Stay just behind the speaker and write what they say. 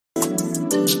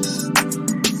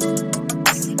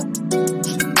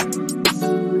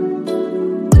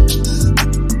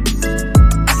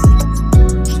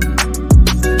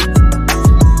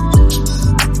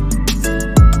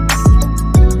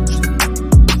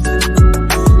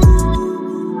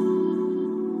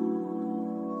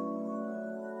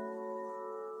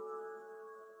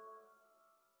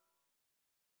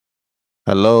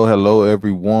Hello,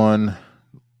 everyone.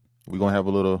 We're going to have a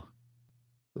little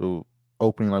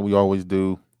opening like we always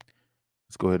do.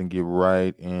 Let's go ahead and get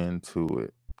right into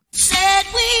it. Said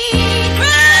we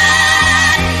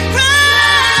cry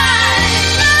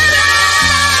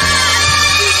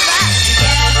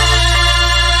together.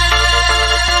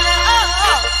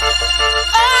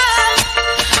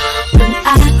 When I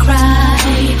cry,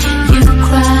 you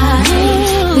cry,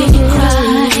 we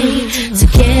cry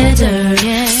together.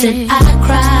 Said I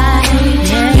cry,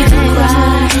 you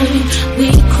cry, we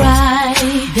cry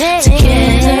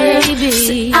together.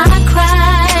 Said I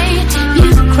cry,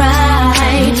 you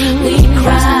cry, we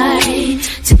cry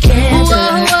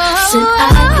together. Said I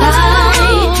cry,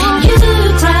 you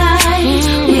cry,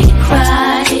 we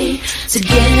cry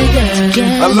together.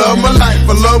 I love my life,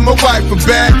 I love my wife, but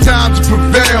bad times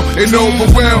prevail and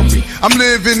overwhelm me. I'm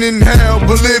living in hell,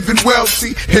 but living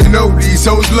wealthy, and know these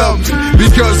hoes love me.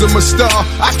 Because I'm a star,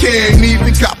 I can't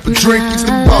even cop a drink at the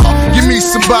bar. Give me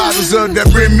some bottles of that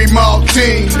Remy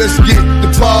Martin. Let's get the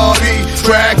party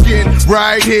cracking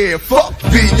right here. Fuck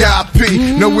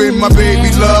VIP, knowing my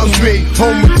baby loves me.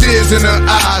 Home with tears in her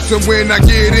eyes, and when I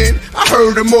get in, I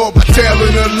heard her more by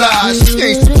telling her lies. She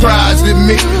ain't surprised at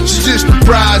me, she's just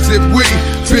surprised that we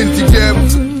been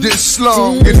together this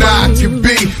long, and I could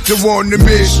be the one to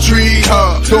mistreat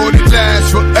her. Thought it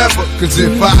lasts forever, cause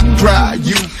if I cry,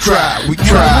 you cry, we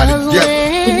cry together.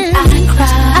 When I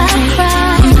cry, you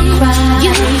cry,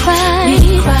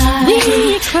 we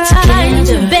cry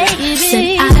together, baby.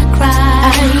 Said I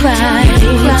cry, you cry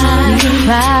together. Said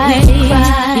I cry, you cry,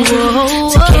 we cry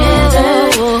together.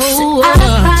 Said I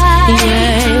cry,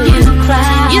 you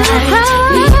cry,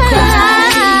 we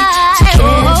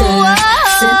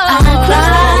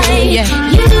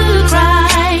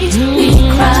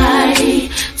cry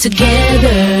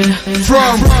together.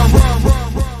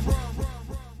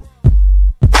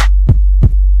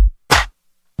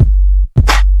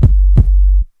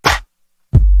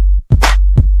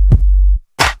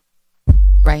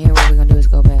 Right here, what we're gonna do is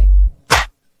go back.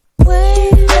 Way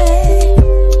back.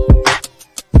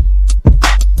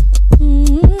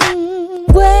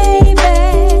 Way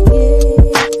back,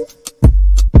 yeah.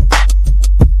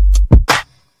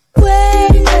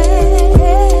 Way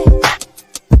back.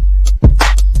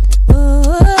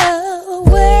 Oh,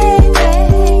 way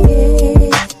back,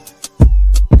 yeah.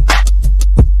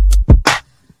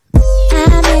 I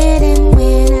met him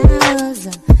when I was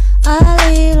a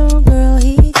little girl.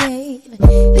 He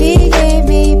gave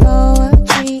me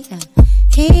poetry.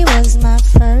 He was my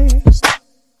first.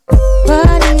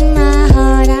 But in my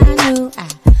heart I knew I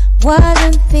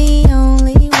wasn't the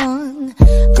only one.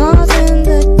 Cause when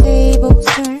the tables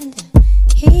turned,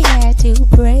 he had to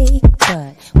break.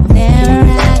 But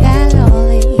whenever I got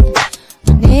lonely,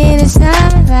 I needed some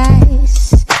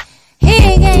advice.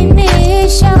 He gave me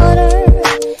his shoulder.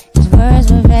 His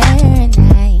words were very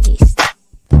nice.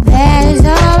 That is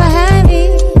all behind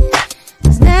me.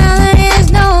 Cause now there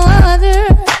is no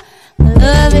other. My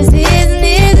love is his and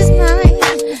his is mine.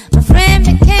 My friend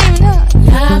became the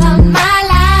love of my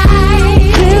life.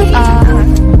 You are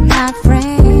my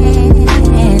friend.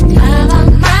 Love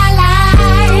of my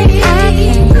life. I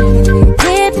can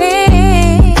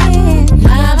depend.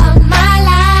 Love of my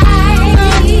life.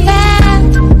 Without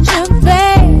you,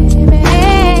 baby,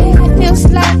 feels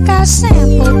like I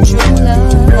sampled true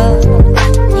love.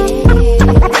 Yeah.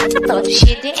 Thought the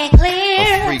shit didn't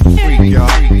clear. Freak, y'all.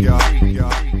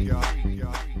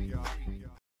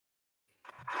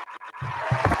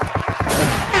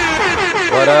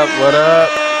 What up?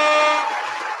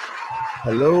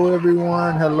 Hello,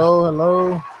 everyone.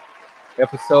 Hello.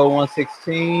 Episode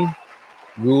 116,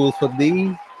 rules for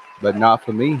thee, but not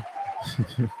for me.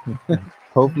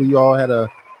 Hopefully you all had a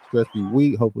stress-free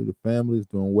week. Hopefully the family is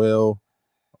doing well.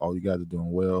 All you guys are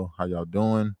doing well. How y'all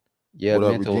doing? Yeah,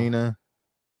 what up, mental.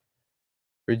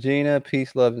 Regina?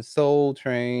 Peace, love, and soul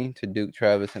train to Duke,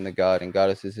 Travis, and the God and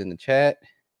Goddesses in the chat.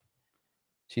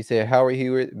 She said Howard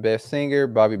Hewitt, best singer,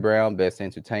 Bobby Brown, best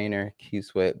entertainer, Q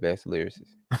Sweat, best lyricist.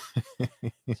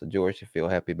 So George should feel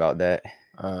happy about that.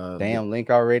 Damn, link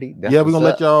already. That's yeah, we're gonna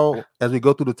up. let y'all, as we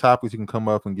go through the topics, you can come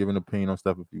up and give an opinion on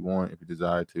stuff if you want, if you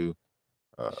desire to.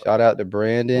 Shout out to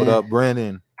Brandon. What up,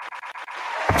 Brandon?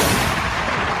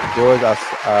 George,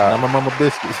 I'm a mama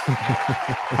biscuit.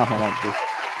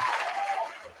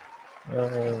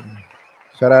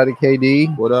 Shout out to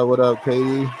KD. What up? What up,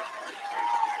 Katie?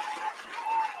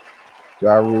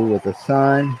 Jaru was a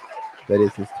son. That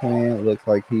is his twin. Looks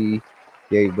like he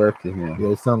gave birth to him. Yeah,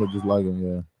 it sounded just like him.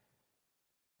 Yeah,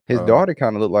 His daughter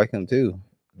kind of looked like him too.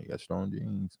 he got strong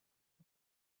genes.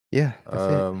 Yeah, that's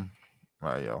it. All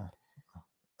right, y'all.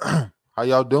 How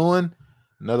y'all doing?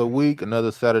 Another week,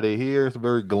 another Saturday here. It's a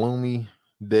very gloomy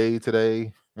day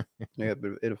today. Yeah,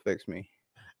 but it affects me.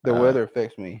 The weather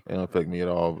affects me. It don't affect me at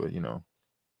all, but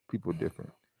people are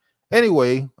different.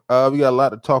 Anyway, we got a lot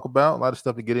to talk about, a lot of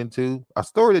stuff to get into. A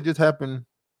story that just happened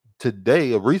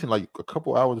today, like a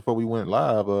couple hours before we went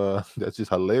live. That's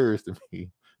just hilarious to me.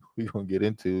 We're gonna get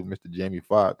into Mr. Jamie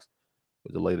Foxx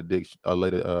with a later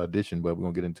addition, but we're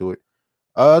gonna get into it.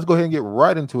 Let's go ahead and get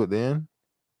right into it then.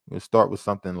 We'll start with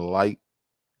something light.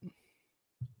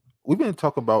 We've been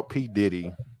talking about P.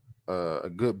 Diddy a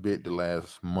good bit the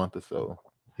last month or so.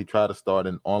 He tried to start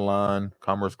an online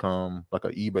commerce like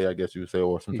an eBay, I guess you would say,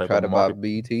 or some type of market. Buy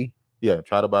BT. Yeah,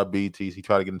 try to buy BTs. He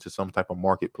tried to get into some type of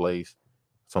marketplace,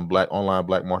 some online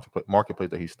black marketplace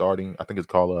that he's starting. I think it's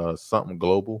called something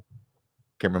global.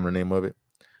 Can't remember the name of it.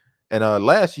 And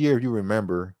last year, if you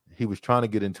remember, he was trying to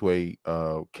get into a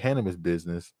cannabis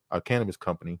business, a cannabis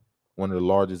company, one of the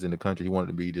largest in the country. He wanted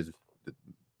to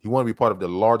be part of the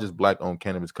largest black-owned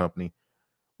cannabis company.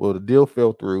 Well, the deal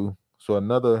fell through. So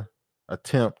another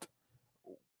attempt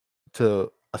to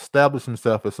establish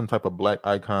himself as some type of black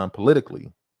icon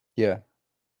politically,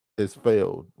 has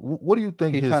failed. What do you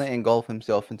think? He's trying to engulf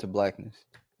himself into blackness.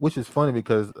 Which is funny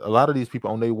because a lot of these people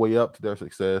on their way up to their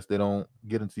success, they don't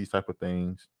get into these type of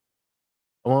things.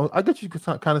 Well, I guess you could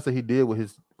kind of say he did with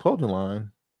his clothing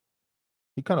line.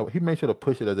 He made sure to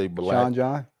push it as a black.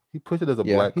 John. He pushed it as a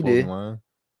black clothing line.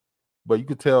 But you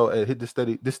could tell at this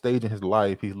stage in his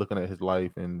life, he's looking at his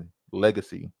life and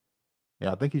legacy.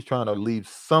 Yeah, I think he's trying to leave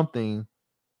something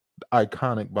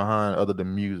iconic behind other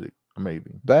than music,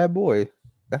 maybe. Bad Boy.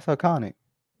 That's iconic.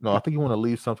 No, I think you want to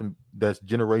leave something that's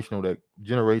generational, that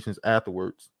generations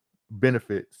afterwards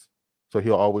benefits. So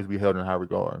he'll always be held in high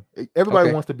regard.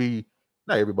 Everybody wants to be,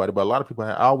 not everybody, but a lot of people.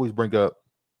 I always bring up,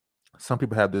 some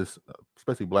people have this,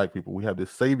 especially black people, we have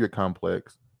this savior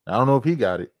complex. I don't know if he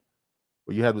got it,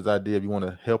 but you have this idea of you want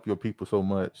to help your people so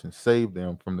much and save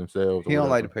them from themselves. He don't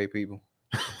like to pay people.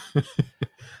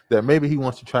 That maybe he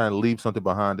wants to try and leave something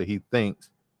behind that he thinks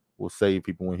will save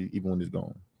people even when he's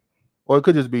gone. Or it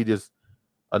could just be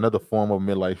another form of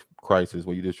midlife crisis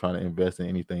where you're just trying to invest in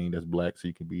anything that's black so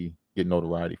you can get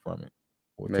notoriety from it.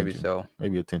 Maybe so.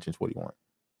 Maybe attention's what you want.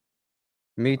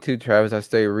 Me too, Travis. I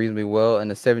stay reasonably well in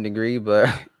the 7th degree,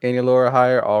 but any lower or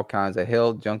higher, all kinds of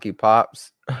hell, junkie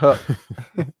pops.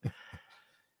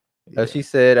 She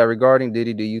said, regarding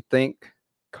Diddy, do you think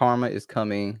karma is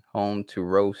coming home to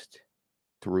roost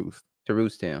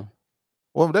him?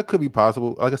 Well, that could be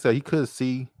possible. Like I said, he could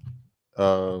see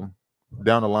down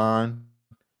the line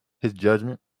his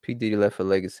judgment. P. Diddy left a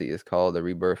legacy. It's called the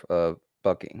rebirth of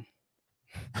bucking.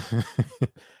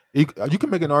 You can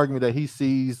make an argument that he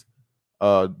sees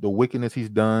the wickedness he's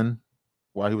done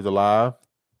while he was alive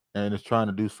and is trying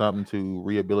to do something to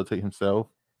rehabilitate himself.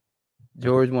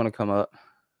 George want to come up.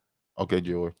 Okay,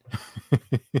 George.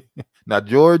 Now,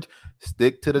 George,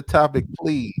 stick to the topic,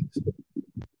 please.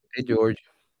 Hey, George.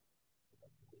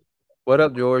 What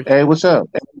up, George? Hey, what's up?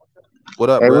 What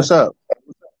up, Hey, bro? what's up?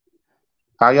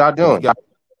 How y'all doing?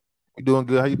 You doing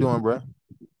good? How you doing, bro?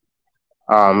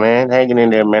 Oh, man, hanging in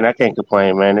there, man. I can't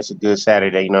complain, man. It's a good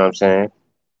Saturday, you know what I'm saying?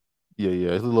 Yeah.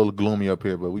 It's a little gloomy up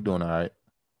here, but we doing all right.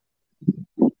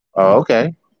 Oh,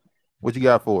 okay. What you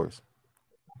got for us?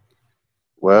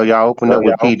 Well, y'all opened up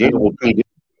with P. Diddy.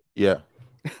 Yeah.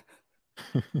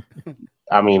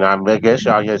 I mean, I guess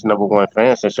y'all his #1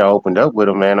 fan since y'all opened up with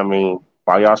him, man. I mean,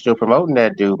 why y'all still promoting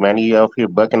that dude, man? He up here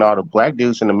bucking all the black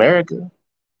dudes in America.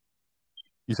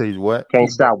 You say he's what? Can't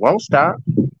stop, won't stop.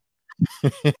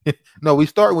 No, we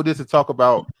start with this to talk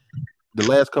about the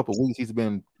last couple of weeks. He's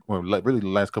been, really the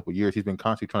last couple of years, he's been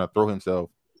constantly trying to throw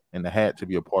himself in the hat to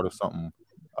be a part of something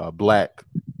black.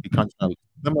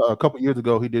 Remember a couple of years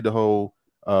ago, he did the whole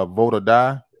vote or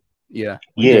die. Yeah.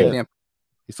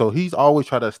 So he's always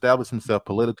tried to establish himself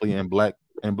politically in black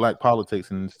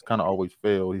politics, and it's kind of always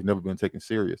failed. He's never been taken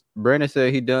serious. Brandon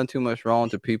said he done too much wrong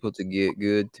to people to get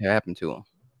good to happen to him.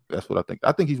 That's what I think.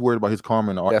 I think he's worried about his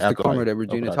karma. That's the karma that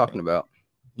Regina talking about.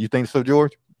 You think so,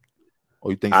 George?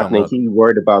 Or you think? I think he's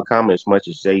worried about karma as much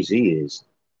as Jay-Z is.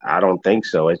 I don't think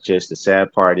so. It's just the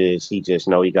sad part is he just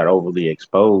know he got overly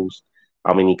exposed.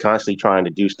 I mean, he constantly trying to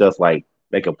do stuff like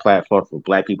make a platform for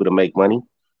black people to make money,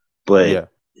 but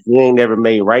he ain't never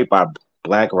made right by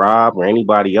Black Rob or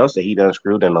anybody else that he done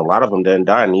screwed, and a lot of them done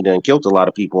died, and he done killed a lot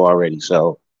of people already.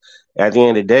 So at the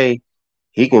end of the day,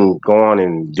 he can go on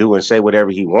and do and say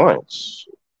whatever he wants.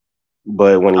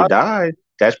 But when he died,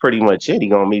 that's pretty much it. He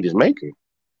gonna meet his maker.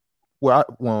 Well,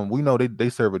 we know they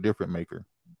serve a different maker,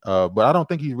 but I don't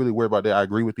think he's really worried about that. I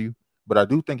agree with you, but I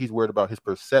do think he's worried about his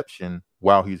perception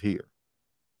while he's here.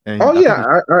 And Oh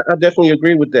yeah, I definitely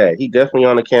agree with that. He definitely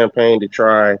on a campaign to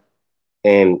try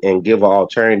and give an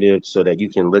alternative so that you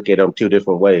can look at them two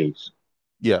different ways.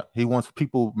 Yeah, he wants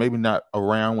people maybe not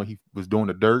around when he was doing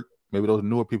the dirt. Maybe those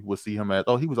newer people would see him as,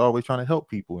 oh, he was always trying to help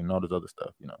people and all this other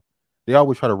stuff. You know, they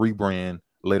always try to rebrand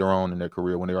later on in their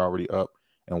career when they're already up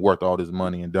and worth all this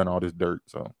money and done all this dirt.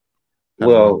 So,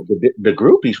 well, the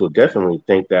groupies will definitely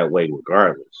think that way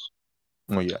regardless.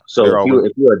 Well, yeah. So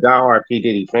if you're a diehard P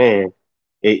Diddy fan,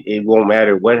 it won't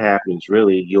matter what happens.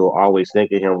 Really, you'll always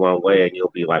think of him one way, and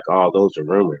you'll be like, "Oh, those are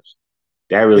rumors.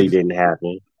 That really didn't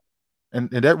happen." And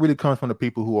that really comes from the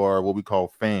people who are what we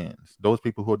call fans. Those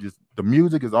people who are just, the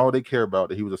music is all they care about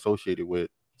that he was associated with.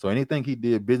 So anything he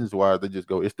did business wise, they just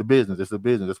go, it's the business. It's the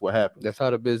business. That's what happens. That's how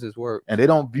the business works. And they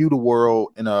don't view the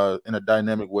world in a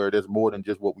dynamic where there's more than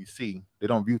just what we see. They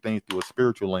don't view things through a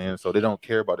spiritual lens, so they don't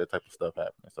care about that type of stuff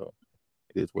happening. So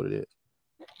it is what it is.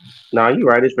 No, you're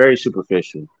right. It's very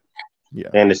superficial. Yeah.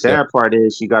 And the sad part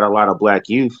is you got a lot of black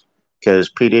youth, because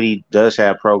P Diddy does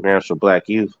have programs for black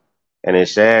youth, and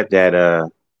it's sad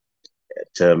that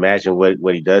to imagine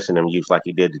what he does in them youth, like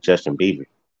he did to Justin Bieber.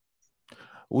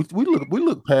 We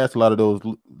look past a lot of those,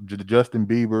 the Justin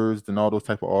Biebers and all those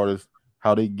type of artists,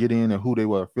 how they get in and who they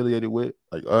were affiliated with,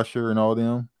 like Usher and all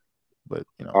them. But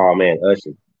you know, oh man,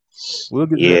 Usher. We'll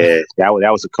get that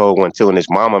was a cold one too, and his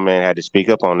mama, man, had to speak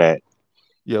up on that.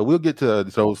 Yeah, we'll get to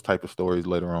those type of stories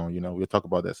later on. You know, we'll talk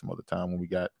about that some other time when we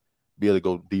be able to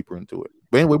go deeper into it.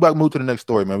 But anyway, we're about to move to the next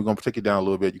story, man. We're gonna take it down a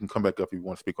little bit. You can come back up if you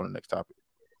want to speak on the next topic.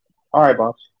 All right,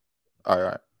 boss. All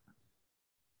right.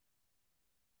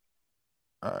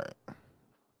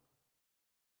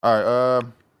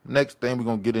 Next thing we're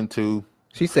gonna get into.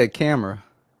 She said camera.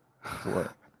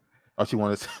 What? Oh, she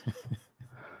wanted to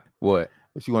what?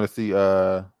 She want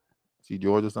to see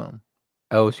George or something?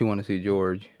 Oh, she want to see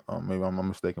George. Oh, maybe I'm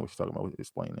mistaken what she's talking about.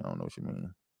 Explaining. I don't know what you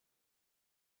mean.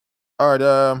 All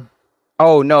right.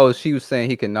 Oh no, she was saying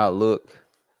he could not look.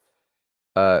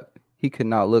 He could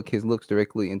not look his looks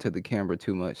directly into the camera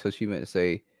too much. So she meant to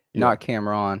say, not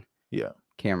camera on. Yeah.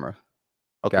 Camera.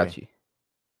 Okay. Got you.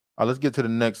 All right, let's get to the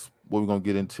next. What we're gonna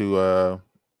get into a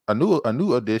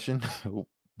new addition.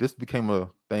 This became a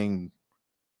thing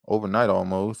overnight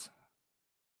almost.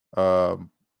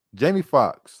 Jamie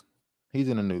Foxx, he's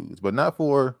in the news, but not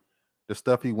for the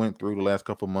stuff he went through the last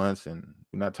couple of months, and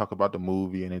we're not talking about the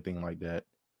movie or anything like that.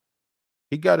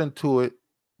 He got into it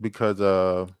because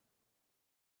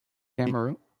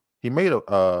Cameroon. He made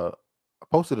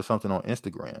posted something on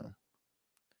Instagram,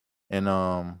 and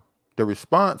the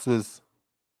response was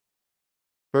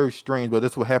very strange. But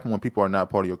this is what happens when people are not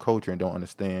part of your culture and don't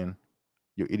understand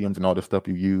your idioms and all the stuff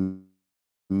you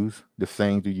use, the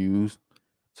sayings you use.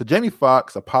 So Jamie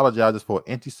Foxx apologizes for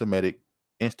an anti-Semitic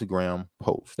Instagram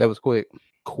post. That was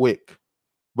quick.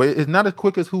 But it's not as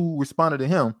quick as who responded to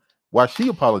him. Why she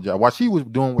apologized, why she was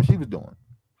doing what she was doing.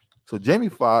 So Jamie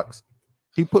Foxx,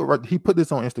 he put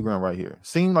this on Instagram right here.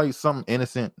 Seemed like something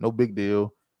innocent, no big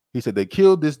deal. He said they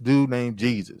killed this dude named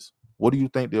Jesus. What do you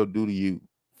think they'll do to you?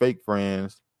 Fake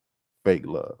friends, fake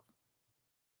love.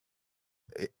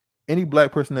 Any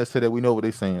black person that said that, we know what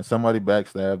they're saying. Somebody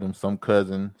backstabbed them, some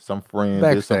cousin, some friend.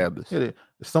 Backstabbed.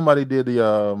 Somebody did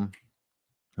the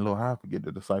I forget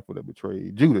the disciple that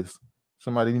betrayed Judas.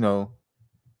 Somebody,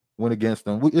 went against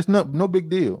them. It's no big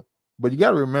deal. But you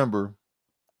got to remember,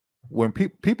 when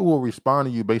people will respond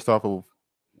to you based off of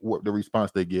what the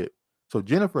response they get. So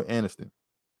Jennifer Aniston,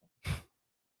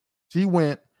 she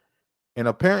went and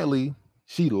apparently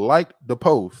she liked the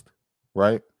post,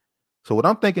 right? So what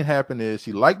I'm thinking happened is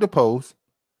she liked the post,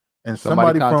 and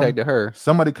somebody contacted her.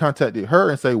 Somebody contacted her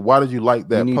and say, "Why did you like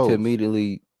that post?" You need to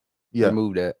immediately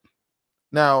remove that.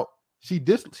 Now she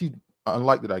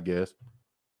unliked it, I guess,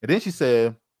 and then she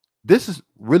said, "This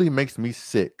really makes me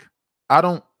sick.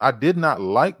 I did not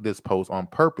like this post on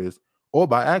purpose or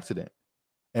by accident.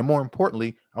 And more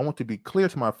importantly, I want to be clear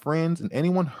to my friends and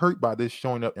anyone hurt by this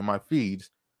showing up in my feeds.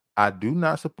 I do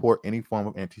not support any form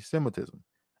of anti-Semitism.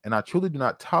 And I truly do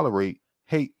not tolerate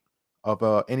hate of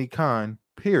any kind,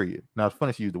 period." Now, it's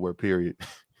funny she used the word period.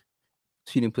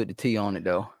 She didn't put the T on it,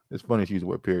 though. It's funny she used the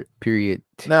word period. Period.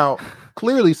 Now,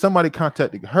 clearly somebody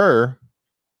contacted her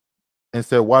and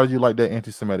said, "Why did you like that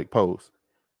anti-Semitic post?"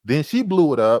 Then she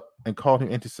blew it up and called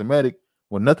him anti-Semitic,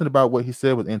 Well, nothing about what he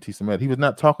said was anti-Semitic. He was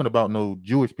not talking about no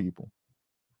Jewish people.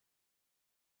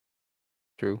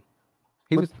 True.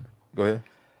 He But- was Go ahead.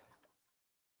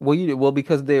 well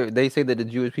because they say that the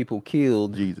Jewish people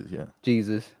killed Jesus, yeah.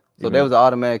 Jesus, so Even that was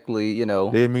automatically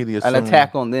they immediately an assumed,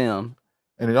 attack on them.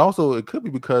 and it could be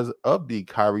because of the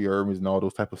Kyrie Irvings and all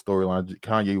those type of storylines,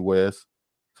 Kanye West.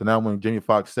 So now when Jamie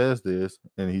Foxx says this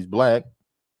and he's black,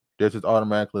 there's this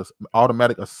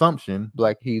automatic assumption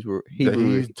Black Hebrew. he's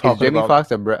Is talking Jamie about-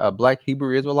 Foxx a black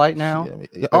Hebrew Israelite now?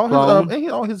 Yeah, A clone?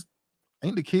 ain't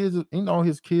all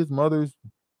his kids' mothers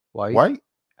White? white?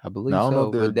 I believe Now, I don't know so,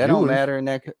 if they're but that don't Jewish. matter in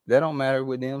that don't matter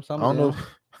with them. I don't know.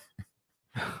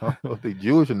 I don't know if they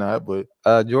Jewish or not, but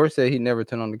George said he never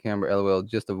turned on the camera. LOL,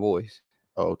 just a voice.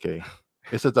 okay.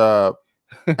 It says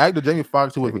actor Jamie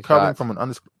Foxx, who was Taking recovering shots. from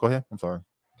an Go ahead. I'm sorry.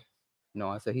 No,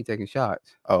 I said he taking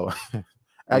shots. Oh,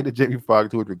 actor Jamie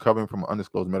Foxx, who was recovering from an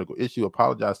undisclosed medical issue,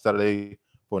 apologized Saturday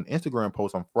for an Instagram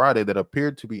post on Friday that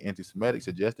appeared to be anti-Semitic,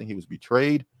 suggesting he was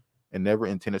betrayed and never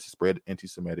intended to spread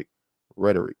anti-Semitic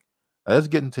rhetoric. Now, let's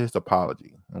get into his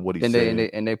apology and what he said.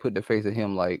 They put the face of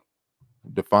him like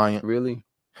Defiant, really.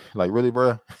 like really,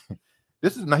 bro.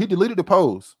 Now he deleted the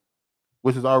post,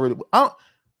 which is already. I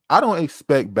don't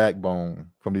expect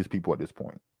backbone from these people at this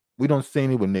point. We don't see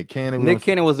any with Nick Cannon. Nick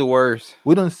Cannon was the worst.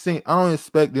 I don't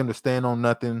expect them to stand on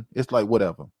nothing. It's like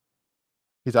whatever.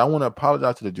 He said, I want to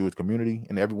apologize to the Jewish community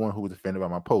and everyone who was offended by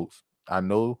my post. I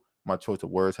know my choice of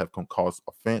words have caused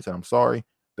offense, and I'm sorry.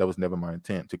 That was never my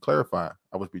intent. To clarify,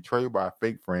 I was betrayed by a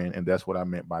fake friend, and that's what I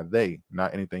meant by they,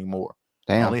 not anything more.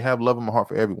 I Damn. only have love in my heart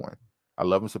for everyone. I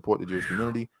love and support the Jewish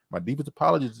community. My deepest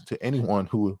apologies to anyone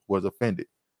who was offended.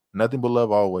 Nothing but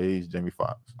love always, Jamie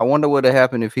Foxx. I wonder what would have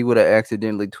happened if he would have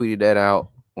accidentally tweeted that out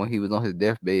when he was on his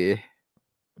deathbed.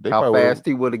 How fast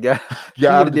he would have got. He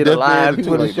would have did a live. He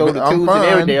would have showed the tubes and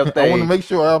every damn thing. I want to make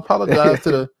sure I apologize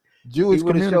to the Jewish he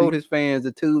would have community. showed his fans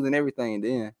the tubes and everything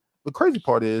then. The crazy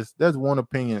part is there's one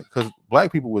opinion because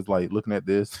black people was like looking at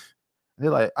this. They're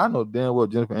like, I know damn well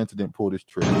Jennifer Aniston didn't pull this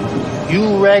trick.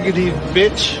 You raggedy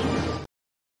bitch.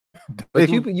 But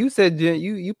you said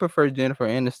you prefer Jennifer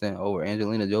Aniston over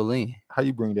Angelina Jolie. How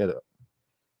you bring that up?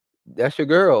 That's your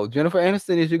girl. Jennifer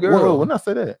Aniston is your girl. Whoa, when I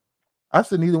say that, I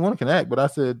said neither one can act, but I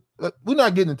said we're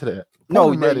not getting into that.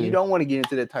 No, you don't want to get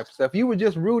into that type of stuff. You were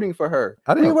just rooting for her.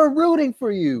 We were rooting for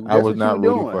you. I was not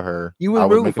rooting for her. You were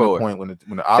rooting for her. Point when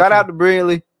the Shout out to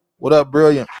Brilliantly. What up,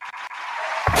 Brilliant?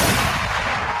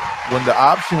 When the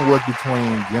option was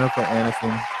between Jennifer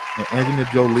Aniston and Angelina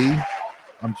Jolie,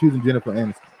 I'm choosing Jennifer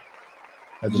Aniston.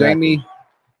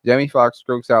 Jamie Foxx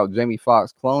strokes out Jamie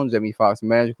Foxx clone. Jamie Foxx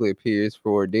magically appears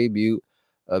for a debut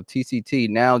of TCT.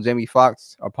 Now Jamie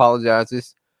Foxx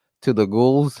apologizes to the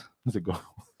ghouls. What's it go?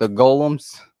 The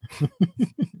golems.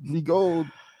 The gold.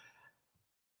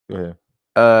 Go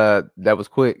ahead. That was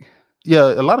quick.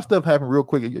 Yeah, a lot of stuff happened real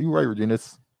quick. You're right, Regina.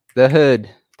 The hood.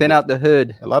 Thin out the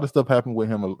hood. A lot of stuff happened with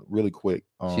him really quick.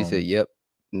 She said, "Yep,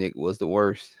 Nick was the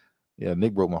worst." Yeah,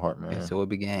 Nick broke my heart, man. And so it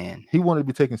began. He wanted to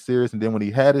be taken serious, and then when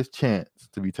he had his chance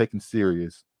to be taken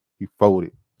serious, he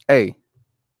folded. Hey,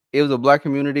 it was a black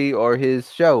community or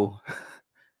his show.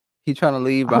 He trying to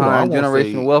leave behind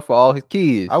generational wealth for all his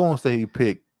kids. I won't say he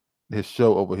picked his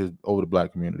show over the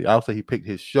black community. I'll say he picked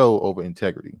his show over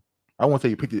integrity. I won't say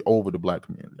he picked it over the black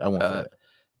community. I won't say that.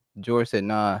 George said,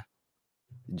 nah.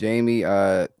 Jamie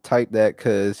typed that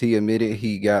because he admitted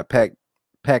he got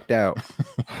packed out.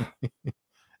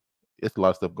 It's a lot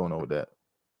of stuff going on with that.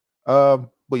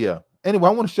 But yeah. Anyway,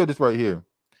 I want to show this right here.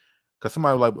 Because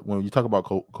somebody like when you talk about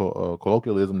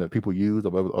colloquialism that people use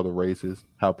of other races,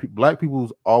 how black people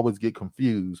always get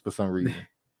confused for some reason.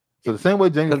 So the same way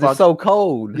Jamie Foxx, it's so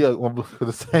cold. Yeah,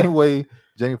 the same way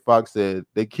Jamie Foxx said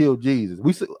they killed Jesus.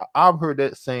 I've heard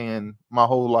that saying my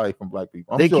whole life from black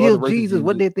people. They killed Jesus.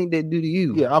 What they think they do to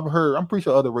you? Yeah, I'm pretty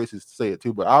sure other races say it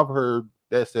too, but I've heard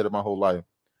that said it my whole life.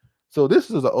 So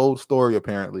this is an old story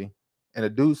apparently, and a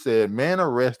dude said, "Man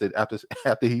arrested after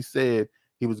he said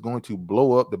he was going to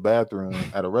blow up the bathroom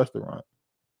at a restaurant."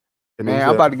 And man,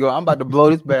 I'm about to blow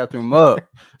this bathroom up.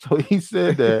 So he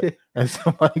said that, and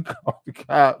somebody called the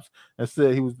cops and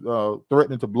said he was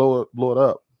threatening to blow it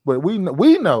up. But we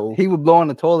know he was blowing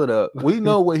the toilet up. We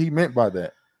know what he meant by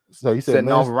that. So he said,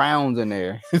 setting off rounds in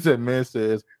there. He said, "Man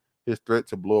says his threat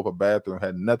to blow up a bathroom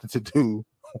had nothing to do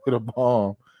with a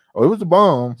bomb. Oh, it was a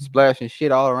bomb, splashing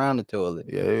shit all around the toilet.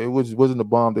 Yeah, it wasn't the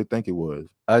bomb they think it was."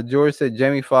 George said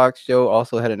Jamie Foxx show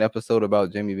also had an episode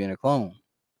about Jamie being a clone.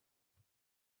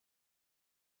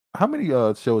 How many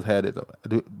shows had it?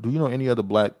 Do you know any other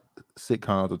black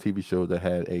sitcoms or TV shows that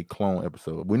had a clone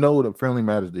episode? We know that Family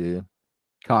Matters did.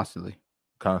 Constantly.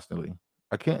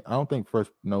 I don't think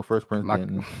First Prince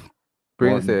didn't.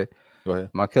 Brandon said, Go ahead.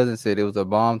 my cousin said it was a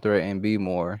bomb threat and be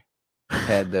more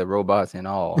had the robots and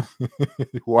all.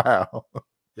 Wow.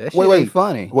 That shit ain't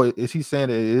funny. Wait, is he saying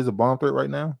that it is a bomb threat right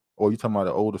now? Or are you talking about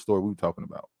the older story we were talking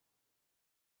about?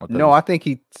 No, I think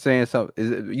he's saying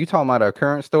something. You talking about a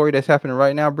current story that's happening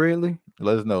right now, Bradley?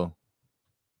 Let us know.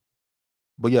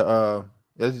 But yeah,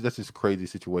 that's this crazy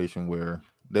situation where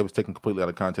they was taken completely out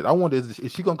of context. I wonder,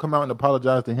 is she gonna come out and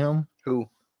apologize to him? Who?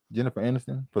 Jennifer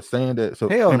Aniston, for saying that, so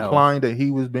Hell implying no. that he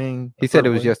was being. He said it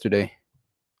was yesterday.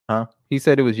 Huh? He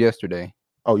said it was yesterday.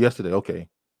 Oh, yesterday. Okay.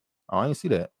 Oh, I didn't see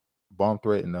that bomb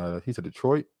threat in he said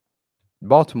Detroit,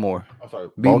 Baltimore. I'm sorry,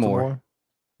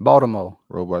 Baltimore.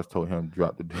 Robots told him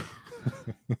drop the.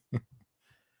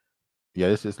 Yeah,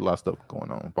 it's just a lot of stuff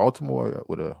going on. Baltimore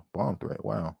with a bomb threat.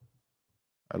 Wow.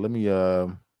 Let me.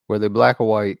 Were they black or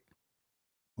white?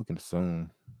 We can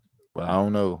assume, but I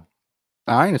don't know.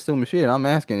 I ain't assuming shit. I'm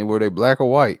asking, were they black or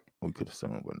white? We could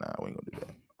assume, but nah, we ain't gonna do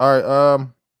that. All right,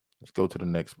 let's go to the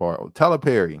next part. Tyler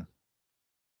Perry.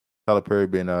 Tyler Perry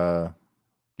been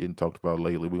getting talked about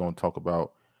lately. We're gonna talk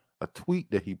about a tweet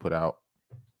that he put out,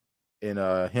 and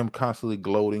him constantly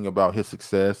gloating about his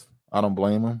success. I don't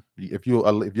blame him. If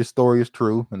your story is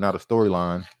true and not a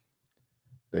storyline,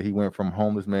 that he went from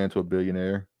homeless man to a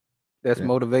billionaire. That's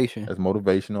motivation. That's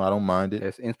motivational. I don't mind it.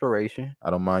 That's inspiration. I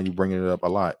don't mind you bringing it up a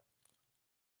lot.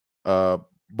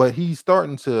 But he's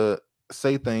starting to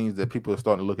say things that people are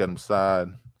starting to look at him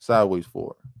sideways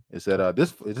for. It said,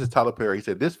 this is Tyler Perry. He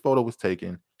said, this photo was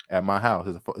taken at my house.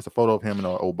 It's a photo of him and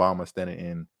Obama standing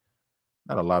in,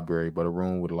 not a library, but a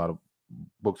room with a lot of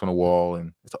books on the wall,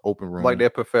 and it's an open room. Like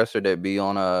that professor that be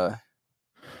on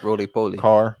Roly Poly.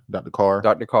 Dr.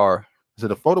 Carr. So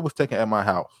the photo was taken at my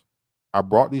house. I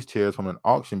brought these chairs from an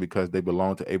auction because they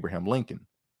belonged to Abraham Lincoln.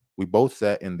 We both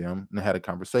sat in them and had a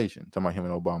conversation, talking about him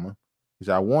and Obama. He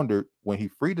said, I wondered, when he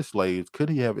freed the slaves, could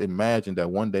he have imagined that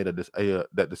one day that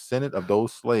the descendant of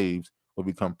those slaves would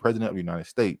become president of the United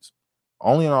States?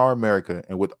 Only in our America,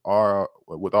 and with all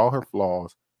her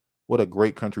flaws, what a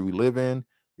great country we live in.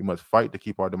 We must fight to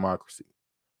keep our democracy.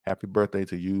 Happy birthday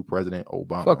to you, President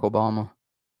Obama. Fuck Obama.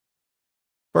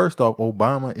 First off,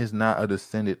 Obama is not a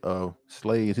descendant of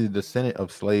slaves. He's a descendant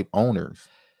of slave owners.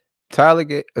 Tyler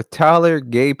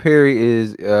Gay Perry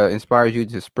inspires you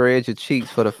to spread your cheeks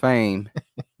for the fame.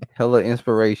 Hella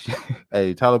inspiration.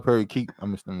 Hey, Tyler Perry,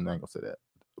 I'm not gonna say that.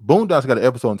 Boondocks got an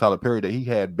episode on Tyler Perry that he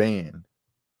had banned.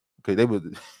 Okay,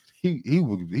 he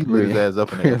lit his ass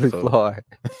up in that episode.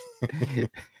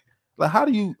 Like, how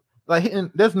do you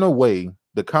there's no way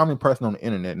the common person on the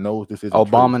internet knows this isn't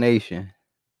abomination. True.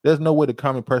 There's no way the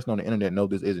common person on the internet knows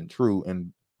this isn't true,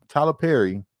 and Tyler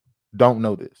Perry don't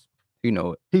know this. You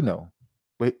know it. He know,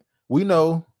 but we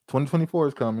know 2024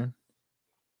 is coming.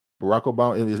 Barack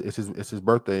Obama, it's his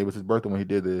birthday. It was his birthday when he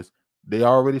did this. They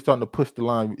already starting to push the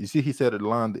line. You see, he said at the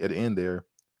line at the end there,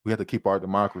 we have to keep our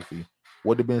democracy.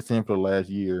 What they've been saying for the last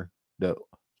year, that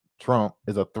Trump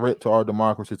is a threat to our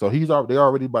democracy. So they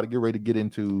already about to get ready to get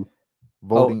into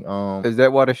voting. Is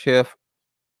that why the chef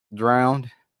drowned?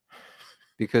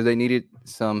 Because they needed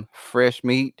some fresh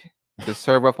meat to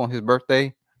serve up on his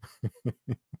birthday.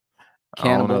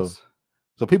 Cannibals.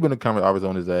 So people in the comments always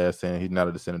on his ass saying he's not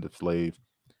a descendant of slaves.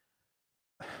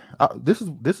 This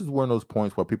is one of those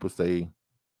points where people say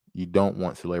you don't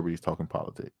want celebrities talking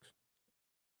politics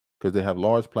because they have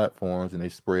large platforms and they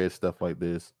spread stuff like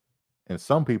this. And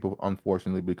some people,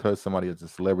 unfortunately, because somebody is a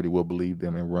celebrity, will believe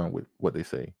them and run with what they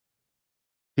say.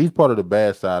 He's part of the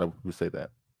bad side of who say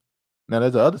that. Now,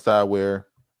 there's the other side where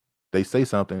they say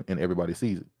something and everybody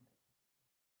sees it,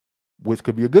 which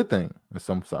could be a good thing. And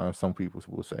some people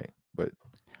will say, but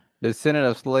descendant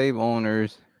of slave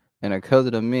owners and a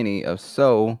cousin of many of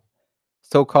so-called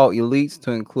elites,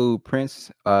 to include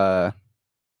Prince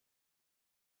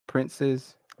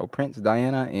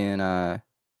Diana and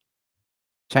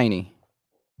Cheney.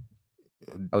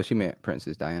 Oh, she meant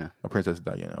Princess Diana. Princess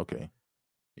Diana. Okay.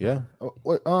 Yeah.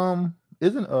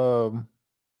 Isn't who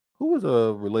was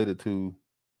related to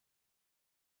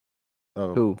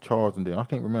who? Charles and them? I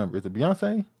can't remember. Is it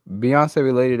Beyonce? Beyonce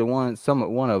related to one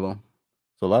of them.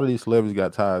 So a lot of these celebrities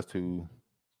got ties to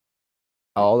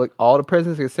all the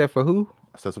presidents except for who?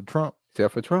 Except for Trump.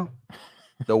 Except for Trump.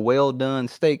 The well done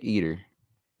steak eater.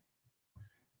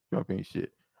 Trump ain't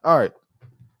shit. All right.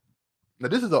 Now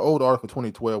this is an old article from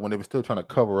 2012 when they were still trying to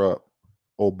cover up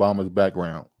Obama's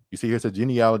background. You see, here's a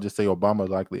genealogist say Obama is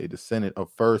likely a descendant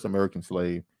of first American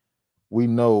slave. We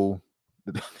know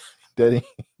that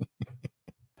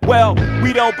well,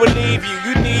 we don't believe you.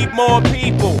 You need more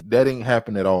people. That ain't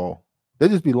happen at all. They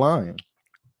just be lying.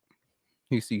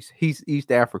 He's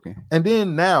East African. And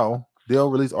then now they'll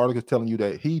release articles telling you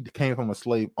that he came from a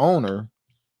slave owner,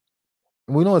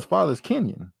 and we know his father is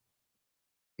Kenyan.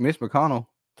 Mitch McConnell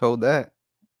told that.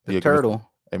 The Yeah, turtle.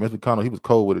 And Mr. McConnell, he was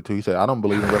cold with it too. He said, "I don't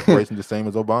believe in reparations the same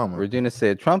as Obama." Regina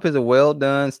said, "Trump is a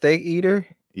well-done steak eater.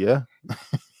 Yeah,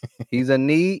 He's a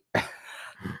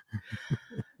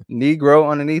Negro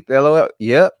underneath LOL.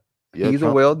 Yep, yeah. he's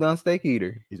Trump, a well-done steak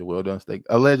eater. He's a well-done steak,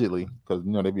 allegedly, because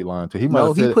they be lying too. He No,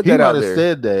 might he have put said, that out there.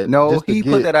 Said that. No, just to he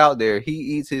put that out there. He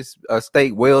eats his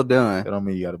steak well done. That don't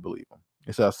mean you got to believe him.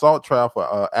 It's an assault trial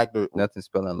for actor. Nothing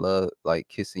spelling love like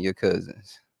kissing your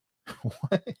cousins.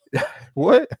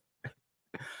 What?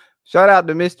 Shout out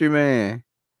to Mystery Man.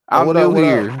 I'm new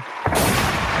here.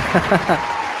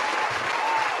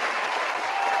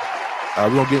 We're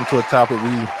gonna get into a topic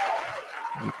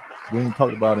we ain't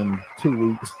talked about in 2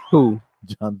 weeks. Who?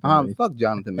 Jonathan. Fuck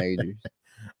Jonathan Majors.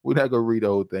 We're not gonna read the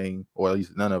whole thing, or at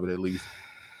least none of it. At least,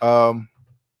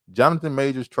 Jonathan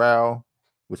Majors' trial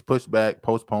was pushed back,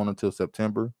 postponed until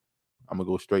September. I'm gonna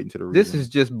go straight into the reading. This is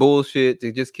just bullshit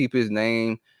to just keep his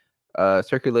name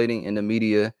circulating in the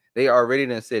media. They already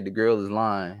done said the girl is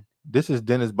lying. This is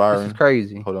Dennis Byron. This is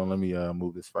crazy. Hold on, let me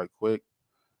move this right quick.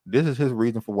 This is his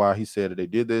reason for why he said that they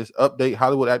did this. Update: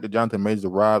 Hollywood actor Jonathan Majors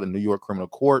arrived in New York criminal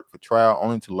court for trial,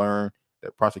 only to learn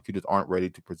that prosecutors aren't ready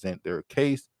to present their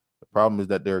case. The problem is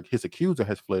that his accuser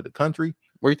has fled the country.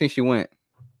 Where do you think she went?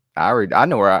 I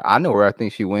know where I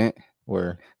think she went.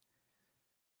 Where?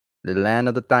 The land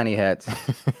of the tiny hats.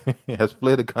 Has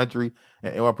fled the country,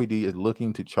 and NYPD is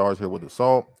looking to charge her with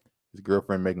assault. His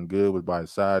girlfriend Megan Good was by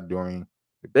his side during.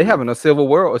 They having a civil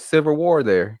war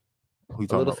there. A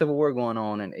little about? Civil war going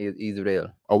on in Israel.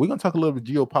 Oh, we're gonna talk a little bit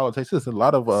geopolitics. There's a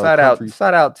lot of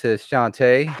shout out to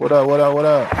Shantae. What up?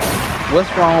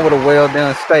 What's wrong with a well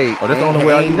done steak? Oh, that's the only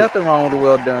way I eat. Nothing wrong with a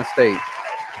well done steak.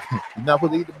 You're not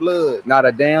supposed to eat the blood. Not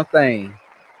a damn thing.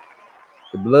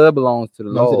 The blood belongs to the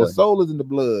Lord. The soul is in the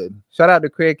blood. Shout out to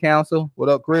Craig Council. What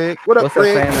up, Craig? What's up,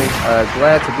 family?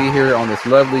 Glad to be here on this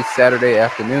lovely Saturday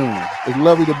afternoon. It's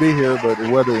lovely to be here, but the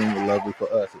weather ain't lovely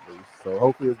for us at least. So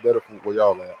hopefully it's better for where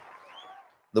y'all at.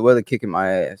 The weather kicking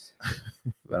my ass,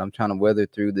 but I'm trying to weather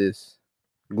through this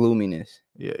gloominess.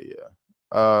 Yeah.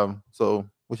 So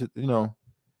which is,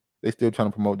 they still trying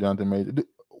to promote Jonathan Majors.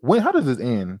 How does this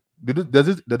end? Did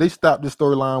they stop this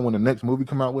storyline when the next movie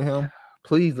come out with him?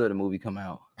 Please let a movie come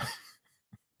out.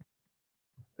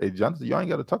 Hey, Jonathan, y'all ain't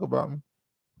got to talk about me.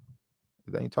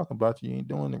 If they ain't talking about you, you ain't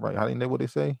doing it right. How do you know what they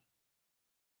say?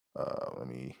 Let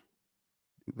me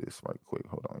do this right quick.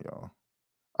 Hold on, y'all.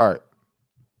 All right.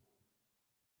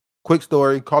 Quick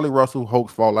story. Carly Russell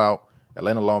hoax fallout.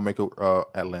 Alabama lawmaker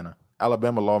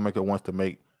wants to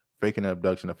make faking an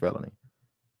abduction a felony.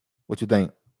 What you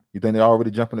think? You think they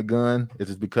already jumping the gun? Is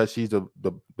it because she's the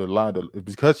lie?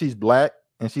 Because she's black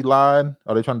and she lied?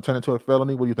 Are they trying to turn it into a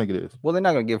felony? What do you think it is? Well, they're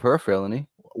not going to give her a felony.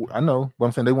 I know, but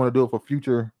I'm saying they want to do it for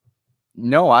future.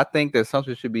 No, I think that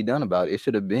something should be done about it. It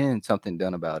should have been something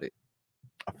done about it.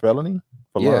 A felony?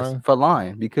 For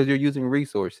lying, because you're using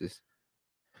resources.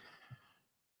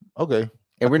 Okay.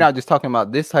 And we're not just talking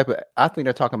about this type of, I think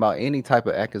they're talking about any type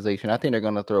of accusation. I think they're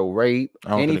going to throw rape,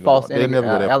 any false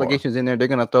allegations in there. They're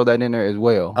going to throw that in there as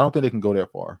well. I don't think they can go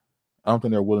that far. I don't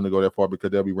think they're willing to go that far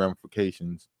because there'll be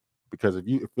ramifications. Because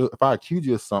if I accuse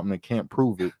you of something and can't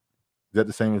prove it, is that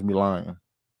the same as me lying?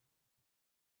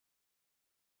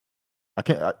 I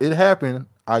can't. It happened.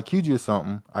 I accuse you of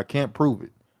something. I can't prove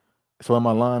it. So am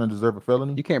I lying and deserve a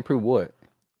felony? You can't prove what?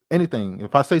 Anything.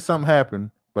 If I say something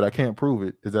happened, but I can't prove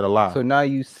it, is that a lie? So now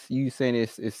you saying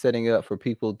it's setting up for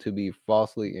people to be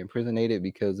falsely imprisonated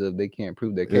because they can't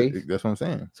prove their case? That's what I'm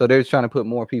saying. So they're trying to put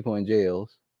more people in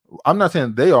jails. I'm not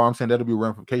saying they are. I'm saying that'll be a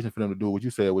ramification for them to do what you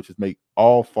said, which is make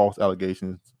all false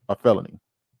allegations a felony.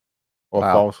 Or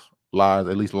false lies,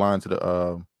 at least lying to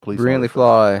the police. Brilliantly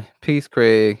flawed. Peace,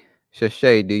 Craig.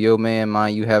 Shay, do your man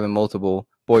mind you having multiple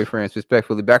boyfriends?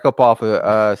 Respectfully, back up off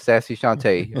of Sassy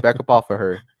Shantae. Back up off of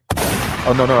her.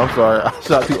 Oh no, I'm sorry. I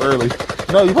shot too early.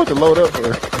 No, you're supposed to load up her.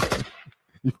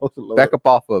 You're supposed to load back up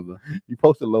off of her. You're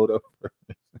supposed to load up her.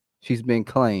 She's been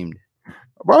claimed.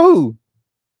 Bro.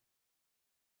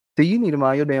 See, you need to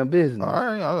mind your damn business. All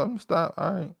right, I'm gonna stop.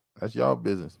 All right. That's y'all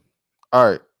business. All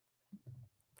right.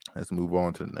 Let's move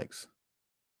on to the next.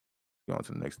 Go on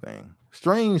to the next thing.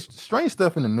 Strange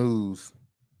stuff in the news.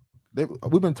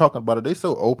 We've been talking about it. They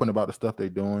so open about the stuff they're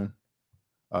doing.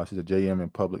 She's a JM in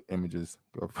Public Images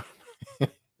girlfriend.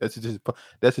 That's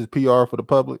his PR for the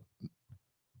public.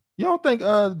 You don't think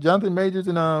Jonathan Majors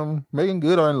and Megan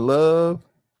Good are in love?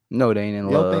 No, they ain't in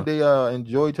love. You don't think they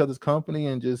enjoy each other's company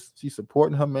and just she's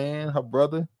supporting her man, her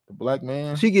brother, the black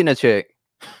man? She getting a check.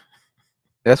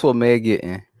 That's what Meg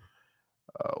getting.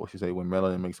 What she say? When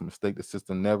melanin makes a mistake, the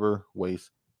system never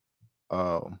wastes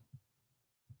an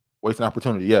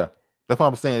opportunity. Yeah, that's what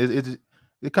I'm saying.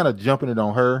 It's kind of jumping it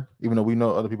on her, even though we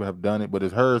know other people have done it, but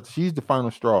it's hers. She's the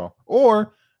final straw.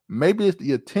 Or maybe it's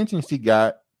the attention she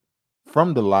got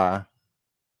from the lie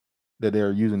that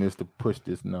they're using this to push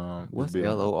this. What's this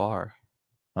bill. LOR?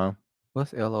 Huh?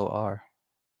 What's LOR?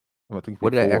 I think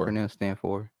What did that acronym stand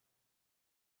for?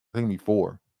 I think it'd be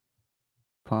 4.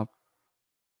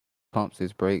 Pumps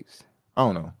his brakes. I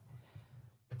don't know.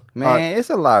 Man, it's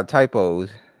a lot of typos.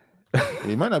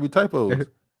 It might not be typos.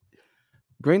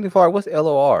 Bring the far. What's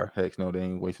LOR? Heck no, they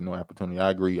ain't wasting no opportunity. I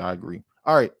agree.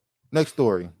 All right, next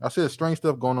story. I said strange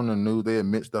stuff going on in the news. They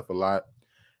admit stuff a lot.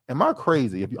 Am I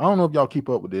crazy? I don't know if y'all keep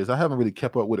up with this. I haven't really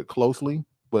kept up with it closely,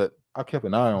 but I kept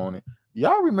an eye on it.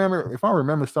 Y'all remember, if I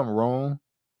remember something wrong,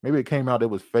 maybe it came out it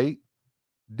was fake.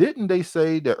 Didn't they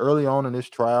say that early on in this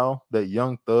trial that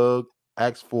Young Thug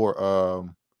asked for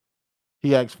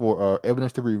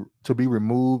evidence to be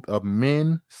removed of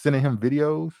men sending him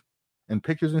videos and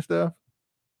pictures and stuff?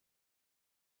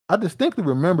 I distinctly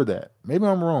remember that. Maybe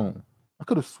I'm wrong. I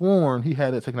could have sworn he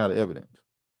had it taken out of evidence.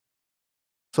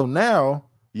 So now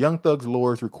Young Thug's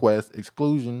lawyers request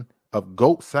exclusion of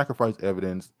goat sacrifice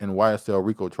evidence in YSL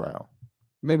RICO trial.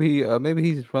 Maybe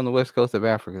he's from the west coast of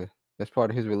Africa. That's part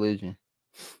of his religion.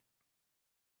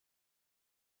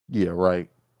 Yeah, right.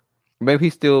 Maybe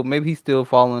he's still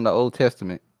following the Old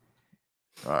Testament.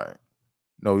 All right.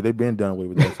 No, they've been done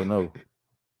with that, so no.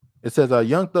 It says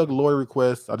Young Thug lawyer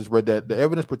requests. I just read that the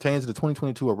evidence pertains to the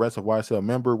 2022 arrest of YSL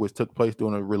member, which took place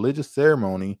during a religious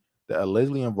ceremony that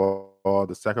allegedly involved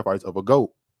the sacrifice of a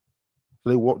goat.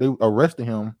 So they arrested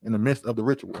him in the midst of the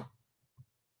ritual.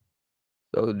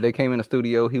 So they came in the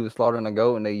studio. He was slaughtering a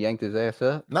goat, and they yanked his ass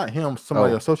up. Not him.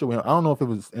 Somebody associated with him. I don't know if it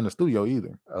was in the studio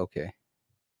either. Okay.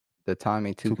 The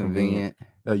timing too convenient.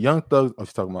 Young Thug.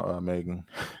 She's talking about Megan.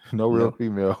 No real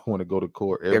female want to go to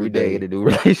court every day to do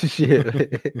relationship.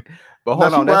 But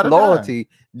hold on, that's loyalty.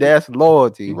 That's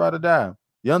loyalty. She ride or die.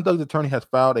 Young Thug's attorney has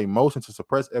filed a motion to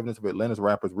suppress evidence of Atlanta's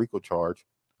rapper's RICO charge.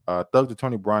 Thug's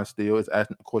attorney Brian Steele is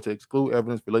asking the court to exclude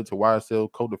evidence related to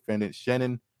YSL co-defendant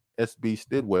Shannon S.B.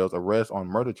 Stidwell's arrest on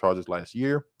murder charges last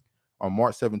year. On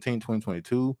March 17,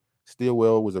 2022,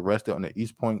 Stillwell was arrested on the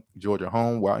East Point, Georgia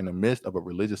home while in the midst of a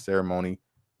religious ceremony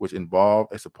which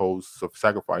involved a supposed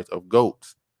sacrifice of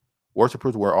goats.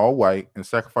 Worshippers were all white and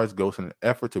sacrificed goats in an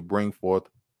effort to bring forth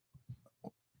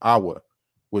Awa,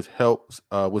 which helped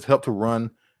to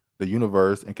run the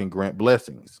universe and can grant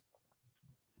blessings.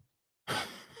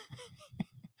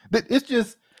 This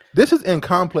is in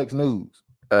complex news.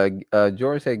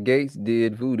 George said Gates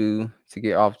did voodoo to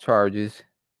get off charges,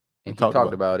 and he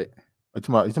talked about it. He's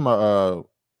talking about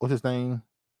what's his name?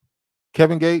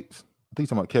 Kevin Gates. I think he's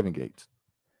talking about Kevin Gates.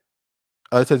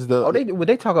 It says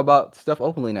they talk about stuff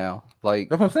openly now. Like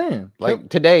that's what I'm saying. Like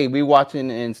today we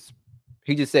watching and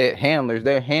he just said handlers.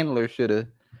 Their handlers should have.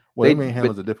 Well, they mean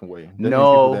handlers a different way. They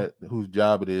no, mean people whose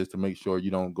job it is to make sure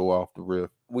you don't go off the riff.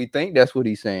 We think that's what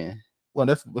he's saying. Well,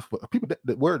 that's what people.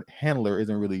 The word handler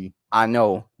isn't really. I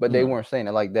know, but they weren't saying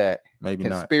it like that. Maybe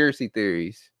conspiracy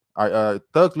theories. All right,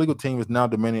 Thug's legal team is now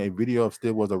demanding a video of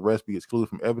Stillwell's arrest be excluded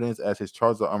from evidence as his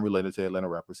charges are unrelated to Atlanta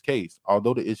rapper's case.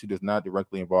 Although the issue does not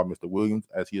directly involve Mr. Williams,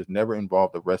 as he is never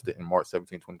involved, arrested in March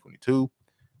 17, 2022,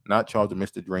 not charged with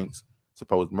Mr. Drink's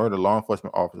supposed murder, law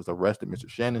enforcement officers arrested Mr.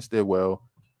 Shannon Stillwell,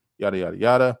 yada, yada,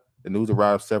 yada. The news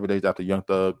arrived several days after Young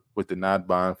Thug was denied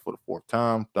bond for the 4th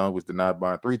time. Thug was denied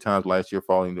bond 3 times last year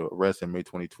following the arrest in May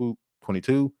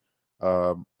 2022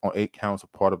 on 8 counts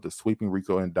of part of the sweeping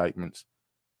RICO indictments.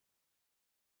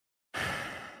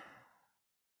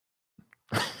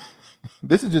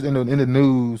 This is just in the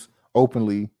news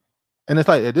openly, and it's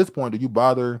like at this point, do you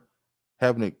bother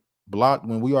having it blocked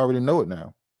when we already know it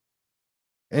now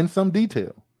in some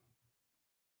detail?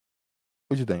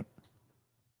 What you think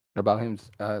about him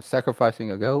sacrificing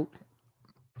a goat?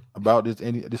 About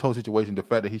this whole situation, the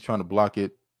fact that he's trying to block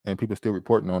it and people still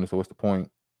reporting on it. So what's the point?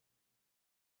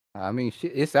 I mean,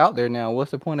 shit, it's out there now.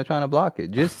 What's the point of trying to block it?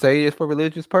 Just say it's for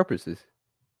religious purposes.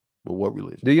 But what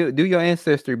religion? Do your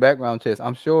ancestry background test?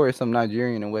 I'm sure it's some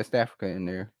Nigerian and West Africa in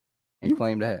there, and you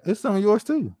claim that. It's some of yours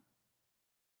too.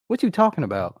 What you talking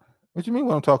about? What you mean?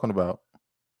 What I'm talking about?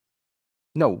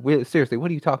 No, seriously, what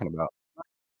are you talking about?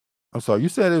 I'm sorry. You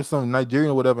said there's some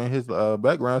Nigerian or whatever in his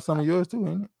background. Some of yours too,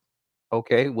 ain't it?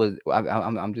 Okay.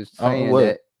 I'm just saying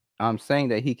that. I'm saying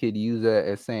that he could use that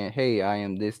as saying, "Hey, I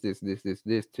am this,"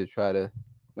 to try to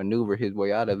maneuver his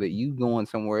way out of it. You going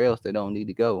somewhere else that don't need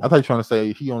to go. I thought you were trying to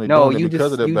say he only doing it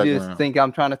because of that background. You just think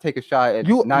I'm trying to take a shot at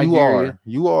you Nigeria.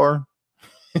 You are.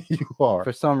 You are.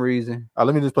 For some reason.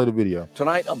 Let me just play the video.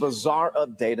 Tonight, a bizarre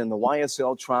update in the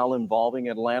YSL trial involving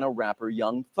Atlanta rapper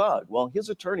Young Thug. Well, his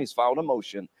attorneys filed a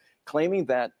motion claiming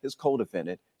that his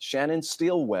co-defendant, Shannon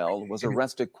Stillwell, was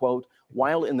arrested, quote,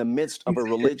 while in the midst of a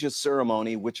religious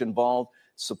ceremony which involved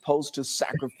supposed to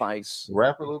sacrifice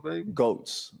rapper Lil Baby?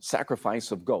 Goats,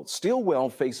 sacrifice of goats. Stillwell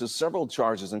faces several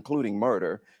charges, including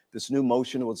murder. This new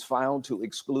motion was filed to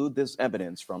exclude this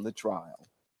evidence from the trial.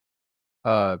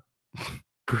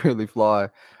 Really fly.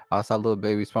 I saw Lil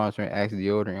Baby sponsoring Axe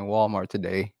deodorant in Walmart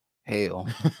today. Hell.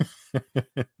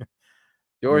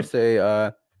 George say,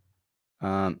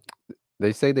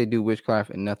 they say they do witchcraft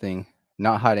and nothing,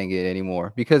 not hiding it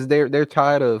anymore because they're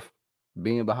tired of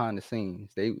being behind the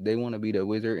scenes. They want to be the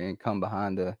wizard and come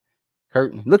behind the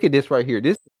curtain. Look at this right here.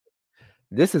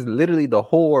 This is literally the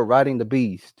whore riding the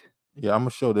beast. Yeah, I'm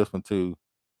gonna show this one too.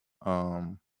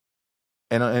 And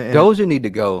Doja need to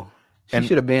go. She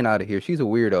should have been out of here. She's a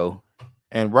weirdo.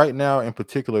 And right now, in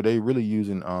particular, they really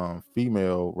using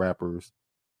female rappers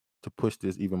to push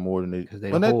this even more than they. Because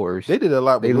they're whores. They did a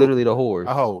lot. They literally the whores.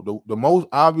 Oh, the most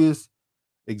obvious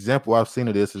example I've seen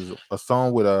of this is a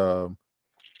song with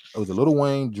it was a Lil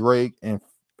Wayne, Drake, and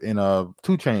 2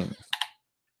 Chainz.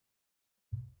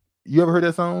 You ever heard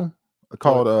that song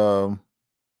called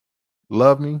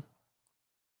 "Love Me"?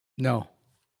 No.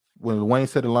 When Wayne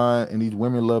said the line, "And these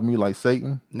women love me like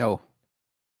Satan." No.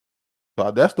 So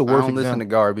that's the worst. I don't listen to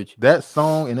garbage. That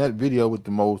song and that video was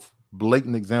the most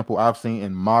blatant example I've seen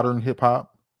in modern hip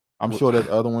hop. I'm sure there's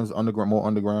other ones more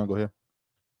underground. Go ahead.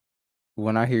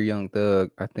 When I hear Young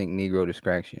Thug, I think Negro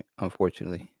distraction.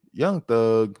 Unfortunately, Young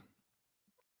Thug.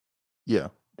 Yeah,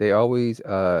 they always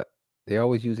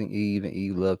using Eve, and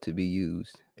Eve love to be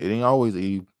used. It ain't always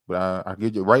Eve, but I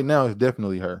get you. Right now, it's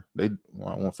definitely her. I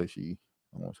won't say she.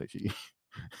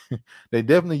 They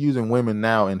definitely using women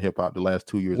now in hip hop the last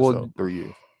 2 years or so, 3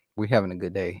 years. We having a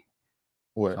good day.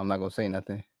 What? So I'm not gonna say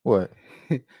nothing. What?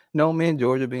 No, me and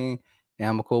Georgia being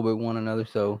amicable with one another.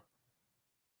 So,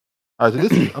 all right.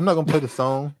 So I'm not gonna play the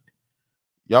song.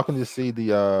 Y'all can just see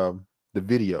the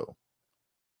video.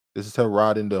 This is her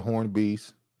riding the horned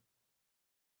beast.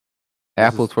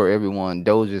 Apples for everyone,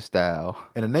 Doja style.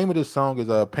 And the name of this song is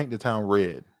 "Paint the Town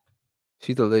Red."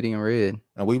 She's a lady in red.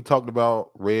 And we've talked about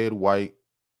red, white,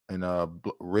 and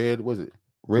red. Was it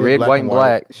red, black, white, and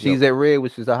black? She's at red,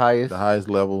 which is the highest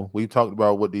level. We've talked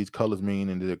about what these colors mean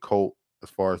in the cult,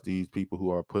 as far as these people who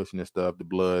are pushing this stuff, the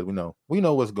blood. We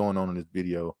know what's going on in this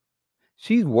video.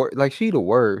 She's she the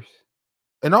worst.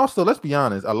 And also, let's be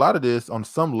honest, a lot of this on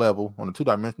some level, on a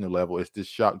 2-dimensional level, it's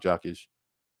just shock jockish.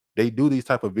 They do these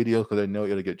type of videos because they know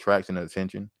it'll get traction and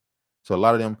attention. So a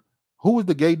lot of them. Who was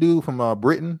the gay dude from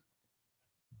Britain?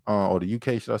 Or the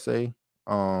UK, should I say?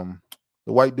 The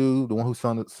white dude, the one who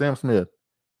sung Sam Smith.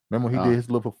 Remember when he did his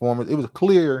little performance? It was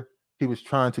clear he was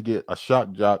trying to get a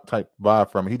shock jock type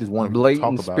vibe from it. He just wanted people to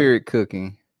talk about spirit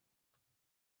cooking.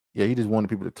 Yeah, he just wanted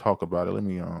people to talk about it. Let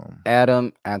me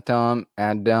Adam,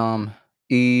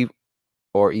 Eve,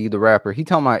 or Eve the rapper. He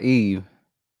talking about Eve.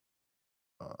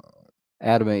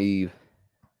 Adam and Eve.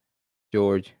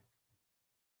 George.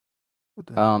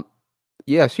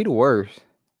 Yeah, she the worst.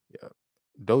 Yeah.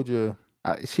 Doja.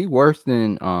 She worse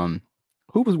than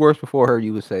who was worse before her,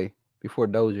 you would say? Before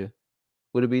Doja.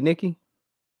 Would it be Nicki?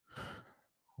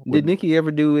 Did Nicki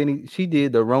ever do any? She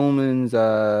did the Roman's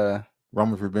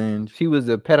Revenge. She was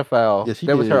a pedophile. Yeah,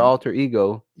 that was her alter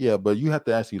ego. Yeah, but you have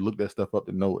to actually look that stuff up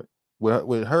to know it.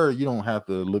 With her, you don't have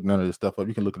to look none of this stuff up.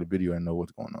 You can look at the video and know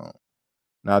what's going on.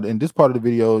 Now, in this part of the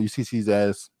video, you see she's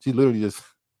literally just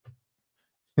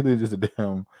a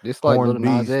damn. Just like Lil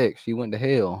Nas X, she went to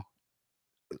hell.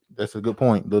 That's a good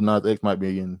point. Lil Nas X might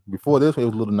be in. Before this, it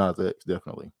was Lil Nas X,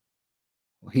 definitely.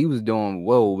 He was doing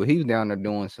but he was down there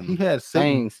doing some. He had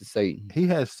things to Satan. He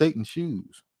had Satan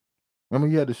shoes.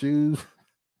 Remember, he had the shoes.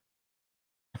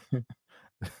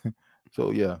 So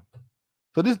yeah.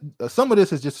 So this some of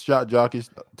this is just shock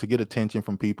jockeys to get attention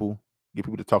from people, get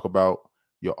people to talk about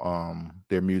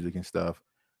their music and stuff.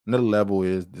 Another level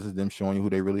is this is them showing you who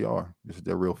they really are. This is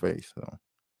their real face. So,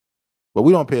 but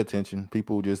we don't pay attention.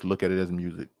 People just look at it as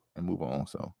music and move on.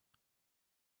 So,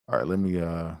 all right, let me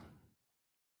show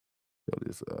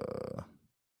this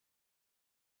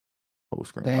whole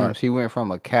screen. Damn, right. She went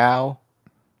from a cow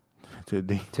to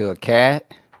a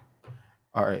cat.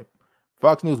 All right.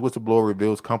 Fox News whistleblower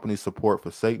reveals company's support for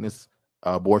Satanists,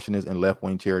 abortionists, and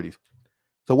left-wing charities.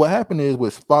 So what happened is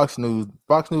with Fox News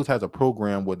has a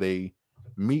program where they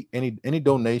meet any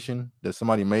donation that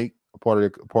somebody make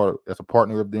as a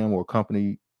partner of them or a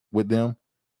company with them,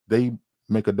 they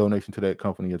make a donation to that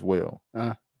company as well.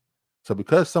 So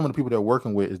because some of the people they're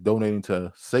working with is donating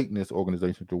to Satanist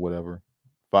organizations or whatever,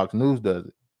 Fox News does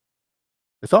it.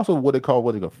 It's also what they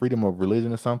call freedom of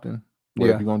religion or something.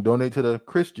 Where if you're gonna donate to the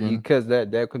Christian, because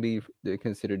that could be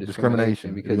considered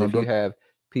discrimination. Because if you have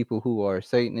people who are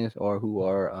Satanists or who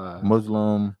are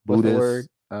Muslim, Buddhist,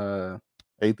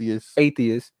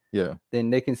 atheists, then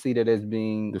they can see that as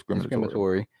being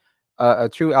discriminatory. A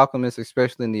true alchemist,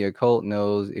 especially in the occult,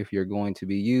 knows if you're going to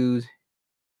be used,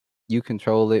 you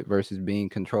control it versus being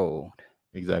controlled.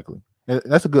 Exactly. And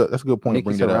that's a good point.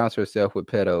 Nikki surrounds herself with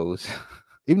pedos.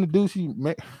 Even the dude she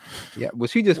met. Yeah, well,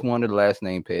 she just wanted the last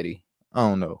name Petty. I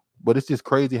don't know, but it's just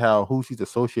crazy how who she's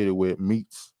associated with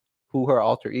meets who her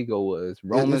alter ego was.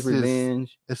 Roman's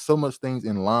revenge. It's so much things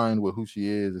in line with who she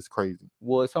is. It's crazy.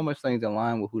 Well, it's so much things in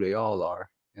line with who they all are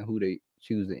and who they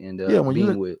choose to end up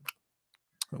being with.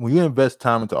 When you invest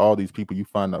time into all these people, you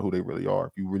find out who they really are.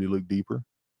 If you really look deeper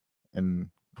and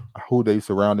who they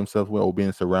surround themselves with or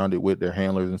being surrounded with, their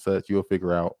handlers and such, you'll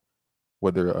figure out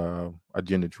what their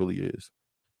agenda truly is.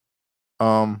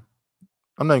 I'm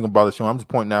not even gonna bother showing. I'm just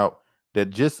pointing out that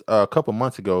just a couple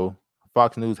months ago,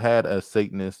 Fox News had a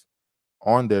Satanist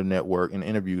on their network and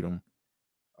interviewed him.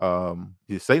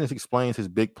 The Satanist explains his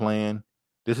big plan.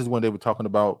 This is when they were talking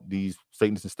about these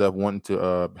Satanists and stuff wanting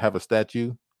to have a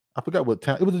statue. I forgot what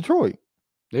town. It was Detroit.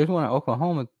 There's one in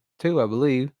Oklahoma too, I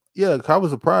believe. Yeah, I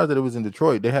was surprised that it was in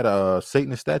Detroit. They had a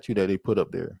Satanist statue that they put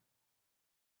up there.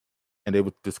 And they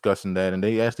were discussing that, and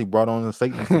they actually brought on the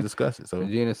Satanists to discuss it. So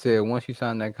Gina said, once you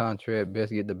sign that contract,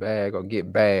 best get the bag or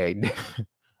get bagged.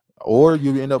 Or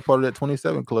you end up part of that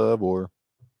 27 club or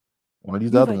one of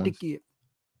these other ones.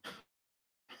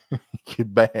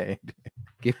 Get bagged.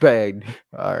 Get bagged.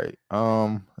 All right.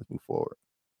 Let's move forward.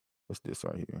 What's this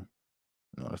right here?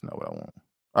 No, that's not what I want.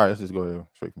 All right, let's just go ahead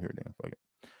straight from here then. Fuck it.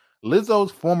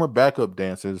 Lizzo's former backup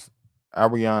dancers,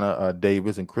 Ariana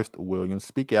Davis and Crystal Williams,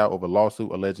 speak out over a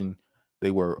lawsuit alleging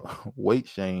they were weight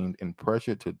shamed and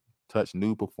pressured to touch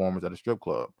nude performers at a strip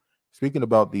club. Speaking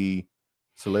about the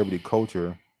celebrity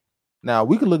culture, now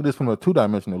we can look at this from a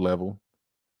two-dimensional level.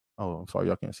 Oh, I'm sorry,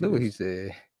 y'all can't see. Look what this. he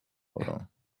said. Hold on.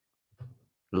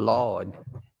 Lord.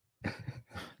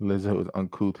 Lizzo is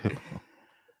uncouth hip.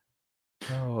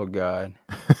 Oh God.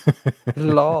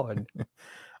 Lord.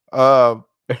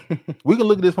 We can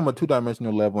look at this from a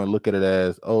two-dimensional level and look at it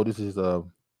as, oh, this is a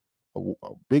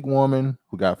big woman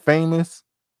who got famous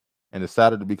and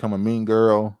decided to become a mean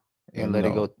girl and let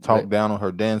it go talk down on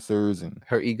her dancers, and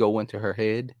her ego went to her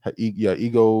head.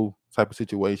 Ego type of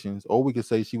situations. Or we could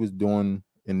say she was doing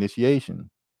initiation.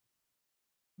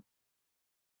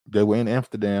 They were in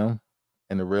Amsterdam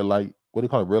in the red light, what do you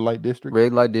call it? Red light district?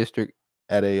 Red light district.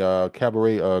 At a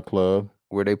cabaret club.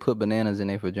 Where they put bananas in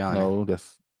their vagina. No,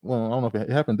 I don't know if it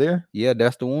happened there. Yeah,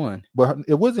 that's the one. But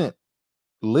it wasn't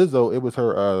Lizzo, it was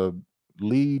her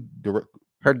lead director.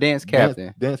 Her dance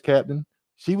captain. Dance captain.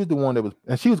 She was the one that was,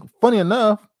 and she was, funny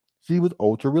enough, she was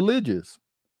ultra religious.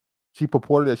 She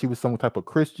purported that she was some type of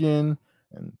Christian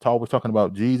and was talking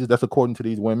about Jesus. That's according to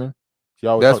these women.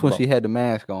 That's when she had the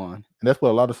mask on. And that's what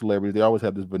a lot of celebrities, they always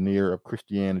have this veneer of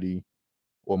Christianity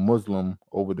or Muslim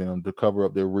over them to cover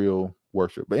up their real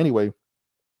worship. But anyway,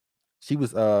 she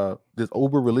was this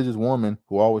over religious woman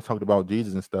who always talked about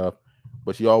Jesus and stuff,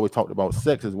 but she always talked about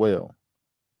sex as well.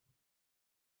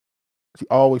 She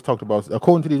always talked about,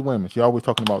 according to these women, she always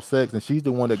talking about sex, and she's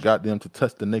the one that got them to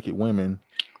touch the naked women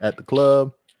at the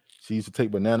club. She used to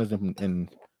take bananas and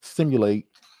simulate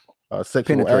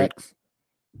sexual acts.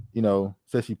 You know,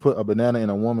 said she put a banana in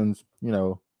a woman's,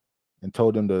 and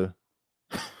told them to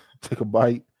take a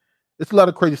bite. It's a lot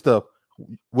of crazy stuff.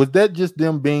 Was that just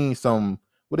them being some,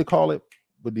 what do they call it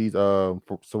with these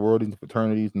sororities and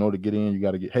fraternities? In order to get in, you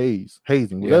got to get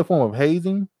hazing. Was that a form of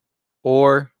hazing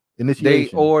or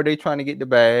initiation? They trying to get the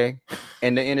bag,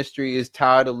 and the industry is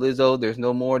tired of Lizzo. There's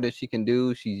no more that she can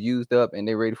do. She's used up, and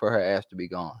they're ready for her ass to be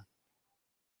gone.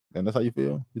 And that's how you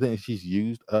feel? You think she's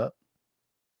used up?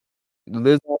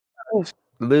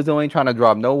 Lizzo ain't trying to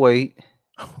drop no weight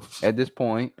at this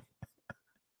point.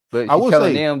 But she's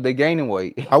telling them they're gaining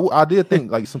weight. I did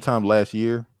think like sometime last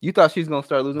year. You thought she was gonna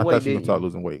start losing weight, didn't you? She was gonna start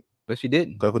losing weight, but she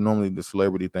didn't. Because normally the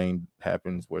celebrity thing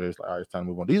happens where there's like, all right, it's time to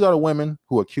move on. These are the women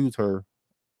who accuse her.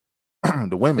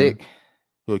 The women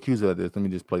who accuse her of this. Let me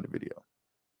just play the video.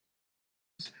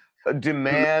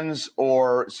 Demands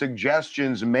or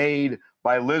suggestions made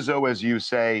by Lizzo, as you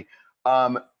say,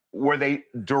 were they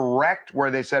direct?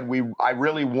 Where they said, I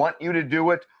really want you to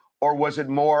do it, or was it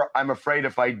more, I'm afraid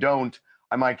if I don't,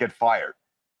 I might get fired?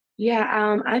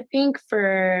 Yeah, I think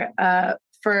for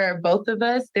both of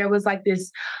us, there was like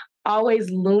this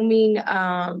always looming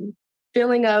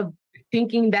feeling of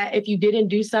thinking that if you didn't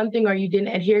do something or you didn't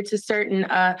adhere to certain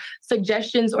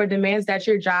suggestions or demands that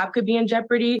your job could be in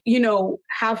jeopardy,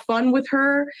 have fun with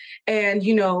her and,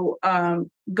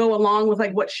 go along with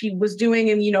like what she was doing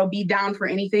and, be down for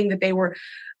anything that they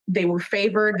were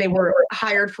favored. They were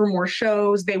hired for more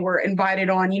shows. They were invited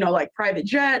on, like private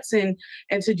jets and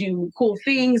to do cool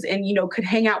things and, could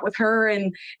hang out with her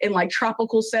in like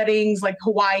tropical settings like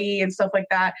Hawaii and stuff like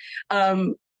that.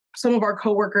 Some of our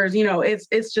coworkers,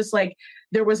 it's just like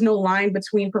there was no line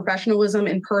between professionalism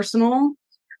and personal.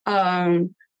 And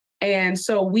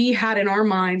so we had in our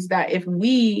minds that if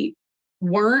we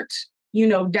weren't,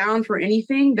 down for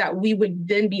anything, that we would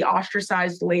then be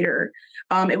ostracized later.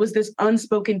 It was this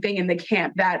unspoken thing in the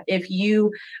camp that if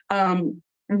you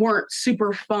weren't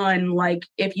super fun, like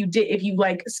if you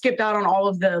like skipped out on all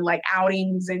of the like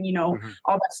outings and all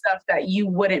that stuff, that you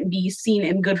wouldn't be seen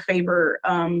in good favor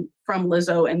from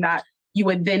Lizzo, and that you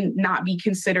would then not be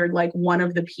considered like one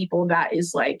of the people that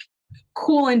is like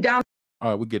cool and down.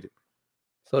 All right, we get it.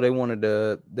 So they wanted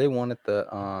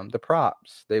the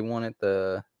props. They wanted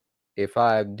if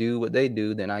I do what they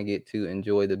do, then I get to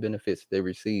enjoy the benefits they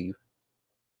receive.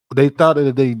 They thought that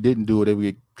if they didn't do it, they would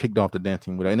get kicked off the dance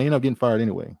team with it, and they ended up getting fired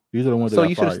anyway. These are the ones that got fired. So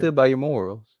you should have stood by your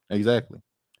morals. Exactly.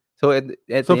 So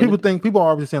people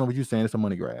are obviously saying what you're saying. It's a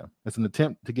money grab. It's an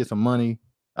attempt to get some money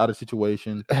out of the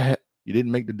situation. You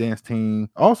didn't make the dance team.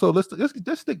 Also, let's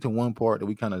stick to one part that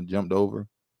we kind of jumped over,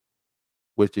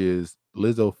 which is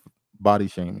Lizzo body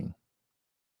shaming.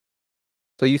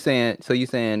 So you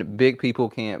saying big people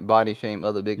can't body shame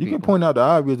other big people? You can point out the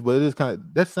obvious, but it is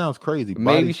that sounds crazy.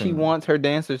 Maybe she wants her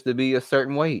dancers to be a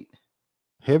certain weight.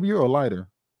 Heavier or lighter?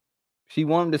 She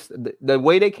wants them to, the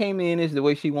way they came in is the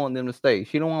way she wants them to stay.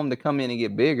 She don't want them to come in and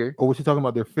get bigger. Or was she talking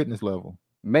about their fitness level?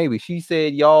 Maybe. She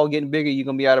said, y'all getting bigger, you're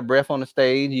going to be out of breath on the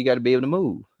stage. You got to be able to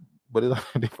move. But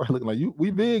they probably looking like,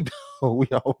 we big. We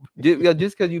all big.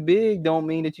 Just because you big don't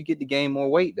mean that you get to gain more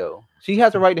weight, though. She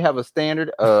has a right to have a standard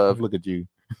of look at you.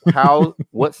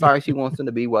 What size she wants them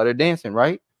to be while they're dancing,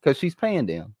 right? Because she's paying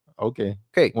them. Okay.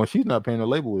 Okay. Well, she's not paying the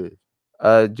label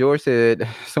with. George said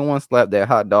someone slapped that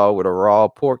hot dog with a raw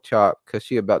pork chop because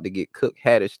she about to get cooked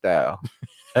Haddish style.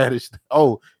 Haddish.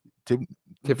 Oh, Tiffany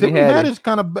Haddish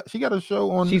kind of. She got a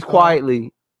show on. She's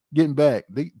quietly getting back.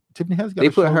 Tiffany Haddish.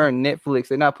 They put her in Netflix.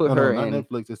 They not put her in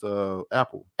Netflix. It's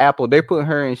Apple. Apple. They put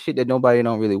her in shit that nobody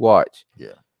don't really watch.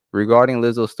 Yeah. Regarding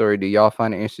Lizzo's story, do y'all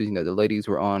find it interesting that the ladies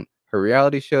were on her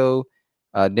reality show,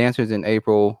 Dancers, in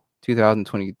April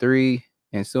 2023,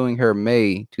 and suing her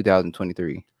May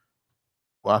 2023?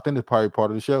 Well, I think it's probably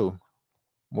part of the show,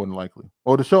 more than likely.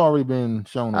 Or the show already been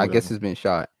shown. I guess it's been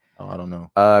shot. Oh, I don't know.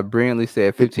 Brilliantly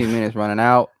said 15 minutes running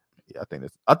out. Yeah,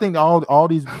 I think all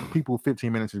these people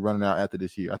 15 minutes is running out after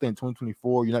this year. I think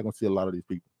 2024, you're not gonna see a lot of these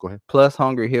people. Go ahead. Plus,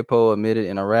 Hungry Hippo admitted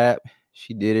in a rap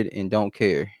she did it and don't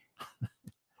care.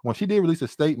 When she did release a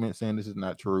statement saying this is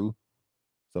not true,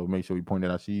 so make sure we point that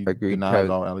out. She denies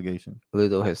all allegations.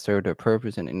 Lizzo has served her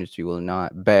purpose, and the industry will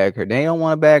not bag her. They don't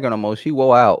want to bag her no more. She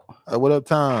wore out. What up,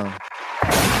 Tom?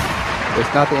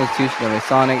 It's not the institution of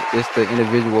Masonic. It's the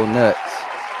individual nuts.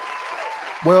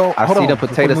 Well, I see the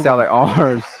potato salad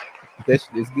arms. It's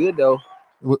good though.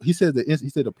 Well, he said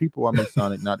the people are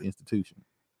Masonic, not the institution.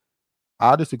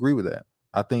 I disagree with that.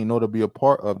 I think in order to be a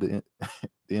part of the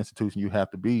institution, you have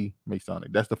to be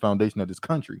Masonic. That's the foundation of this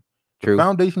country. True. The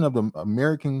foundation of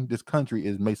this country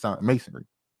is masonry.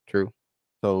 True.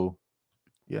 So,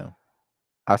 yeah.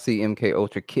 I see MK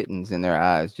Ultra kittens in their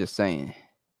eyes. Just saying.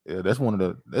 Yeah, that's one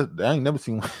of the. I ain't never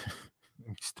seen one.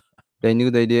 They knew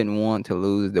they didn't want to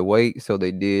lose the weight, so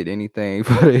they did anything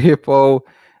for the hippo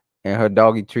and her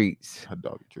doggy treats.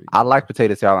 I like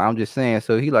potato salad. I'm just saying.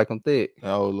 So he like them thick.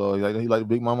 Oh Lord, he like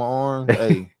Big Mama arms.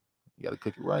 Hey, you gotta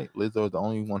cook it right. Lizzo is the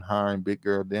only one hiring big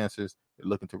girl dancers. They're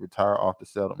looking to retire off the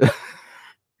settlement.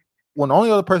 When the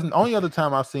only other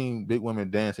time I've seen big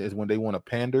women dance is when they want to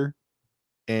pander,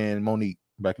 and Monique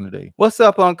back in the day. What's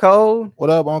up, Uncle? What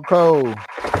up, Uncle?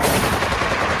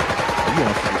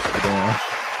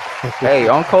 Hey,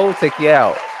 Uncle, take you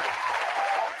out,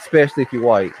 especially if you're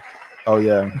white. Oh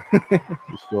yeah,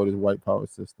 destroy this white power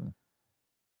system.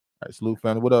 All right, salute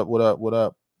family. What up? What up? What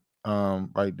up?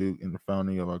 Right, dude. In the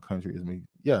founding of our country is me.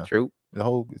 Yeah, true. The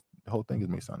whole thing is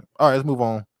Masonic. All right, let's move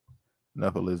on.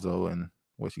 Enough of Lizzo and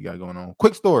what she got going on.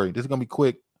 Quick story. This is gonna be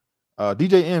quick.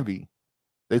 DJ Envy.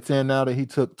 They saying now that he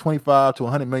took 25 to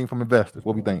 100 million from investors.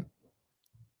 What we think?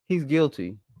 He's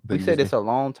guilty. We said this a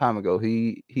long time ago.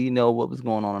 He know what was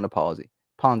going on in the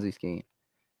Ponzi scheme.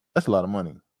 That's a lot of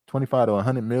money. 25 to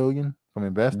 100 million from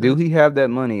investors. Do he have that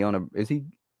money on a? Is he?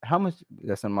 How much?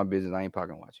 That's none of my business. I ain't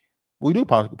pocket watching. We do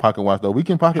pocket watch though. We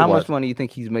can pocket watch. How much money you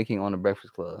think he's making on the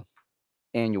Breakfast Club?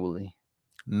 annually?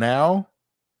 Now,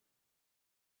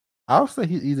 I'll say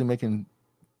he's either making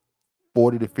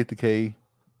 40 to 50K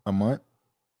a month.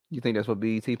 You think that's what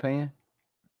BET paying?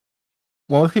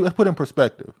 Well, let's put it in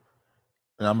perspective.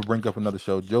 And I'm gonna bring up another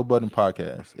show, Joe Budden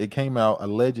podcast. It came out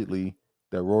allegedly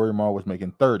that Rory Moore was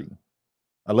making 30,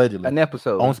 allegedly, An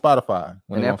episode on Spotify.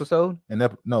 An episode?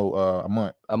 A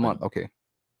month. A month. Okay.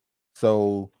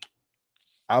 So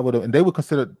I would, and they would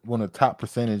consider one of the top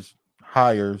percentage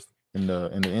hires in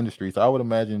the industry. So I would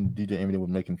imagine DJ Eminem was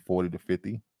making 40 to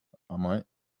 50 a month,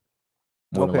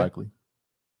 more than likely.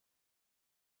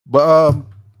 But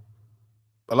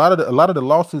a lot of the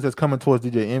lawsuits that's coming towards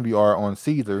DJ Envy are on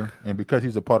Caesar, and because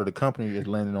he's a part of the company, it's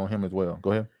landing on him as well.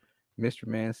 Go ahead. Mr.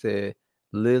 Man said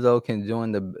Lizzo can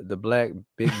join the Black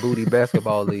Big Booty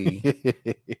Basketball League.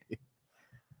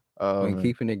 When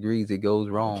keeping it greasy goes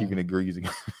wrong. Keeping it greasy.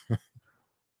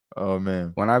 Oh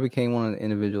man. When I became one of the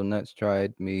individual nuts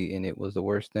tried me, and it was the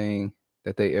worst thing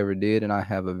that they ever did, and I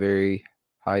have a very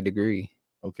high degree.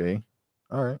 Okay.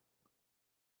 All right.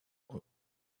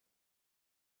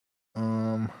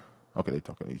 Okay, they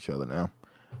talking to each other now.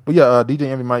 But yeah, DJ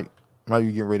Envy might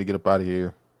be getting ready to get up out of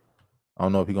here. I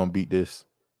don't know if he's gonna beat this.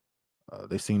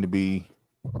 They seem to be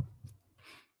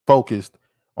focused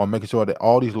on making sure that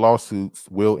all these lawsuits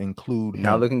will include him.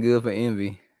 Not looking good for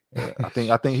Envy. I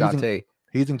think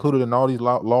he's included in all these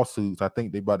lawsuits. I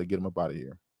think they about to get him up out of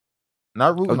here.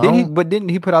 Not rooting. Didn't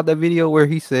he put out that video where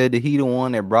he said that he the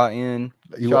one that brought in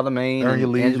Charlamagne and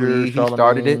Angela Yee? He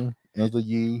started it. Angela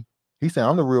Yee. He said,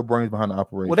 "I'm the real brains behind the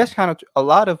operation." Well, that's kind of a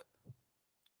lot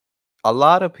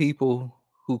of people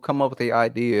who come up with the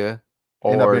idea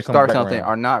or start something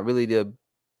are not really the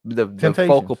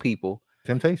focal people.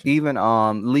 Temptation. Even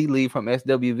Lee from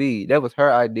SWV, that was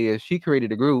her idea. She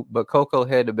created a group, but Coco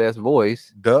had the best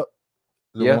voice. Duck,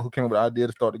 the one who came up with the idea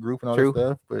to start the group and all that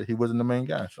stuff, but he wasn't the main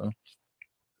guy, so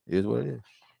it is what it is.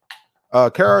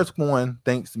 KRS-One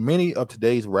thinks many of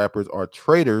today's rappers are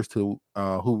traitors to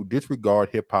who disregard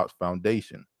hip-hop's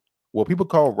foundation. What people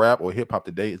call rap or hip-hop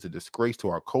today is a disgrace to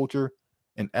our culture,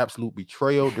 an absolute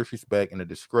betrayal, disrespect, and a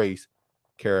disgrace,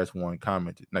 KRS-One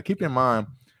commented. Now, keep in mind,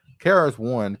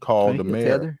 KRS-One called the mayor.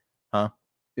 Tether? Huh?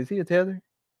 Is he a tether?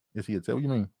 Is he a tether? What do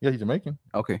you mean? Yeah, he's Jamaican.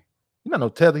 Okay. He's not no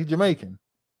tether. He's Jamaican.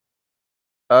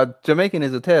 Jamaican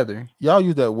is a tether. Y'all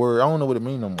use that word. I don't know what it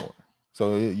means no more.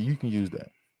 So you can use that.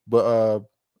 But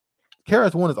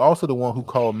KRS-One is also the one who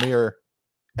called Mayor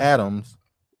Adams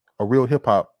a real hip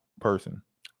hop person,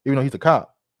 even though he's a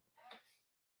cop.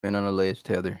 And an alleged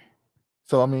tether.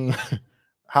 So I mean,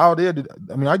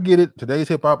 I get it. Today's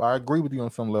hip hop, I agree with you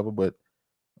on some level, but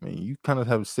I mean, you kind of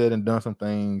have said and done some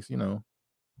things, you know.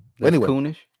 That's anyway,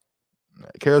 coonish.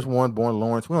 KRS-One, born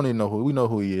Lawrence. We don't even know who. We know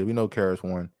who he is. We know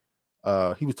KRS-One.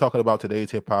 He was talking about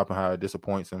today's hip hop and how it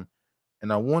disappoints him.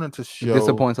 And I wanted to show. It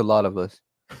disappoints a lot of us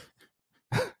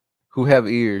who have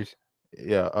ears.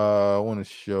 Yeah. I want to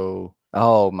show.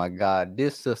 Oh my God,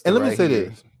 this sister. And let me say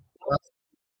this.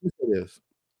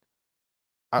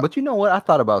 But you know what? I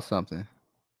thought about something.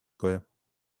 Go ahead.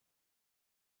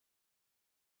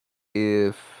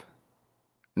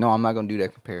 No, I'm not gonna do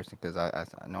that comparison because I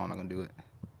know I'm not gonna do it.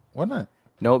 Why not?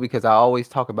 No, because I always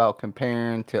talk about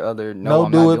comparing to other. No,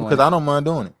 do it because I don't mind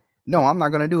doing it. No, I'm not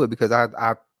gonna do it because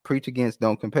I preach against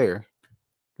don't compare.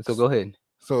 So go ahead.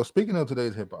 So speaking of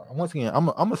today's hip hop, once again, I'm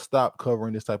gonna stop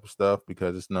covering this type of stuff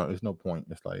because it's no point.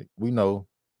 It's like we know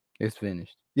it's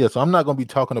finished. Yeah, so I'm not gonna be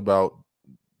talking about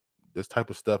this type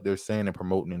of stuff they're saying and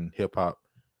promoting in hip hop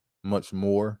much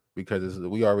more because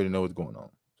we already know what's going on.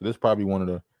 So this is probably one of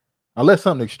the, unless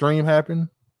something extreme happened.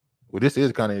 Well, this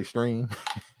is kind of extreme.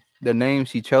 The name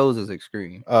she chose is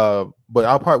extreme. But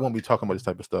I probably won't be talking about this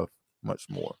type of stuff much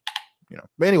more, you know.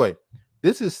 But anyway,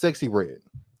 this is Sexy Red,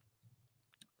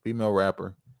 female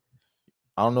rapper.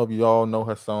 I don't know if you all know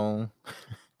her song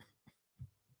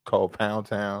called Pound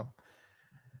Town.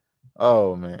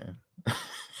 Oh man.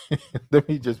 Let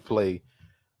me just play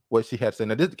what she had to say.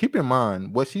 Now, keep in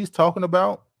mind what she's talking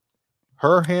about.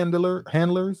 Her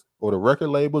handlers or the record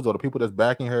labels or the people that's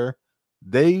backing her,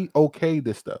 they okay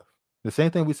this stuff. The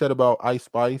same thing we said about Ice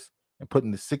Spice and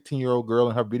putting the 16-year-old girl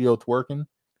in her video twerking.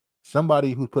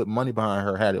 Somebody who put money behind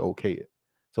her had to okay it.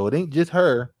 So it ain't just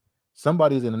her.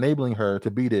 Somebody's enabling her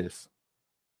to be this.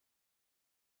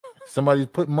 Somebody's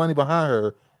putting money behind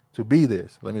her to be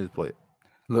this. Let me just play it.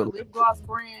 Look. Lip gloss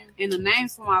brand, and the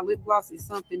names for my lip gloss is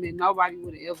something that nobody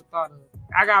would have ever thought of.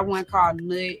 I got one called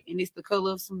Nut, and it's the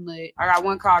color of some nut. I got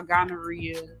one called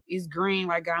Gonorrhea. It's green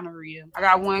like gonorrhea. I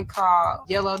got one called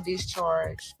Yellow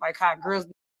Discharge, like how girls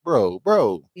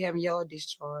bro. You having yellow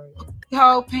discharge.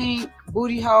 Hole pink,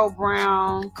 booty hole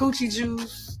brown, coochie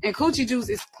juice. And coochie juice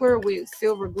is clear with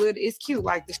silver glitter. It's cute,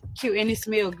 like the cute, and it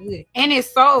smells good. And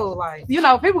it's so like,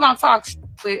 people gonna talk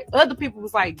but other people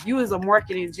was like, you is a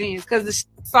marketing genius because the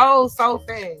sold so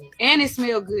fast. And it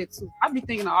smell good too. I be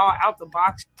thinking of all out the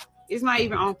box. It's not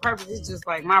even on purpose. It's just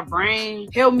like my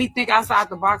brain helped me think outside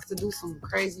the box to do some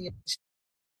crazy shit.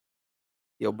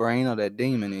 Your brain or that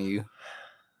demon in you.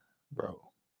 Bro.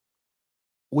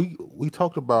 We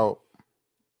talked about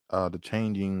the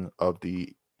changing of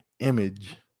the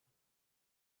image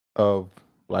of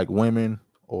like women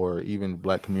or even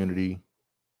black community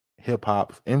hip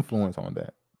hop's influence on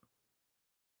that.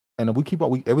 And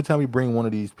every time we bring one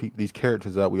of these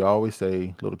characters up, we always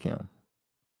say Little Kim.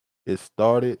 It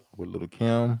started with Little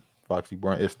Kim, Foxy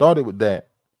Brown. It started with that.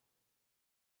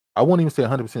 I won't even say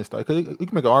 100% start because you can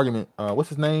make an argument. What's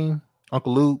his name?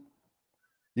 Uncle Luke.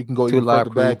 You can go even further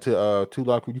back to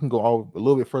Tupac. You can go a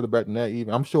little bit further back than that.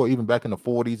 Even I'm sure even back in the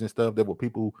 40s and stuff, there were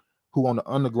people who on the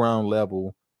underground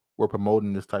level were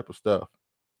promoting this type of stuff.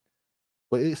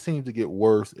 But it seems to get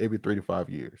worse every 3 to 5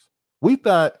 years. We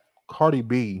thought Cardi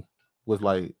B was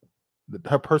like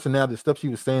her personality, the stuff she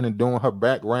was saying and doing, her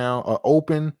background,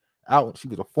 open out. She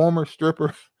was a former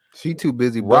stripper. She too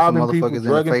busy robbing busting people, motherfuckers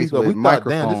drugging in the face people. with We thought,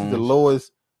 damn, this is the microphones.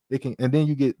 lowest it can. And then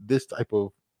you get this type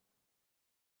of.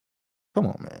 Come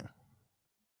on,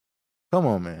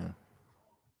 man.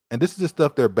 And this is the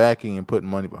stuff they're backing and putting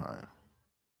money behind.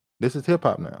 This is hip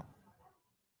hop now.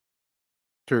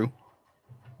 True.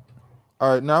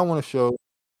 All right, now I want to show.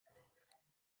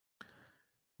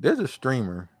 There's a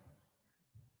streamer.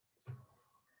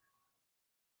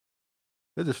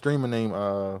 There's a streamer named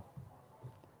Oh.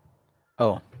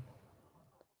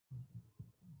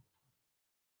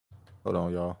 Hold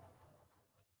on, y'all.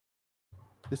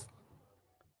 This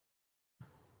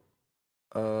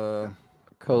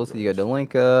Coast, you got the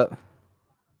link up.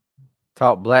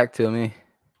 Talk black to me.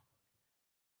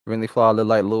 Really Flaw look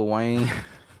like Lil Wayne.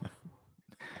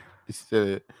 He said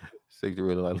it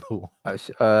really like Lil.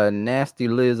 Nasty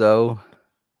Lizzo.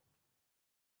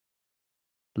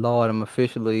 Lord, I'm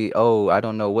officially. Oh, I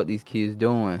don't know what these kids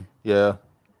doing. Yeah.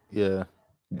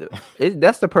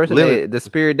 That's the person. The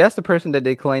spirit. That's the person that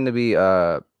they claim to be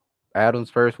Adam's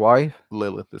first wife.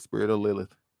 Lilith, the spirit of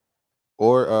Lilith,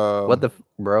 or what the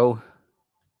bro?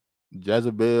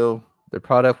 Jezebel. The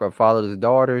product of father's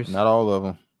daughters. Not all of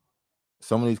them.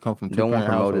 Some of these come from two don't want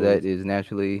parent promoted households. that is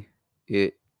naturally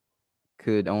it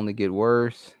could only get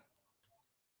worse.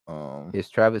 It's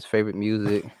Travis' favorite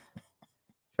music.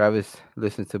 Travis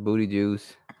listens to Booty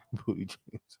Juice.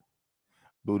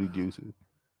 Booty Juices.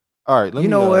 All right, you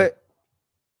know what?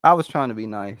 I was trying to be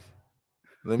nice.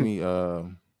 Let me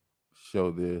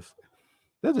show this.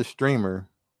 There's a streamer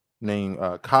named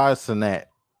Kai Cenat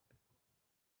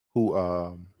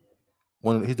who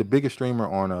he's the biggest streamer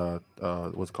on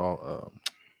what's called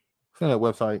what's that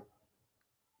website?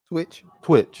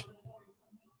 Twitch.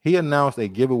 He announced a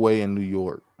giveaway in New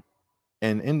York.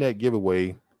 And in that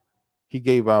giveaway,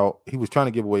 he was trying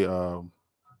to give away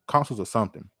consoles or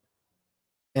something.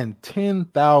 And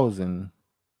 10,000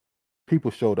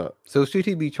 people showed up. So should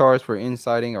he be charged for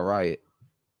inciting a riot?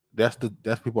 That's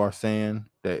people are saying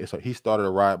that he started a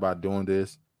riot by doing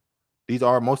this.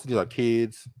 Most of these are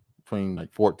kids between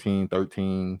like 14,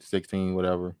 13, 16,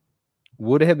 whatever.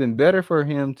 Would it have been better for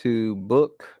him to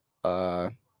book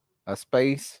a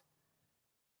space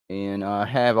and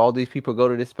have all these people go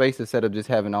to this space instead of just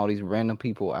having all these random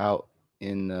people out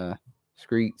in the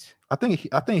streets? I think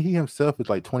he himself is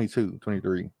like 22,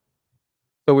 23.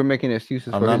 So we're making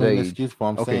excuses for his age. I'm not making an excuse for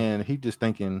him. I'm saying he just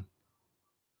thinking,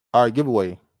 all right,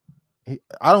 giveaway.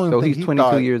 I don't even think he's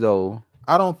 22 years old.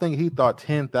 I don't think he thought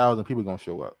 10,000 people gonna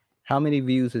show up. How many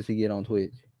views does he get on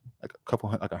Twitch? Like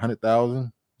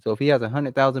 100,000. So if he has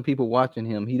 100,000 people watching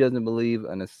him, he doesn't believe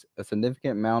a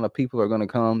significant amount of people are going to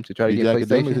come to try to get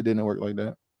PlayStation. It didn't work like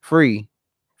that. Free.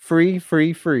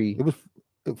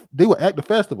 They were at the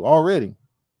festival already.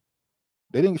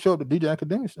 They didn't show up to DJ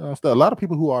Academics stuff. A lot of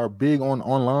people who are big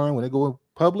online when they go in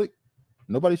public,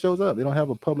 nobody shows up. They don't have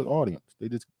a public audience.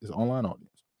 It's an online audience.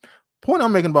 Point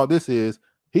I'm making about this is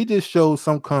he just shows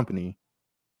some company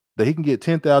that he can get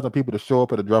 10,000 people to show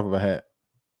up at the drop of a hat.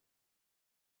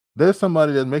 There's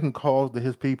somebody that's making calls to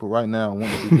his people right now and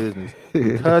wanting to do business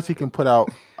because he can put out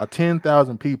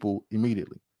 10,000 people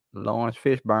immediately. Lawrence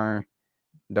Fishburne,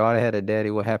 daughter had a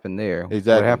daddy. What happened there?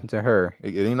 Exactly. What happened to her?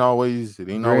 It ain't always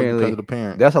because of the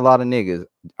parent. That's a lot of niggas.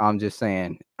 I'm just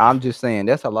saying.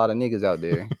 That's a lot of niggas out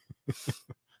there.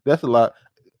 That's a lot.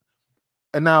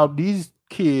 And now these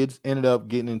kids ended up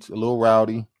getting into a little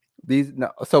rowdy.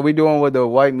 So we're doing what the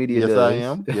white media Yes, does. I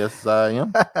am. Yes, I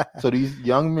am. So these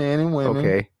young men and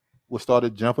women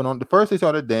started jumping on. First, they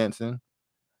started dancing,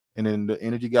 and then the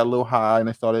energy got a little high, and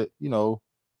they started,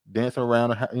 dancing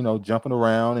around, jumping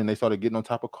around, and they started getting on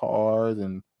top of cars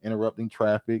and interrupting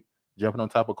traffic, jumping on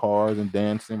top of cars and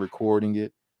dancing, recording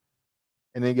it,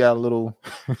 and they got a little.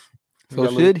 So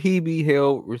should he be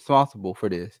held responsible for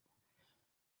this?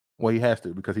 Well, he has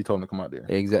to because he told him to come out there.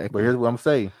 Exactly. But here's what I'm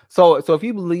saying. So if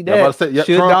you believe that,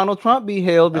 should Donald Trump be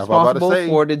held responsible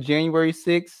for the January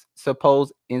 6th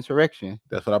supposed insurrection?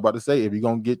 That's what I'm about to say. If you're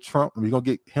gonna get Trump, if you're gonna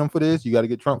get him for this, you got to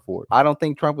get Trump for it. I don't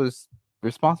think Trump was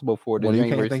responsible for the January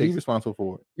 6th. You can't think he's responsible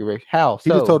for it. You're right. How?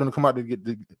 He just told him to come out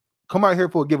come out here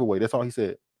for a giveaway. That's all he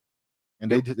said.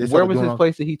 And they where was his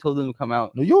place that he told them to come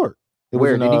out? New York.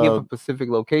 Where did he give a specific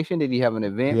location? Did he have an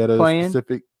event planned?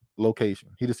 Specific location.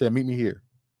 He just said, "Meet me here."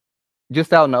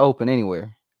 Just out in the open,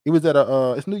 anywhere. It was at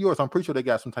it's New York, so I'm pretty sure they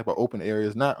got some type of open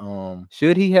areas. Not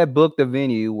Should he have booked a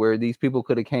venue where these people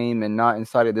could have came and not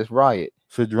incited this riot?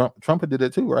 So Trump did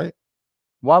that too, right?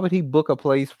 Why would he book a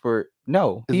place for?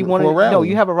 No, he wanted. No,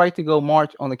 you have a right to go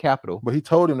march on the Capitol. But he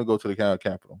told him to go to the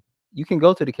Capitol. You can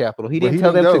go to the Capitol. He didn't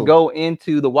tell them to go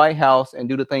into the White House and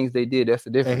do the things they did. That's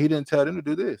the difference. And he didn't tell them to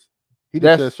do this. He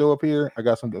just said, "Show up here. I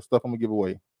got some stuff I'm gonna give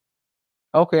away."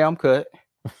 Okay, I'm cut.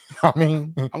 I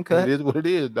mean, I'm cut. It is what it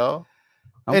is, dog.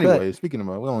 Anyway, speaking of,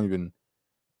 we don't even,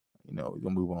 we're gonna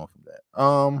move on from that.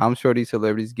 I'm sure these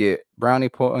celebrities get brownie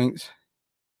points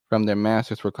from their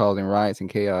masters for causing riots and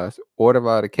chaos. Order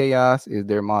by the chaos is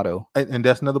their motto. And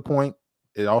that's another point.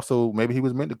 It also, maybe he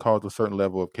was meant to cause a certain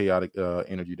level of chaotic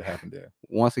energy to happen there.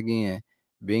 Once again,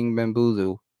 being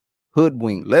bamboozled,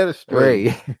 hoodwinked, led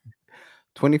astray.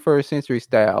 21st century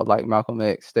style, like Malcolm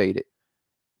X stated.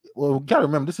 Well, you gotta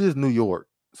remember, this is New York,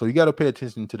 so you gotta pay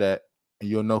attention to that, and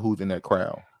you'll know who's in that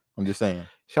crowd. I'm just saying.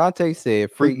 Shantae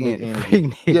said Freaknik.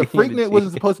 Yeah, Freaknik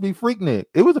wasn't supposed to be Freaknik.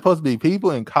 It was supposed to be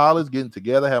people in college getting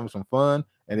together, having some fun,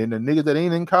 and then the niggas that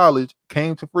ain't in college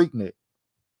came to Freaknik.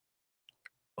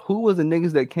 Who was the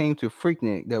niggas that came to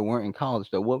Freaknik that weren't in college,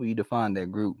 though? What would you define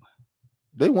that group?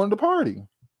 They wanted to party.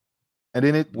 And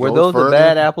then it were those the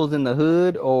bad apples in the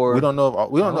hood, or we don't know.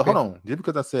 We don't know. Hold on. Just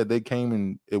because I said they came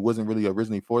and it wasn't really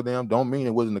originally for them, don't mean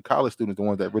it wasn't the college students, the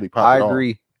ones that really popped. I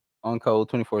agree. On code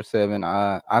 24/7.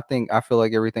 I feel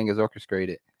like everything is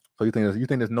orchestrated. So you think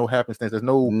there's no happenstance? There's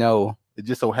no. It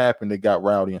just so happened they got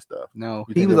rowdy and stuff. No,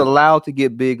 he was allowed to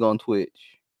get big on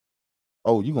Twitch.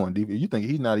 Oh, you going deep? You think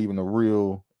he's not even a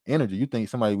real energy? You think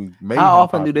somebody made? How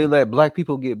often do they let black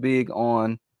people get big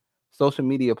on social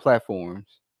media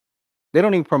platforms? They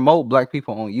don't even promote black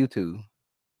people on YouTube.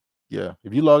 Yeah.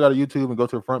 If you log out of YouTube and go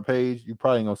to the front page, you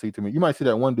probably ain't gonna see too many. You might see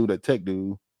that one dude, that tech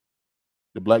dude,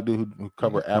 the black dude who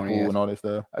covered Apple and all that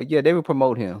stuff. Yeah, they would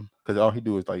promote him. Because all he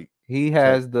do is like he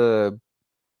has the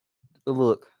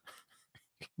look.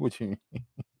 What you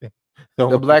mean?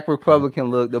 The black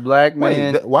Republican look. The black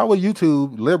man. Why would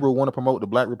YouTube liberal want to promote the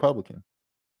black Republican?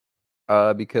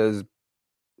 Because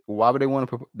why would they want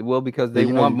to? Well, because they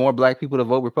want more black people to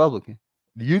vote Republican.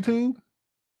 YouTube?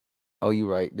 Oh,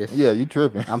 you right. Yeah, you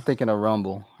tripping. I'm thinking of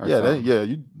Rumble. You're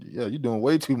doing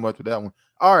way too much with that one.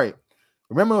 All right.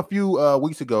 Remember a few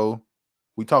weeks ago,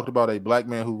 we talked about a black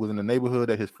man who was in the neighborhood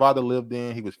that his father lived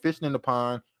in. He was fishing in the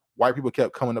pond. White people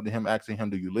kept coming up to him, asking him,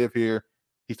 "Do you live here?"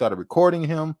 He started recording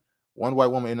him. One white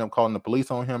woman ended up calling the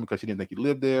police on him because she didn't think he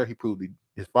lived there. He proved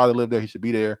his father lived there. He should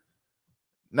be there.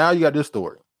 Now you got this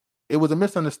story. It was a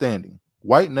misunderstanding.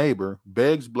 White neighbor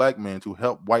begs black man to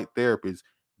help white therapist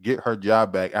get her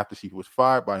job back after she was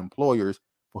fired by employers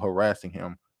for harassing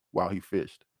him while he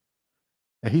fished.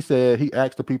 And he said he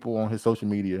asked the people on his social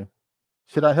media,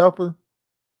 "Should I help her?" And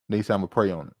they said, "I'm gonna pray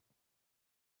on it."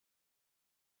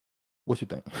 What you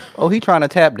think? Oh, he trying to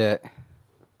tap that.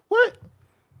 What?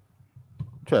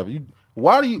 Trevor,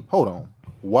 why do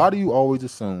you always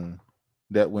assume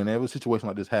that whenever a situation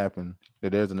like this happens,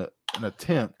 that there's an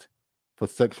attempt for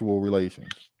sexual relations?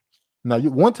 Now,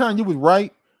 one time you was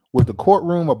right with the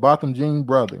courtroom about them Jean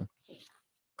brother.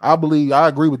 I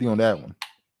agree with you on that one.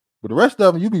 But the rest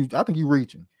of them, I think you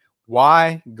reaching.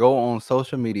 Why go on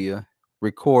social media,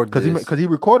 record this? Because he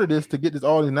recorded this to get this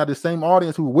audience. Now the same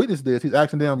audience who witnessed this, he's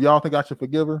asking them, "Y'all think I should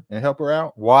forgive her and help her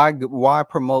out?" Why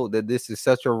promote that this is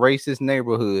such a racist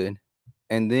neighborhood,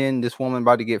 and then this woman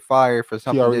about to get fired for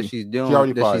something that she's doing? She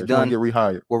already fired. She's done. Get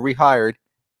rehired. Well, rehired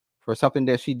for something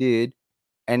that she did,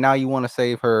 and now you want to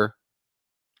save her.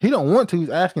 He don't want to. He's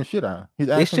asking, "Should I?" He's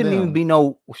asking. It shouldn't even be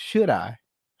no "should I,"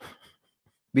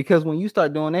 because when you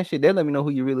start doing that shit, they let me know who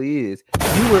you really is.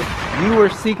 You were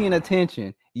seeking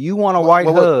attention. You want a white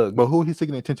hug. But who he's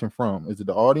seeking attention from? Is it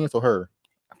the audience or her?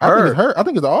 I think it's her. I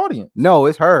think it's the audience. No,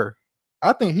 it's her.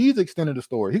 I think he's extended the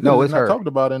story. He could have not talked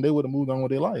about it, and they would have moved on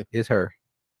with their life. It's her.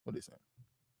 What they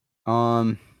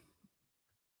saying?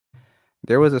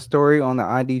 There was a story on the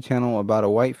ID channel about a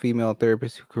white female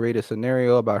therapist who created a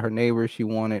scenario about her neighbor she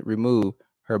wanted removed.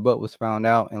 Her butt was found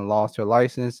out and lost her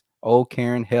license. Old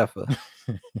Karen Heifer.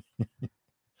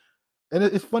 And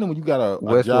it's funny when you got a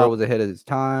Westworld job, was ahead of its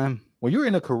time. When you're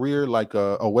in a career like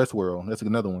a Westworld, that's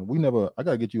another one. I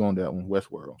gotta get you on that one,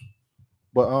 Westworld.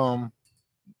 But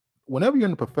whenever you're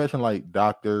in a profession like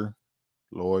doctor,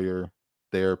 lawyer,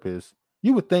 therapist,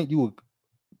 you would think you would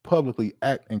publicly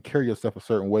act and carry yourself a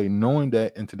certain way, knowing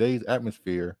that in today's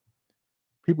atmosphere,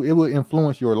 it will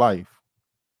influence your life.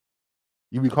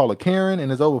 You be called a Karen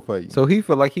and it's over for you. So he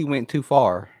felt like he went too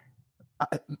far.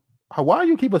 Why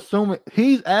do you keep assuming?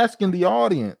 He's asking the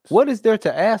audience. What is there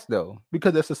to ask though?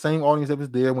 Because that's the same audience that was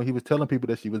there when he was telling people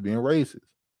that she was being racist.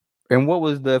 And what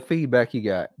was the feedback he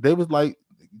got? They was like,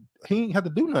 he ain't had to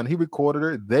do nothing. He recorded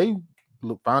her. They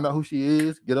found out who she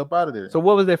is. Get up out of there. So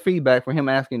what was their feedback for him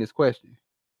asking this question?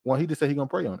 Well, he just said he gonna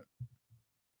pray on it.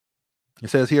 It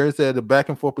says here, it said the back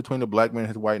and forth between the black man and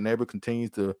his white neighbor continues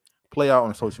to play out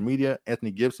on social media.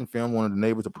 Anthony Gibson filmed one of the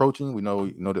neighbors approaching. We know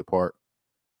that part.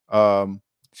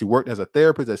 She worked as a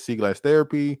therapist at Seaglass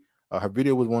Therapy. Her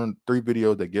video was one of 3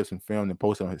 videos that Gibson filmed and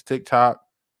posted on his TikTok.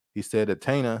 He said that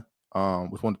Tana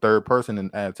was one third person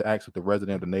and added to ask with the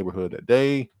resident of the neighborhood that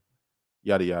day.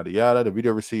 Yada, yada, yada. The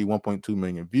video received 1.2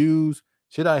 million views.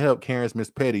 Should I help Karen's Miss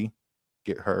Petty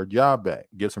get her job back?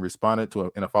 Gibson responded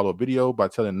in a follow-up video by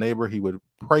telling the neighbor he would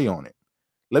pray on it.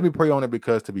 Let me pray on it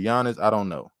because, to be honest, I don't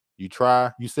know. You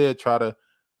said try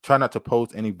not to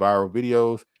post any viral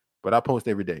videos, but I post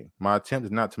every day. My attempt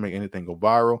is not to make anything go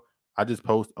viral. I just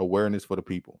post awareness for the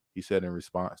people, he said in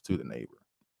response to the neighbor.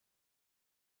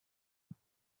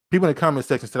 People in the comment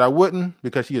section said, I wouldn't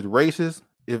because she is racist.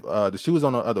 If the shoe was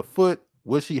on the other foot,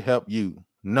 would she help you?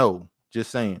 No,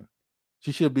 just saying.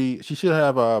 She should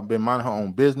have been minding her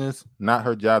own business, not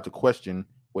her job to question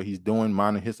what he's doing,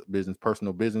 minding his business,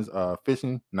 personal business,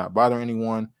 fishing, not bothering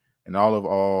anyone, and all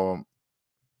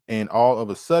of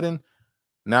a sudden,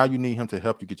 now you need him to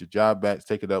help you get your job back.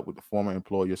 Take it up with the former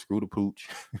employer. Screw the pooch.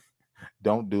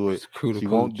 Don't do it. She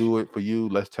won't do it for you.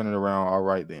 Let's turn it around. All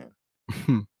right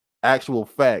then. Actual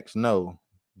facts. No.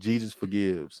 Jesus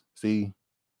forgives. See?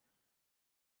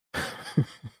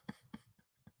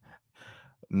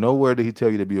 Nowhere did he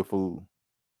tell you to be a fool.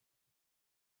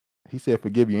 He said,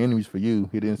 forgive your enemies for you.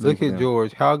 He didn't say look at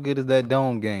George. How good is that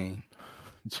dome game?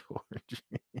 George.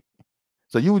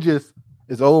 So you would just,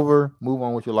 it's over. Move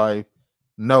on with your life.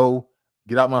 No,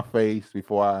 get out my face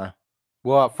before I.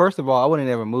 Well, first of all, I wouldn't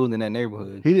have ever moved in that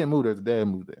neighborhood. He didn't move there. His dad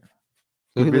moved there.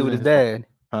 So he lived with his dad?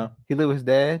 Huh? He lived with his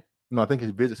dad? No, I think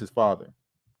he visits his father.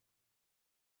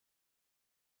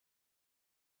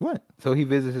 What? So he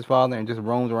visits his father and just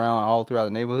roams around all throughout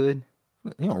the neighborhood?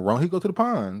 He don't roam. He go to the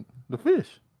pond, the fish.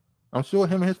 I'm sure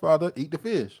him and his father eat the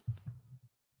fish.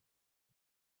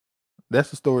 That's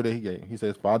the story that he gave. He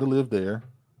says father lives there,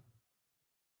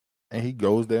 and he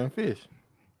goes there and fish.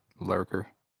 Lurker.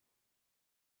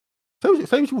 Say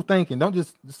what you were thinking. Don't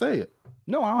just say it.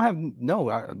 No, I don't have.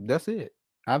 No, that's it.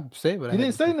 I've said what I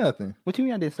didn't say nothing. What you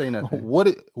mean I didn't say nothing?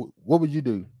 What would you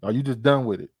do? Are you just done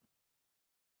with it?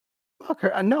 Fuck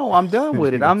her. No, I'm done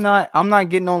with it. I'm not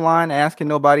getting online asking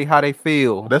nobody how they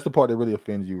feel. That's the part that really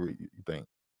offends you. You think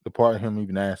the part of him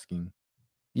even asking,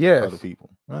 other people.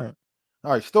 All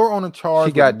right. Store owner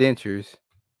charged. She got dentures.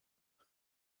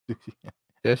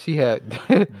 Yeah, she had.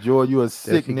 George, you a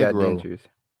sick Negro. Got dentures.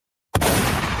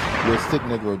 You're a sick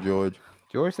Negro, George.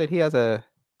 George said he has a.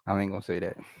 I ain't gonna say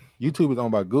that. YouTube is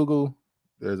owned by Google.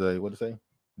 There's a what to say?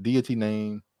 Deity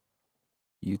name.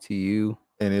 UTU.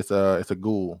 And it's a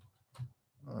ghoul.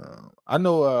 I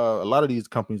know a lot of these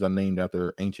companies are named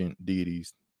after ancient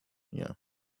deities. Yeah.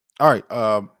 All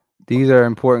right. These are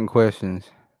important questions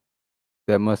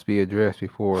that must be addressed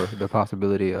before the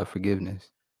possibility of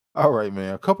forgiveness. All right,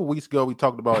 man. A couple weeks ago, we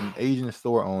talked about an Asian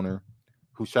store owner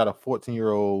who shot a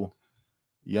 14-year-old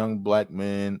young black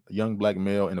male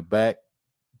in the back,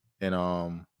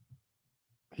 and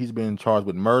he's been charged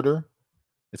with murder.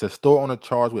 It's a store owner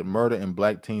charged with murder and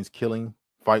black teens killing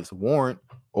fights warrant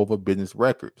over business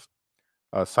records.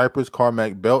 Cypress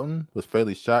Carmack Belton was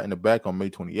fatally shot in the back on May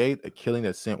 28th, a killing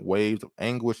that sent waves of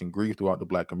anguish and grief throughout the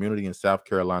black community in South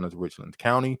Carolina's Richland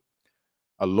County.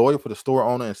 A lawyer for the store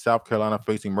owner in South Carolina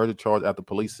facing murder charge after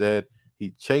police said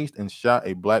he chased and shot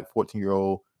a black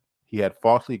 14-year-old he had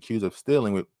falsely accused of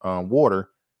stealing with water,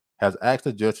 has asked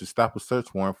the judge to stop a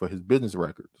search warrant for his business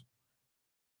records.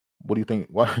 What do you think?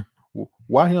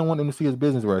 Why he don't want them to see his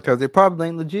business records? Because they probably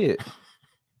ain't legit.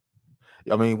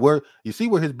 I mean, where you see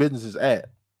where his business is at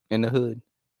in the hood.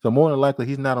 So more than likely,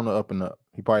 he's not on the up and up.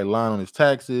 He probably lying on his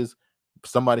taxes.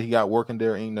 Somebody he got working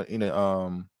there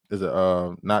is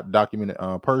a not documented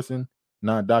person,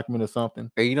 not documented something.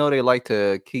 And you know they like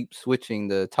to keep switching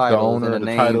the titles and the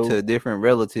name title. to different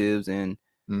relatives and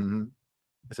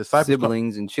it's a Cypress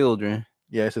siblings and children.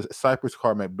 Yeah, it's a Cypress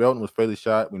Carmack Belton was fatally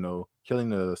shot. Killing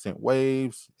the sent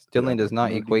waves. Stealing does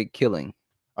not equate killing.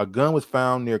 A gun was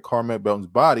found near Carmack Belton's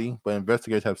body, but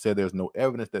investigators have said there's no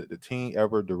evidence that the teen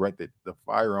ever directed the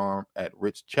firearm at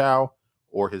Rich Chow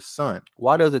or his son.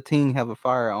 Why does a teen have a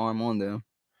firearm on them?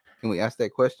 Can we ask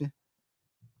that question?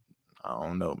 I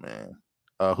don't know, man.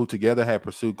 Who together had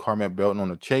pursued Carmack Belton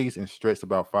on a chase and stretched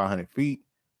about 500 feet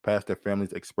past their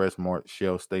family's Express Mart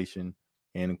Shell station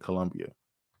in Colombia.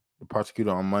 The prosecutor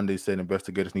on Monday said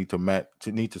investigators need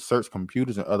to search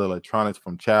computers and other electronics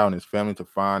from Chow and his family to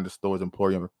find the store's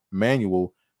employee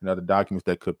manual and other documents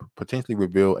that could potentially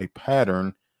reveal a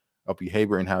pattern of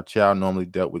behavior and how Chow normally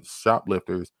dealt with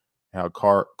shoplifters and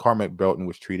how Carmack Belton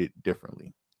was treated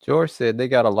differently. George said they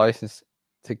got a license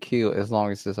to kill as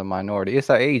long as it's a minority. It's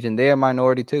an Asian. They're a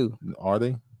minority too. Are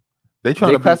they? They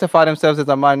classify themselves as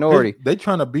a minority. They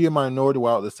trying to be a minority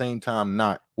while at the same time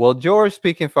not. Well, George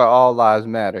speaking for all lives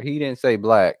matter. He didn't say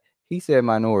black. He said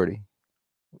minority.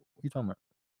 What are you talking about?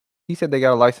 He said they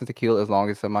got a license to kill as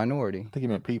long as it's a minority. I think he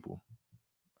meant people.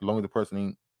 As long as the person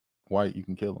ain't white, you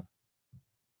can kill them.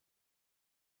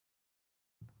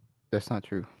 That's not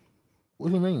true. What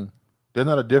do you mean? There's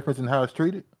not a difference in how it's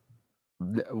treated?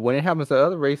 When it happens to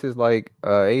other races like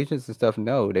Asians and stuff,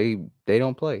 no, they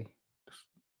don't play.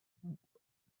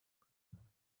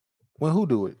 When who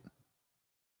do it?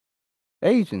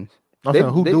 Asians. I'm saying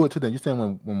who do it to them? You're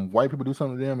saying when white people do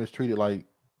something to them, it's treated like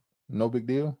no big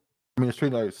deal? I mean, it's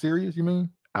treated like serious, you mean?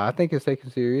 I think it's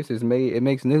taken serious. It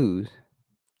makes news.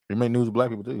 It makes news with black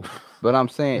people too. But I'm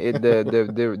saying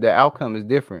the outcome is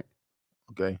different.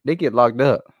 Okay. They get locked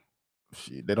up.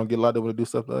 Shit, they don't get locked up when they do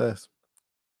stuff to us.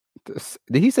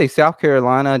 Did he say South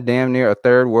Carolina damn near a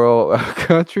third world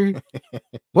country?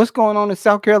 What's going on in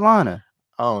South Carolina?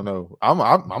 I don't know.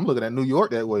 I'm looking at New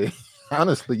York that way.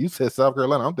 Honestly, you said South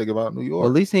Carolina. I'm thinking about New York. Well,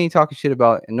 at least he ain't talking shit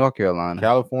about North Carolina.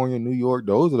 California, New York.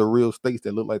 Those are the real states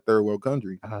that look like third world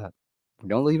countries.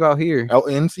 Don't leave out here. Oh,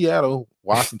 in Seattle,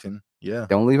 Washington. Yeah.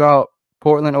 Don't leave out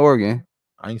Portland, Oregon.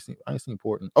 I ain't seen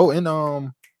Portland. Oh,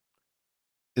 and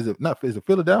is it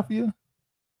Philadelphia?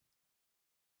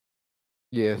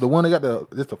 Yes. The one that got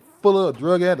it's a full of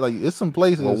drug addict. Like it's some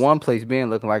places. Well, one place being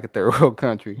looking like a third world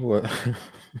country. What?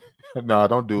 No,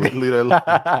 don't do it. Leave that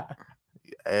alone.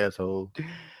 You asshole.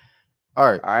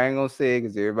 All right. I ain't gonna say it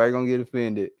because everybody gonna get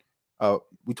offended.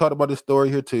 We talked about this story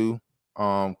here too.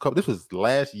 This was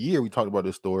last year we talked about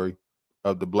this story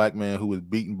of the black man who was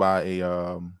beaten by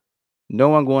a no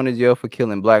one going to jail for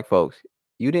killing black folks.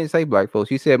 You didn't say black folks,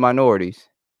 you said minorities.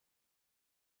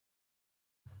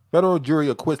 Federal jury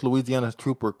acquits Louisiana's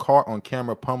trooper caught on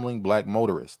camera pummeling black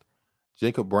motorist.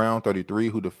 Jacob Brown, 33,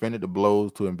 who defended the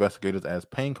blows to investigators as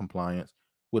pain compliance,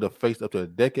 would have faced up to a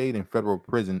decade in federal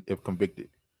prison if convicted.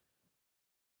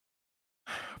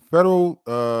 Federal,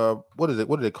 what is it?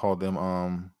 What do they call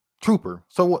them? Trooper.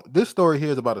 So this story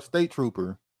here is about a state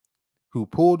trooper who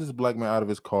pulled this black man out of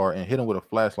his car and hit him with a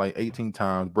flashlight 18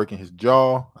 times, breaking his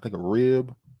jaw, I think a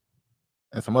rib,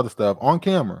 and some other stuff on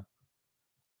camera.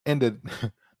 And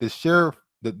the sheriff,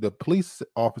 the police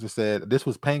officer said this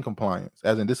was pain compliance,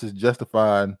 as in this is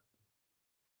justified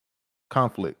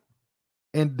conflict.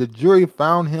 And the jury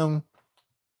found him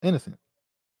innocent.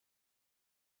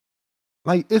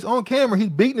 Like, it's on camera. He's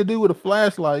beating the dude with a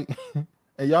flashlight.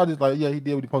 And y'all just like, yeah, he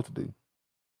did what he's supposed to do.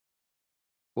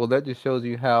 Well, that just shows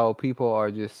you how people are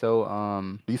just so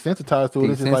desensitized to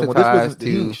it. It's just like, well, he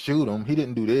didn't shoot him. He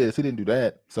didn't do this. He didn't do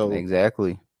that. So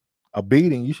exactly. A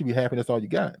beating, you should be happy that's all you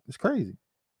got. It's crazy.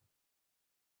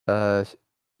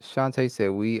 Shantae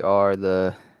said we are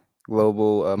the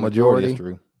global majority. That's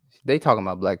true. They talking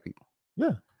about black people.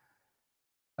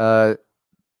 Yeah.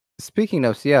 Speaking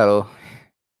of Seattle,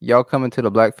 y'all coming to the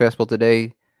Black Festival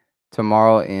today,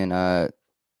 tomorrow in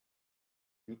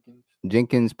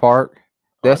Jenkins Park.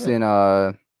 That's in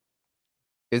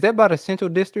is that by the Central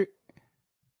District,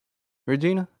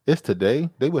 Regina? It's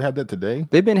today. They would have that today.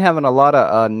 They've been having a lot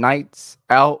of nights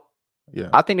out. Yeah,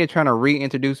 I think they're trying to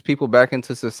reintroduce people back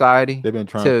into society. They've been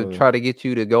trying to try to get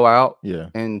you to go out,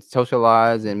 and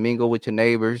socialize and mingle with your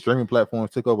neighbors. Streaming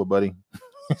platforms took over, buddy.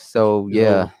 So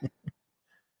yeah,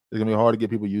 it's gonna be hard to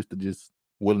get people used to just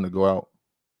willing to go out.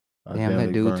 Damn,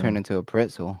 that dude turned into a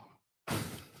pretzel.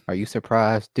 Are you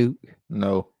surprised, Duke?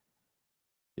 No.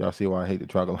 Y'all see why I hate the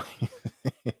chocolate?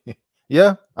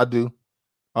 Yeah, I do.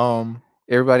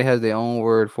 Everybody has their own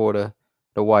word for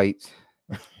the whites.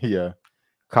 Yeah.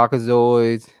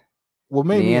 Caucasoids. What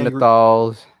made me angry?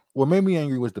 Neanderthals. What made me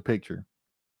angry was the picture.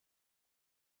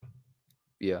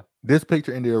 Yeah. This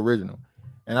picture and the original.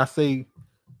 And I say,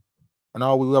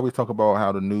 and we always talk about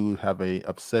how the news have a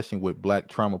obsession with black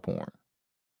trauma porn.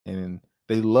 And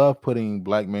they love putting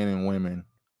black men and women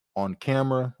on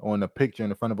camera or in a picture in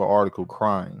the front of an article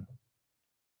crying.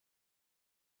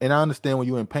 And I understand when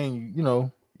you're in pain, you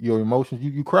know, your emotions,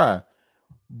 you cry.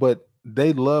 But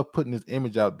they love putting this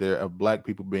image out there of black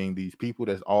people being these people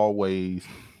that's always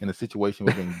in a situation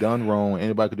where being done wrong.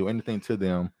 Anybody could do anything to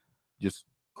them, just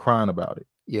crying about it.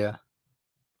 Yeah.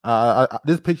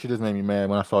 This picture just made me mad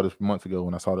when I saw this months ago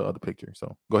when I saw the other picture.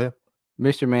 So go ahead.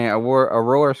 Mr. Man,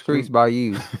 Aurora streets by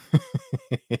you.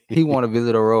 He want to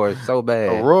visit Aurora so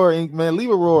bad. Aurora Inc., man, leave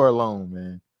Aurora alone,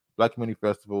 man. Black Community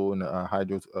Festival and the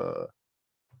Hydros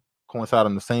coincide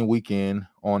on the same weekend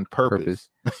on purpose.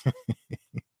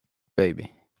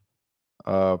 Baby.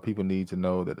 People need to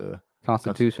know that the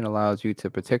Constitution allows you to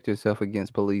protect yourself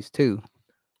against police too.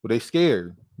 But they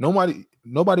scared. Nobody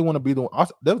want to be the one.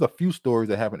 There was a few stories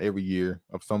that happen every year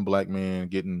of some black man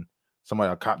getting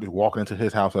a cop just walking into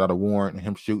his house without a warrant and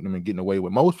him shooting him and getting away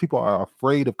with. Most people are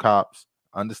afraid of cops,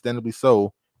 understandably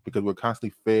so, because we're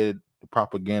constantly fed the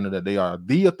propaganda that they are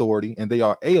the authority and they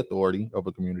are a authority of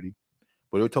a community.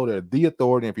 But they're told they're the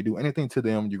authority. And if you do anything to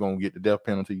them, you're gonna get the death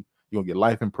penalty. You're gonna get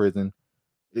life in prison.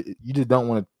 You just don't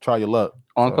want to try your luck.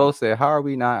 Uncle said, "How are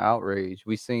we not outraged?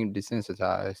 We seem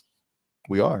desensitized."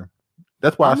 We are.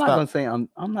 That's why I'm not gonna say I'm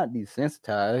not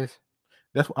desensitized.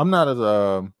 That's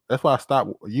why I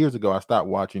stopped years ago. I stopped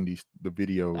watching the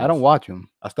videos. I don't watch them.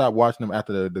 I stopped watching them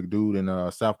after the dude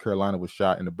in South Carolina was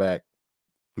shot in the back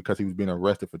because he was being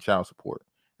arrested for child support,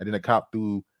 and then the cop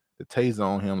threw the taser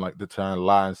on him like to try and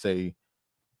lie and say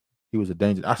he was a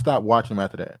danger. I stopped watching him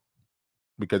after that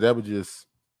because that was just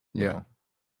you know,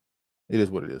 it is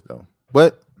what it is though.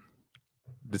 But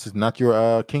this is not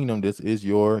your kingdom. This is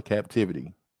your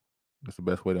captivity. That's the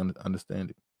best way to understand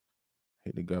it.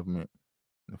 Hate the government.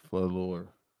 The flood Lord.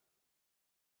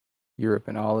 Europe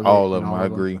and all of them. I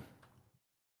agree.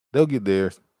 They'll get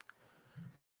theirs.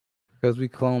 Because we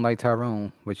clone like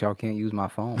Tyrone, but y'all can't use my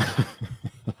phone.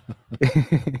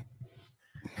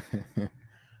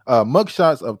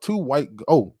 Mugshots of two white.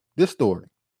 Oh, this story.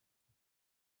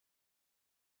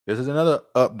 This is another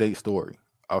update story.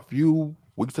 A few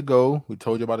weeks ago, we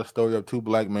told you about a story of two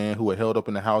black men who were held up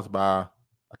in the house by,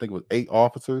 I think it was 8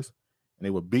 officers. And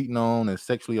they were beaten on and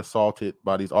sexually assaulted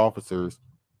by these officers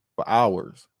for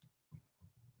hours.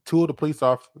 Two of the police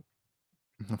officers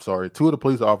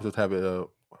have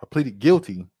pleaded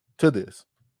guilty to this.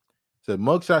 It said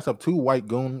mugshots of 2 white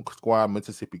goon squad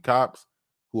Mississippi cops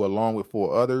who, along with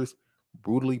 4 others,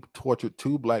 brutally tortured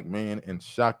 2 black men in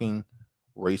shocking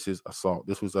racist assault.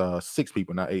 This was 6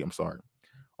 people, not 8. I'm sorry.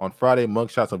 On Friday,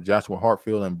 mugshots of Joshua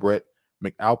Hartfield and Brett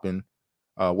McAlpin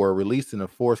were released in the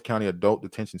Forest County Adult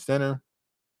Detention Center.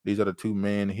 These are the 2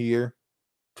 men here.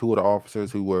 2 of the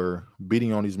officers who were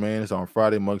beating on these men. So on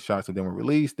Friday, mugshots of them were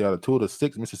released. They are the 2 of the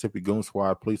 6 Mississippi Goon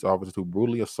Squad police officers who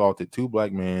brutally assaulted 2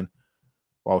 black men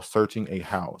while searching a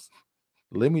house.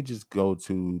 Let me just go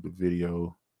to the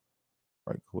video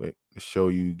right quick to show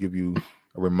you, give you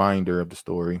a reminder of the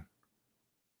story.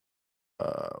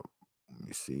 Let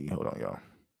me see. Hold on, y'all.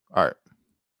 All right.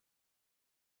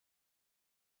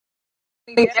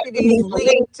 Deputies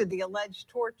linked to the alleged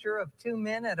torture of 2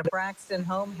 men at a Braxton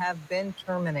home have been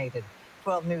terminated.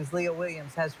 12 News' Leah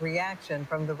Williams has reaction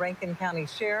from the Rankin County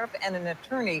Sheriff and an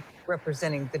attorney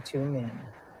representing the 2 men.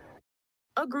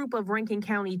 A group of Rankin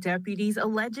County deputies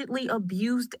allegedly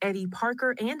abused Eddie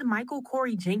Parker and Michael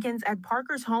Corey Jenkins at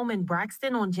Parker's home in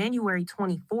Braxton on January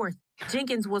 24th.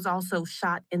 Jenkins was also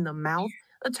shot in the mouth.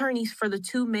 Attorneys for the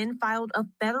 2 men filed a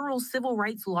federal civil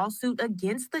rights lawsuit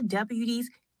against the deputies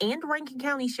and Rankin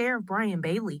County Sheriff Brian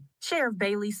Bailey. Sheriff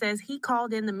Bailey says he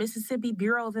called in the Mississippi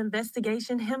Bureau of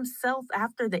Investigation himself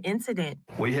after the incident.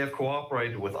 We have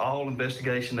cooperated with all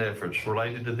investigation efforts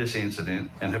related to this incident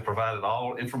and have provided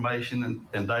all information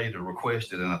and data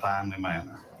requested in a timely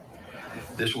manner.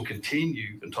 This will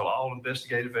continue until all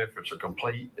investigative efforts are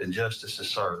complete and justice is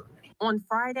served. On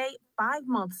Friday, 5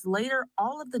 months later,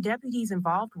 all of the deputies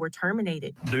involved were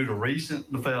terminated. Due to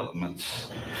recent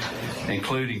developments,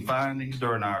 including findings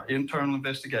during our internal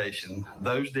investigation,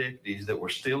 those deputies that were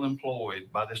still employed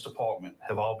by this department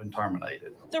have all been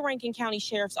terminated. The Rankin County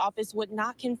Sheriff's Office would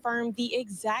not confirm the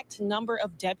exact number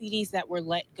of deputies that were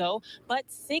let go,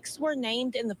 but 6 were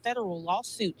named in the federal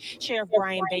lawsuit. Sheriff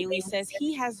Brian Bailey says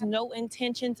he has no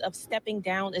intentions of stepping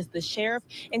down as the sheriff,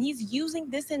 and he's using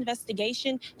this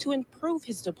investigation to improve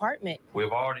his department. Amendment. We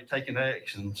have already taken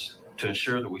actions to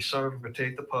ensure that we serve and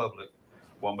protect the public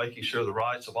while making sure the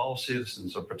rights of all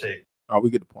citizens are protected. Oh, we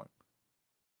get the point.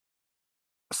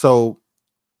 So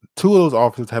 2 of those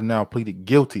officers have now pleaded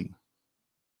guilty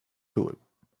to it.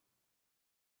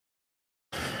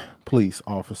 Police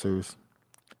officers,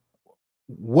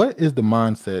 what is the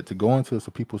mindset to go into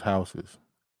some people's houses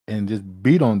and just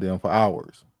beat on them for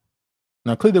hours?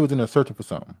 Now, clearly they was in there searching for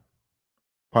something.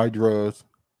 Probably drugs,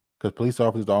 because police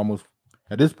officers are almost,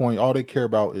 at this point, all they care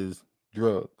about is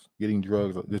drugs, getting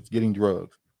drugs. They don't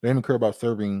even care about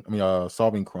solving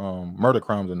murder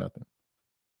crimes or nothing.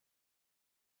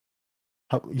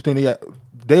 You think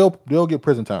they'll get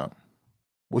prison time?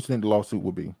 What you think the lawsuit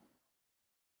will be?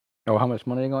 Oh, how much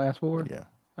money they gonna ask for?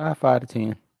 Yeah, 5 to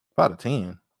 10. 5 to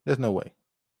 10. There's no way.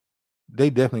 They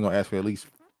definitely gonna ask for at least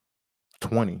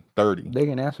 20, 30. They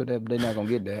can ask for that, but they're not gonna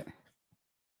get that.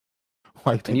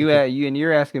 And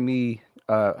you're asking me,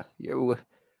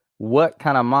 what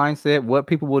kind of mindset? What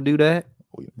people will do that?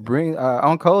 Oh, yeah. Bring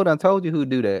on code. I told you who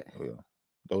do that. Oh, yeah.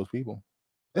 Those people.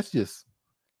 That's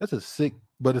a sick,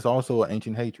 but it's also an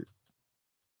ancient hatred.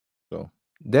 So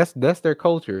that's their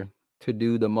culture, to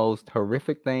do the most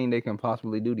horrific thing they can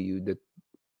possibly do to you, the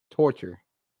torture.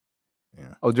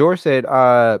 Yeah. Oh, George said,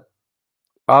 I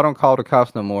don't call the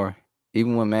cops no more.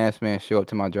 Even when masked men show up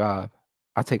to my job,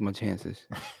 I take my chances.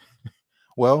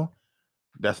 Well,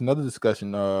 that's another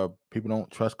discussion. People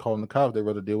don't trust calling the cops. They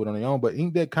rather deal with it on their own. But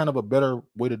ain't that kind of a better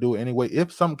way to do it anyway?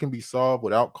 If something can be solved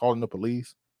without calling the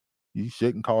police, you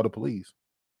shouldn't call the police.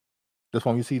 That's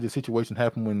why you see the situation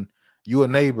happen when you a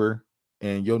neighbor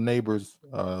and your neighbor's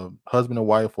husband or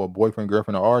wife or boyfriend,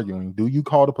 girlfriend are arguing. Do you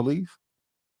call the police?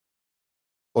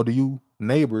 Or do you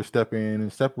neighbors step in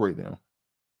and separate them?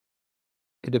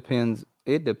 It depends.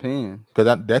 Because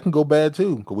that can go bad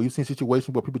too. Because we've seen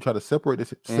situations where people try to separate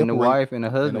this, and the wife and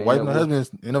the husband,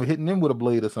 end up hitting them with a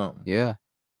blade or something. Yeah,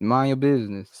 mind your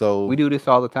business. So we do this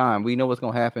all the time. We know what's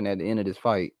gonna happen at the end of this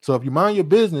fight. So if you mind your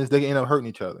business, they can end up hurting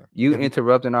each other. You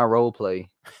interrupting our role play.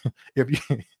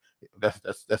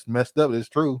 That's messed up. It's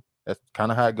true. That's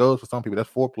kind of how it goes for some people.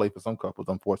 That's foreplay for some couples.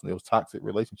 Unfortunately, it was toxic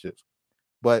relationships.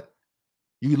 But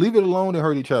you leave it alone, they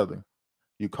hurt each other.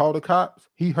 You call the cops,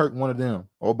 he hurt one of them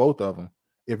or both of them.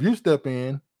 If you step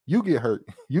in, you get hurt.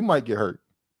 You might get hurt.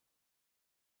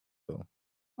 So,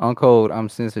 on code, I'm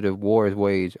sensitive. War is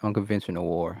waged. Unconventional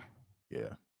war. Yeah.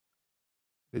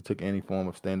 They took any form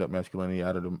of stand-up masculinity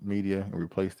out of the media and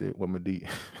replaced it with Medea.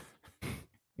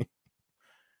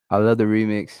 I love the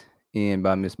remix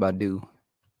by Miss Badu.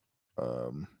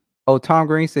 Tom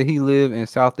Green said he lived in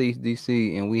Southeast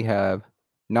DC and we have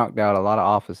knocked out a lot of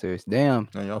officers. Damn.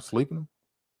 And y'all sleeping?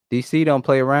 DC don't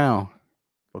play around.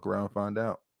 Look around and find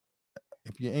out.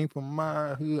 If you ain't from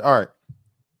my hood. All right.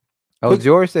 Oh,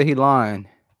 George said he lying.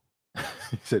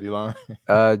 He said he lying?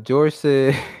 George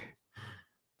said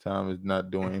Tom is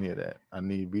not doing any of that. I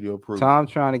need video proof. Tom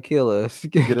trying to kill us.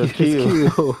 Get us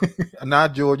killed. Nah,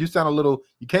 George, you sound a little,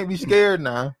 you can't be scared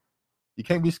now. You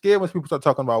can't be scared when people start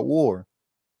talking about war.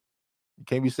 You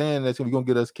can't be saying that's going to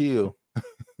get us killed.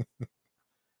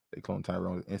 They clone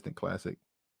Tyrone, instant classic.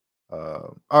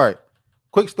 All right.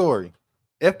 Quick story.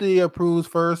 FDA approves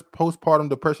first postpartum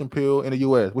depression pill in the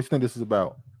U.S. What you think this is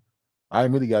about? I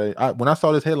immediately got it. When I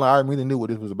saw this headline, I immediately knew what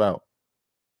this was about.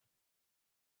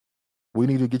 We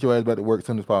need to get your ass back to work as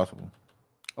soon as possible.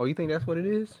 Oh, you think that's what it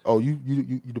is? Oh, you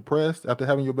depressed after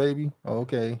having your baby? Oh,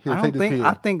 okay. Here, I take this pill.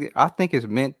 I think it's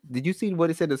meant. Did you see what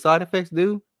it said the side effects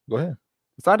do? Go ahead.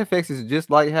 The side effects is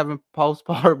just like having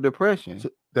postpartum depression. So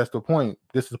that's the point.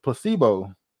 This is a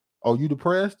placebo. Oh, you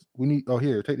depressed?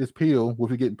 Here, take this pill, which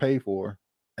you're getting paid for,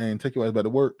 and take your ass back to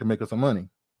work to make us some money.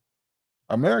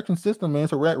 American system, man,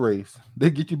 it's a rat race. They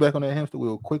get you back on that hamster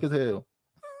wheel quick as hell.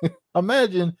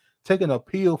 Imagine taking a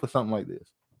pill for something like this.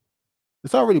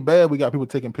 It's already bad. We got people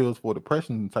taking pills for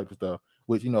depression type of stuff,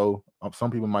 which,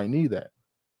 some people might need that.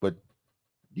 But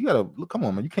you gotta look. Come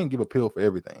on, man. You can't give a pill for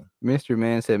everything. Mr.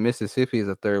 Man said Mississippi is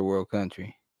a third world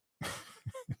country.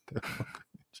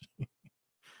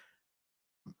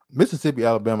 Mississippi,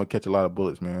 Alabama catch a lot of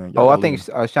bullets, man. I think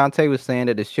Shantae was saying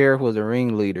that the sheriff was a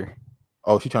ringleader.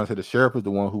 Oh, she's trying to say the sheriff is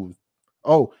the one who.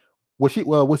 Oh, was he?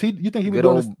 Well, was he? You think he was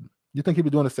doing this? You think he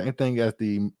was doing the same thing as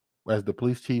the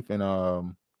police chief and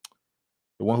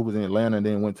the one who was in Atlanta and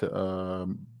then went to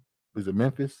was it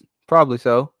Memphis? Probably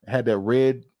so. Had that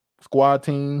red squad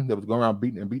team that was going around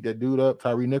beat that dude up,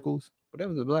 Tyree Nichols. But that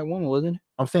was a black woman, wasn't it?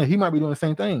 I'm saying he might be doing the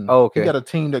same thing. Oh, okay. He got a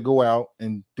team that go out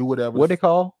and do whatever. What they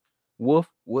call? Wolf?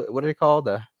 What do they call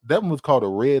that? That one was called a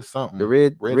red something. The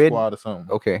red squad or something.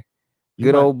 Okay.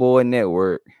 Good old boy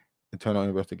network. Internal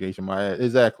investigation, my ass.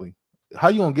 Exactly. How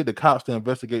you gonna get the cops to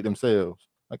investigate themselves?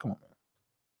 Like, come on, man.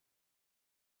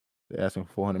 They're asking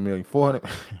for 400 million.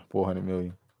 400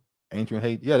 million. Ancient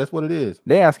hate. Yeah, that's what it is.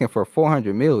 They asking for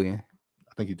 400 million.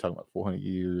 I think you're talking about 400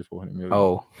 years, 400 million.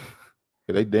 Oh.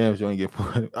 They damn sure ain't get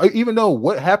 400. Even though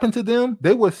what happened to them,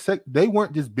 they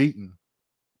weren't just beaten.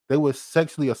 They were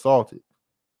sexually assaulted,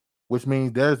 which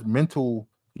means there's mental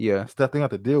stuff they have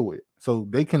to deal with. So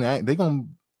they're gonna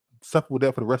suffer with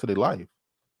that for the rest of their life.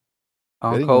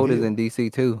 Code is in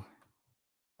DC too.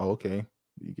 Oh, okay.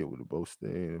 You get with the both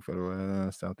state,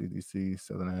 federal, Southeast DC,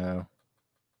 Southern half.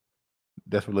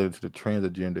 That's related to the trans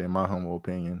agenda, in my humble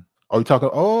opinion. Are you talking?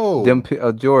 Oh,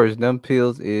 George, them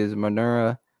pills is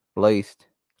Manura laced.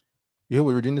 You hear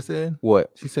what Regina said?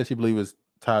 What? She said she believes it's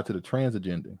tied to the trans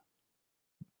agenda.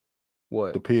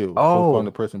 What? The pills. Oh,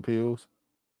 the person pills.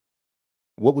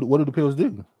 What do the pills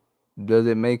do? Does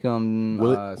it make them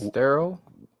sterile?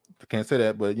 I can't say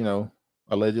that, but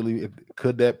allegedly,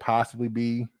 could that possibly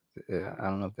be? I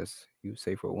don't know if that's you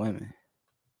say for women.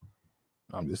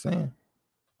 I'm just saying.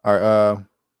 All right,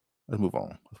 let's move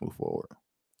on. Let's move forward.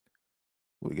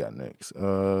 What we got next?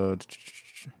 Hold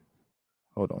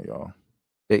on, y'all.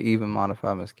 They even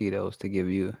modify mosquitoes to give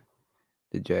you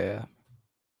the jab.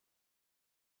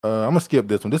 I'm gonna skip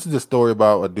this one. This is a story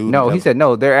about a dude. No, he said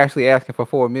no. They're actually asking for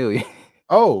 4 million.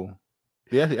 Oh,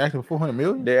 they're actually asking for 400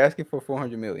 million. They're asking for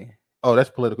 400 million. Oh, that's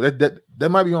political. That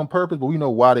might be on purpose, but we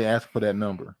know why they asked for that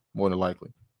number more than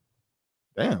likely.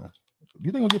 Damn,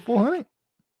 you think we'll get 400?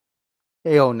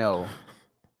 Hell no.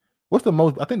 What's the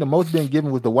most? I think the most being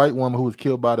given was the white woman who was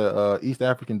killed by the East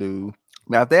African dude.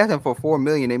 Now, if they're asking for 4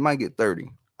 million, they might get 30.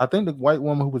 I think the white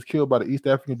woman who was killed by the East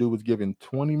African dude was given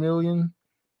 20 million.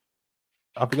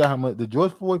 I forgot how much. Did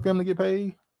George Floyd family get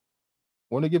paid?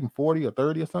 Weren't they giving 40 or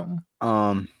 30 or something?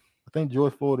 I think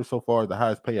George Floyd is so far the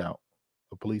highest payout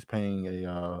of police paying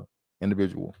a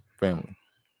individual family.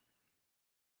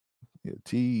 Yeah,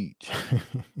 teach.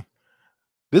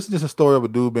 This is just a story of a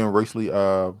dude being racially.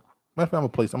 Matter of fact, I'm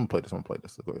gonna play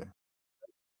this. So go ahead.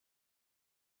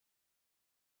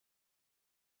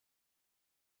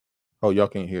 Oh, y'all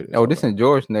can't hear this. Oh, this in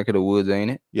George's neck of the woods,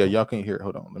 ain't it? Yeah, y'all can't hear it.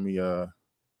 Hold on. Let me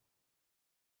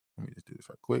just do this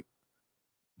right quick.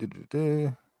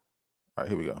 All right,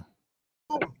 here we go.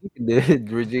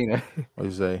 Regina.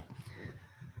 What'd you say?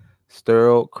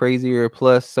 Sterile, crazier,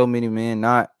 plus so many men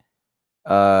not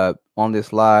on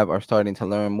this live are starting to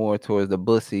learn more towards the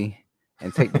bussy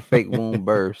and take the fake womb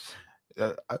births.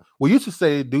 We used to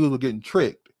say dudes were getting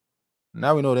tricked.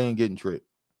 Now we know they ain't getting tricked.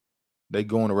 They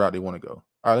going the route they want to go.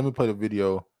 All right, let me play the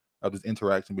video of this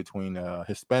interaction between a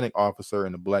Hispanic officer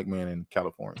and a black man in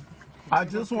California. I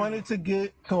just wanted to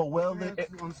get to a well-lit.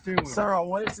 Sir, I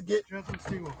wanted to get.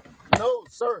 No,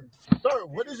 sir. Sir,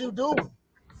 what is you doing?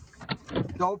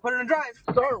 Don't put it in drive.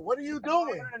 Sir, what are you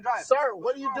doing? Sir,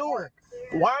 what are you doing?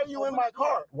 Why are you in my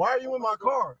car? Why are you in my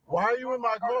car? Why are you in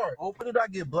my car? What did I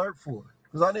get blurred for?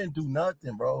 Because I didn't do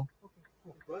nothing, bro.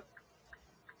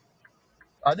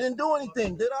 I didn't do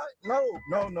anything, did I? No.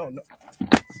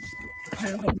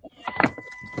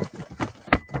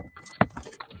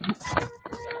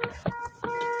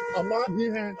 I'm not. Give me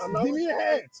your hands. Give me your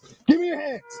hands. Give me your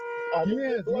hands. Give me your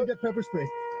hands. You get pepper spray.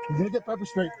 You didn't get pepper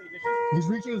spray. He's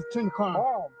reaching to turn the car.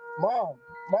 Mom.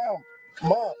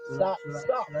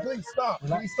 Stop. Please stop.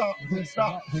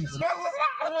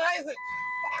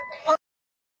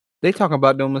 They talking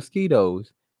about them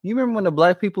mosquitoes. You remember when the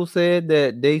black people said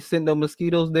that they sent the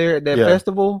mosquitoes there at that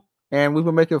festival, and we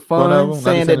were making fun,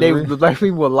 saying that the black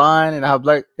people were lying and how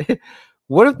black.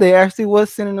 What if they actually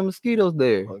was sending the mosquitoes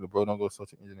there? Oh, the bro don't go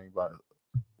such an engineering body.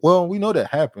 Well, we know that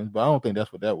happens, but I don't think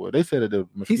that's what that was. They said that the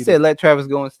mosquitoes. He said let Travis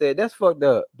go instead. That's fucked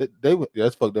up.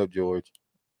 That's fucked up, George.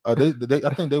 I think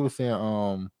they were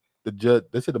saying the judge.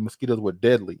 They said the mosquitoes were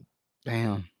deadly.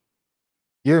 Damn.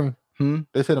 You hear me?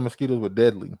 They said the mosquitoes were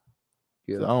deadly.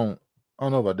 Yeah. So I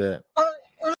don't know about that.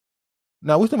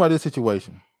 Now we talking about this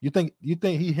situation. You think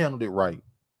he handled it right?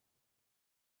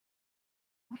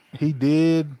 He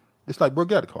did. It's like, bro,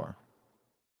 get out of the car.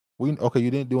 You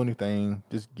didn't do anything.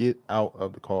 Just get out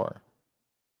of the car.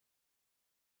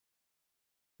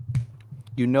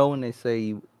 You know when they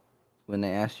say when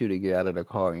they ask you to get out of the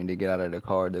car and they get out of the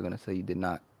car, they're gonna say you did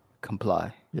not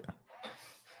comply. Yeah.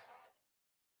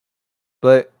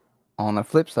 But on the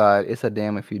flip side, it's a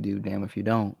damn if you do, damn if you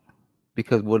don't.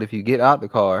 Because what if you get out the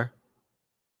car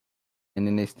and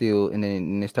then they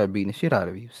start beating the shit out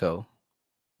of you? So,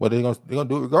 well, they're gonna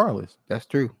do it regardless. That's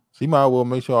true. So you might as well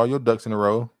make sure all your ducks in a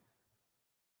row.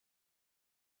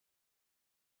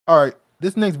 All right,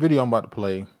 this next video I'm about to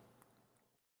play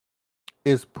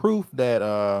is proof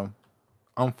that,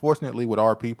 unfortunately, with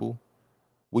our people,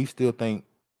 we still think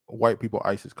white people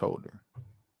ice is colder.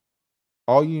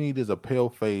 all you need is a pale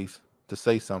face to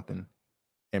say something,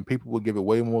 and people will give it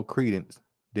way more credence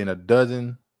than a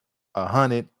dozen,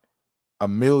 100,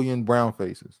 1,000,000 brown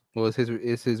faces. Well,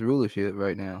 it's his rulership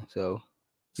right now, so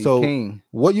he's So king.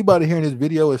 what you about to hear in this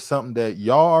video is something that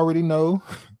y'all already know,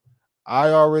 I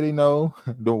already know,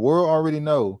 the world already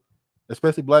know,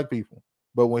 especially black people.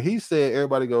 But when he said,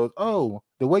 everybody goes, "Oh,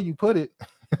 the way you put it,"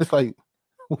 it's like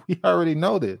we already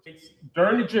know this.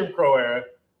 During the Jim Crow era,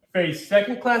 faced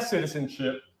second-class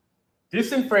citizenship,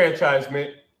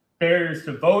 disenfranchisement, barriers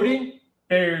to voting,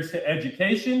 barriers to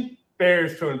education,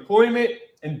 barriers to employment,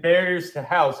 and barriers to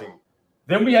housing.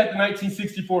 Then we had the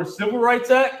 1964 Civil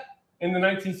Rights Act and the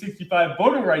 1965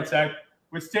 Voting Rights Act,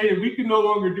 which stated we could no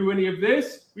longer do any of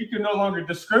this. We could no longer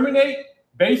discriminate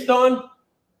based on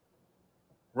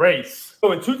race.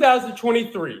 So in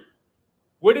 2023,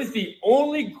 what is the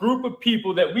only group of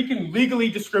people that we can legally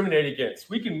discriminate against?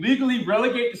 We can legally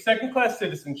relegate to second-class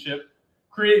citizenship,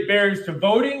 create barriers to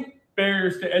voting,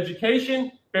 barriers to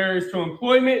education, barriers to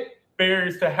employment,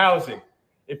 barriers to housing.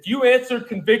 If you answer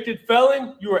convicted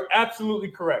felon, you are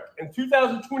absolutely correct. In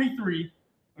 2023,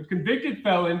 a convicted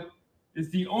felon is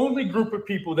the only group of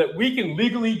people that we can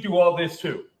legally do all this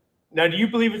to. Now, do you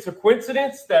believe it's a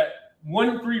coincidence that 1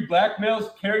 in 3 black males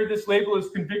carry this label as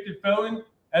convicted felon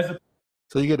as a...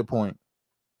 So you get the point.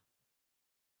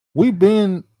 We've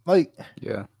been like,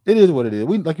 yeah, it is what it is.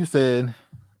 We, like you said,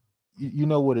 you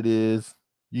know what it is.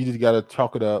 You just got to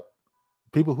chalk it up.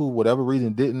 People who, whatever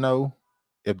reason, didn't know,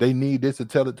 if they need this to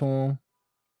tell it to them,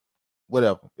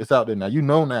 whatever, it's out there now. You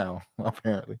know now,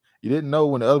 apparently. You didn't know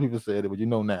when the other people said it, but you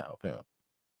know now, apparently.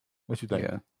 What you think?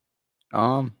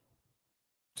 Yeah.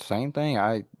 Same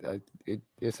thing.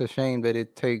 It's a shame that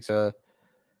it takes a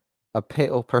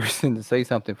pale person to say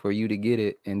something for you to get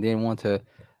it, and then want to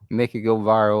make it go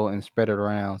viral and spread it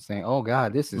around, saying, "Oh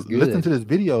God, this is good." Listen to this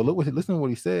video. Listen to what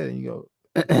he said, and you go,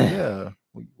 "Yeah,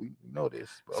 we know this."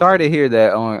 Sorry to hear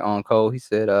that on Cole. He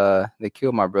said, "They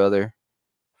killed my brother,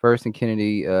 First and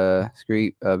Kennedy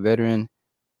Street, veteran,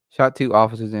 shot 2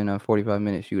 officers in a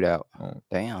 45-minute shootout." Oh,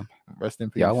 damn. Rest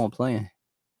in peace. Yeah, I won't play.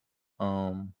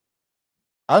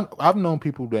 I've known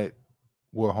people that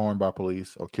were harmed by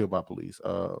police or killed by police.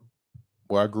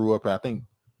 Where I grew up, I think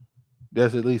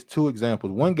there's at least 2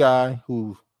 examples. One guy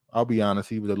who, I'll be honest,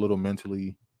 he was a little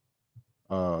mentally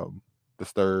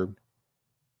disturbed.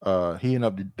 He ended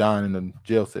up dying in a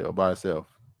jail cell by himself,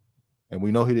 and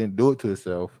we know he didn't do it to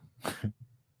himself.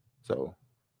 So,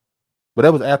 but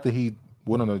that was after he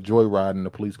went on a joyride in a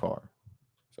police car.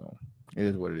 So it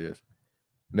is what it is.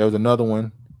 And there was another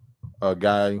one, a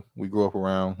guy we grew up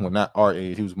around. Well, not our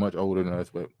age. He was much older than us,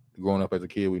 but growing up as a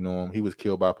kid, we knew him. He was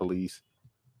killed by police.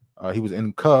 He was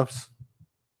in cuffs,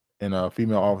 and a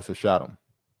female officer shot him.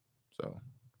 So,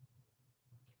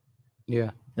 yeah.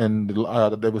 And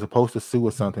they were supposed to sue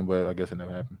or something, but I guess it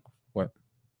never happened. What?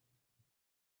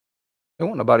 There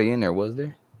wasn't nobody in there, was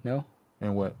there? No.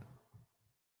 And what?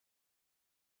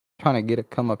 Trying to get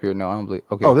it come up here. No, I don't believe.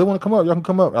 Okay. Oh, they want to come up. Y'all can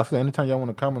come up. I said anytime y'all want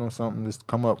to comment on something, just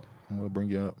come up and we'll bring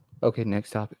you up. Okay,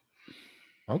 next topic.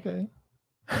 Okay.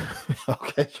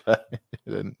 Okay, try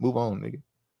it. Move on, nigga.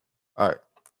 All right.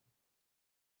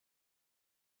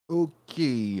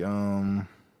 Okay.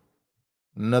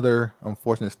 Another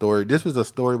unfortunate story. This was a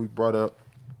story we brought up.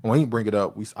 When he bring it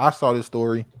up, I saw this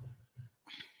story.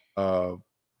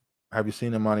 Have you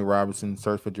seen Imani Robinson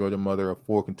search for Georgia mother of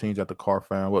 4 continues at the car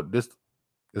found? Well, this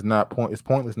is not it's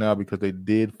pointless now because they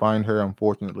did find her.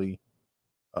 Unfortunately,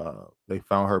 they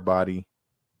found her body.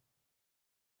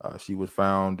 She was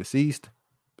found deceased.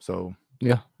 So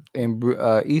yeah, and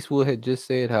Eastwood had just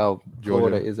said how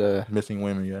Florida is a missing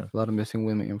women. Yeah, a lot of missing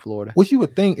women in Florida. Which you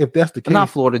would think, if that's the case, not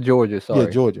Florida, Georgia. Sorry, yeah,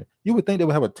 Georgia. You would think they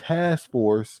would have a task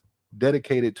force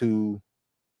dedicated to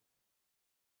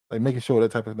like making sure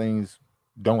that type of things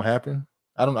don't happen.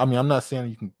 I mean, I'm not saying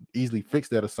you can easily fix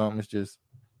that or something. It's just,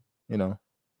 you know,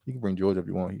 you can bring George if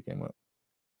you want. He came up.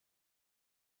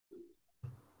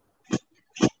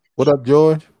 What up,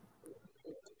 George?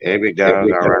 Hey, big dog. All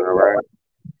right.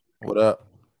 What up?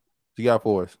 What you got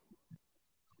for us?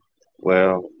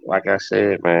 Well, like I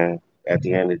said, man, at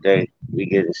the end of the day, we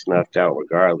getting snuffed out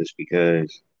regardless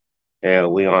because,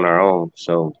 hell, we on our own.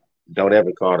 So don't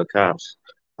ever call the cops.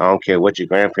 I don't care what your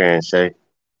grandparents say.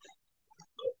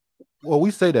 Well, we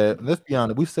say that. Let's be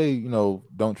honest. We say, you know,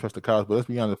 don't trust the cops, but let's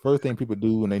be honest. The first thing people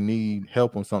do when they need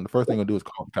help on something, the first thing they'll do is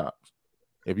call the cops.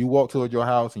 If you walk towards your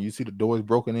house and you see the doors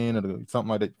broken in or something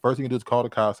like that, first thing you do is call the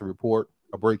cops and report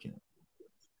a break-in.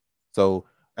 So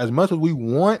as much as we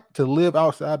want to live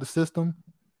outside the system,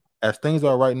 as things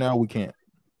are right now, we can't.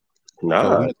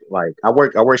 Nah, like I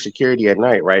work security at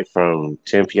night, right? From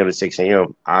 10 p.m. to 6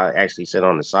 a.m. I actually sit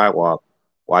on the sidewalk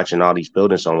watching all these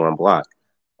buildings on one block.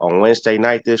 On Wednesday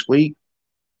night this week,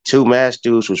 2 masked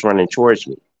dudes was running towards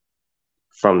me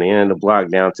from the end of the block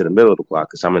down to the middle of the block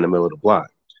because I'm in the middle of the block.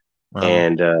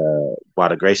 And by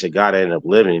the grace of God, I ended up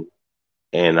living,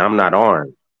 and I'm not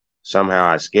armed. Somehow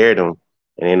I scared them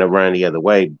and ended up running the other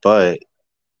way, but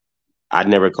I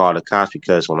never called the cops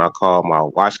because when I called my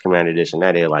watch commander this and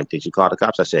that, they're like, did you call the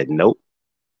cops? I said, nope.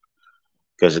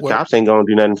 Because the cops ain't going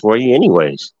to do nothing for you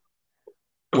anyways.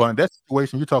 Well, in that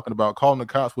situation you're talking about, calling the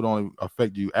cops would only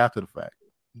affect you after the fact,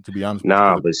 to be honest.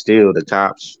 Nah, but still, the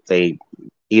cops,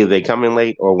 either they come in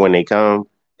late or when they come,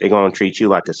 they're going to treat you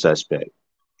like a suspect,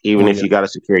 even if you got a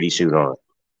security suit on.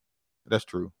 That's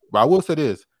true. But I will say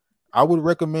this. I would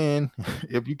recommend,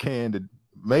 if you can, to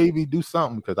maybe do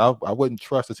something because I wouldn't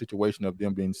trust the situation of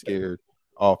them being scared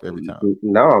off every time.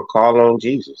 No, call on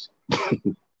Jesus.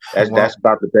 That's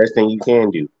about the best thing you can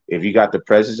do. If you got the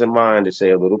presence of mind to say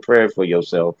a little prayer for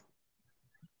yourself,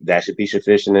 that should be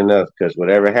sufficient enough because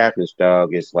whatever happens,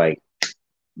 dog, it's like,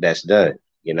 that's done,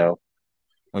 you know?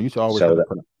 Well, you should always have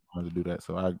to do that.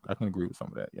 So I can agree with some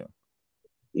of that, yeah.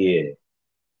 Yeah.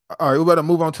 All right, we're about to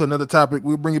move on to another topic.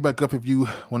 We'll bring you back up if you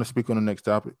want to speak on the next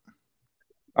topic.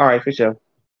 All right, for sure.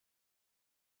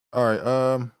 All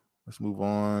right, let's move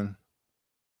on.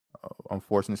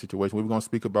 Unfortunate situation. We were going to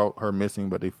speak about her missing,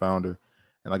 but they found her.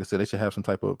 And like I said, they should have some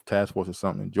type of task force or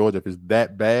something in Georgia. If it's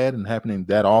that bad and happening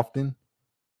that often,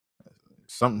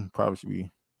 something probably should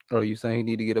be. Oh, you saying he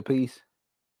need to get a piece?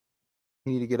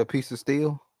 He need to get a piece of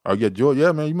steel? Oh yeah, Georgia.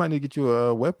 Yeah, man, you might need to get you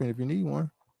a weapon if you need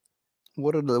one.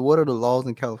 What are the laws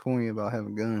in California about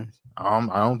having guns? I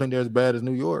don't think they're as bad as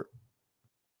New York.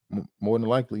 More than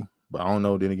likely, but I don't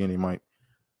know. Then again, they might.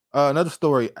 Another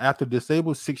story: after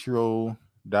disabled 6-year-old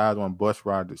dies on bus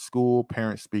ride to school,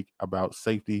 parents speak about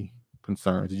safety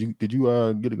concerns. Did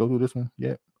you get to go through this one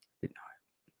yet?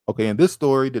 Okay, in this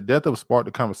story, the death of sparked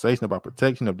a conversation about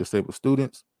protection of disabled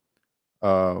students.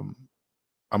 A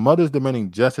mother is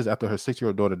demanding justice after her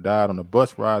 6-year-old daughter died on a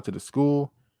bus ride to the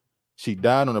school. She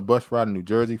died on a bus ride in New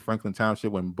Jersey, Franklin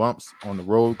Township, when bumps on the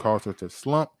road caused her to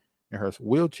slump in her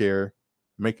wheelchair,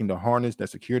 making the harness that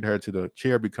secured her to the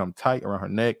chair become tight around her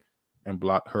neck and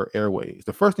block her airways.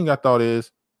 The first thing I thought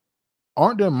is,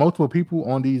 aren't there multiple people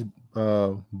on these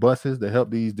buses that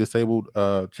help these disabled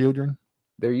children?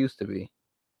 There used to be.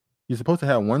 You're supposed to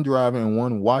have one driving and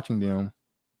one watching them.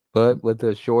 But with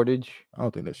the shortage? I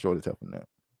don't think that shortage helping that.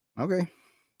 Okay.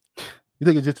 You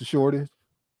think it's just a shortage?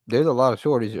 There's a lot of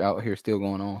shortage out here still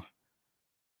going on.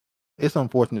 It's an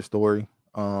unfortunate story.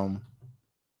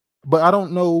 But I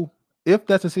don't know if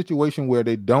that's a situation where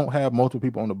they don't have multiple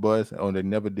people on the bus or they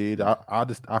never did. I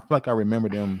feel like I remember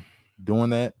them doing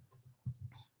that.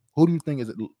 Who do you think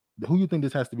who do you think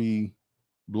this has to be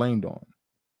blamed on?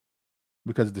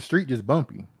 Because the street just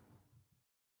bumpy.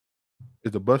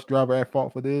 Is the bus driver at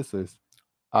fault for this?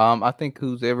 I think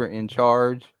who's ever in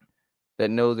charge that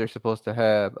knows they're supposed to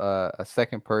have a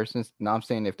second person. Now I'm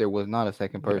saying if there was not a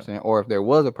second person, or if there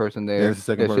was a person there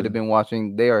that should have been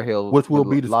watching, they are held which will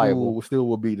be the liable. school. Still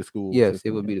will be the school. Yes,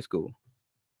 system. it would be the school.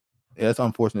 Yeah, it's an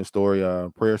unfortunate story.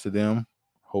 Prayers to them.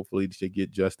 Hopefully they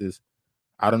get justice.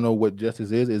 I don't know what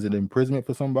justice is. Is it imprisonment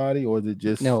for somebody, or is it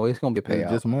just no? It's gonna be a payout.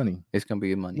 Just money. It's gonna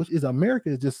be money. Which is America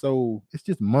is just so. It's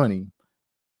just money.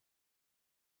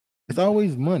 It's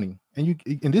always money, and you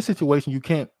in this situation you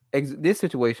can't. This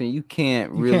situation you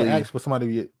can't can't ask for somebody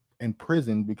to get in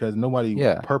prison because nobody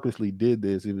purposely did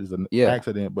this. It was an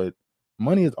accident, but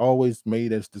money is always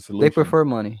made as the solution. They prefer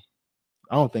money.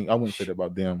 I wouldn't say that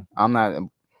about them. I'm not.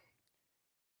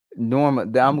 Normal.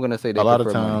 I'm gonna say they a lot of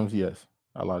prefer times, money. yes.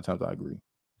 A lot of times, I agree.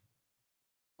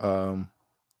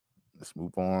 Let's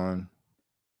move on.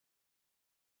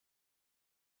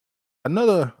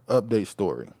 Another update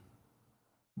story,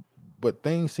 but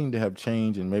things seem to have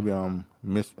changed, and maybe I'm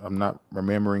not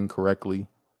remembering correctly.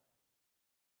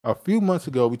 A few months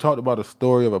ago, we talked about a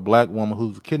story of a black woman who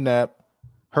was kidnapped.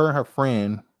 Her and her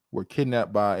friend were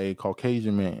kidnapped by a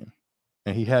Caucasian man,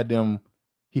 and he had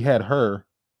her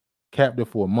captive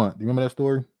for a month. Do you remember that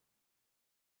story?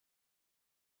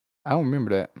 I don't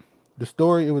remember that. The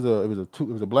story, it was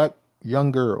a black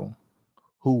young girl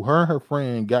who her and her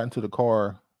friend got into the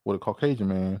car with a Caucasian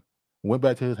man, went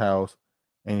back to his house,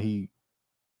 and he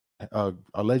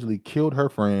allegedly killed her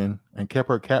friend and kept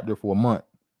her captive for a month.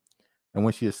 And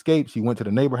when she escaped, she went to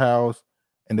the neighbor house,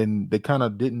 and then they kind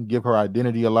of didn't give her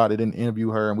identity a lot. They didn't interview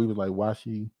her, and we was like, why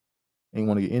she ain't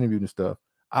want to get interviewed and stuff.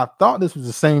 I thought this was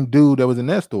the same dude that was in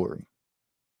that story.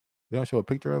 They don't show a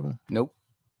picture of him? Nope.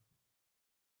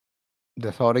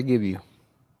 That's all they give you.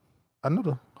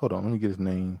 Hold on, let me get his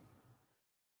name.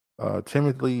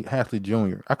 Timothy Hasley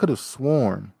Jr. I could have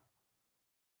sworn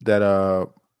that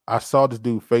I saw this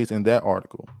dude face in that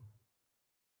article.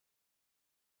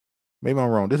 Maybe I'm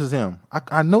wrong. This is him.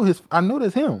 I know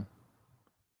that's him.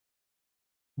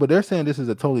 But they're saying this is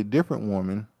a totally different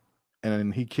woman,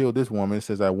 and he killed this woman. It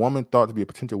says that a woman thought to be a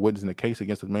potential witness in the case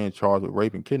against a man charged with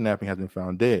rape and kidnapping has been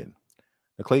found dead.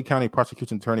 The Clay County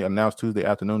prosecution attorney announced Tuesday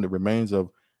afternoon the remains of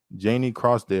Janie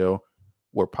Crossdale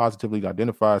were positively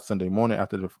identified Sunday morning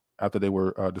after they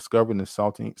were discovered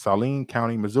in Saline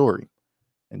County, Missouri.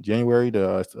 In January,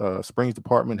 the Springs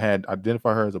Department had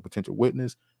identified her as a potential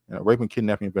witness in a rape and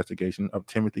kidnapping investigation of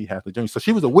Timothy Haslett Jr. So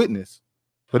she was a witness.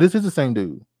 So this is the same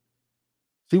dude.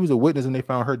 She was a witness and they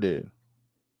found her dead.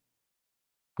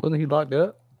 Wasn't he locked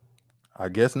up? I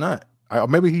guess not.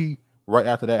 Maybe he, right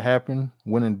after that happened,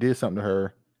 went and did something to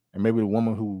her. And maybe the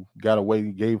woman who got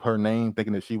away gave her name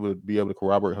thinking that she would be able to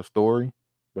corroborate her story.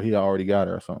 But he already got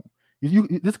her or something.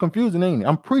 It's confusing, ain't it?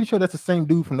 I'm pretty sure that's the same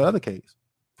dude from the other case.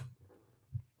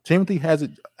 Timothy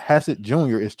Haslett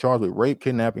Jr. is charged with rape,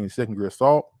 kidnapping, and second-degree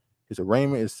assault. His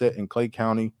arraignment is set in Clay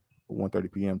County at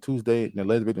 1:30 p.m. Tuesday. And the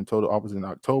alleged victim told the officers in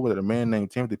October that a man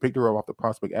named Timothy picked her up off the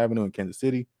Prospect Avenue in Kansas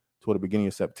City toward the beginning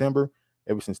of September.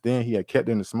 Ever since then, he had kept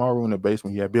her in the small room in the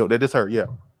basement he had built. That is her, yeah.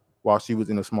 While she was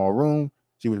in a small room,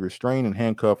 she was restrained and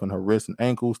handcuffed on her wrists and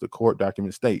ankles, the court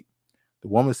documents state. The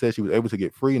woman said she was able to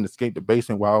get free and escape the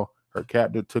basement while her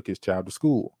captor took his child to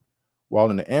school. While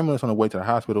in the ambulance on the way to the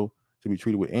hospital to be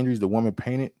treated with injuries, the woman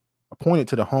pointed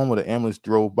to the home where the ambulance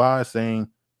drove by, saying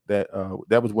that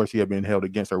that was where she had been held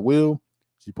against her will.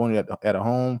 She pointed at a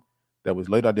home that was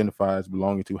later identified as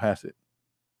belonging to Haslett.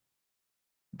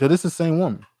 So this is the same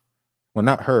woman. Well,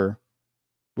 not her,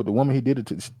 but the woman he did it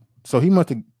to. So he must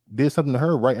have did something to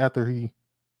her right after they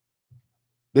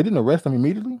didn't arrest him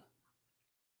immediately?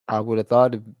 I would have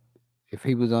thought if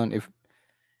he was on,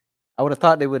 I would have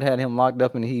thought they would have had him locked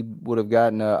up and he would have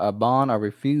gotten a bond or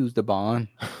refused a bond.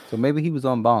 So maybe he was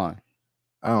on bond.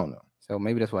 I don't know. So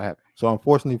maybe that's what happened. So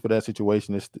unfortunately for that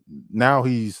situation, now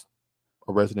he's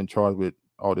arrested and charged with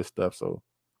all this stuff. So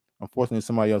unfortunately,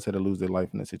 somebody else had to lose their life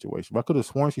in that situation. But I could have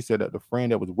sworn she said that the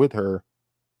friend that was with her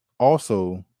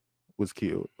also was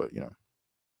killed. But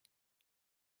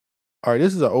all right,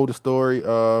 this is an older story.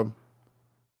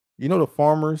 You know the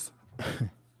farmers,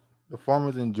 the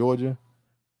farmers in Georgia,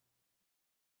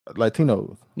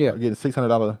 Latinos, yeah, are getting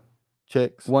 $600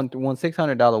 checks. One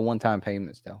 $600 one-time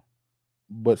payments though.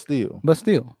 But still.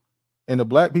 And the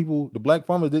black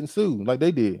farmers didn't sue like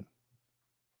they did.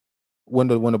 When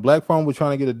the black farmer was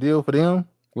trying to get a deal for them.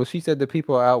 Well, she said the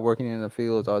people out working in the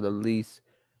fields are the least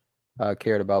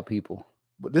cared about people.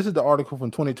 But this is the article from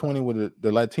 2020 where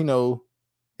the Latino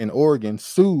in Oregon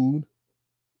sued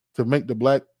to make the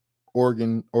black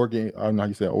Oregonians.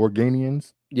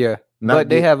 Yeah, but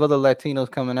they have other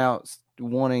Latinos coming out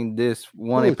wanting this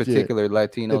one in particular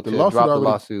Latino to drop the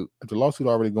lawsuit. If the lawsuit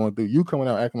already going through, you coming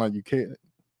out acting like you can't.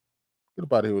 Get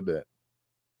up out of here with that.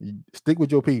 You stick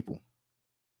with your people.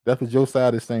 That's what your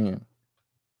side is saying.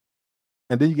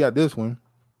 And then you got this one.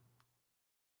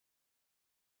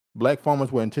 Black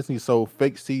farmers were intentionally sold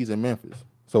fake seeds in Memphis.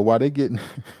 So while they getting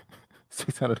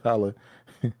 $600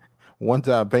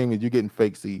 one-time payment, you're getting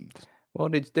fake seeds. Well,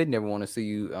 they never want to see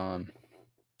you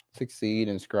succeed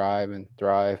and strive and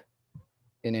thrive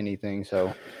in anything.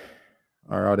 So,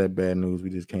 all that bad news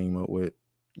we just came up with.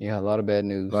 Yeah, a lot of bad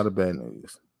news.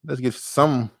 Let's get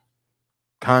some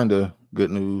kind of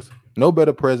good news. No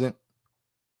better present.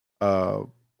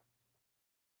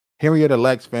 Henrietta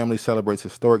Lack's family celebrates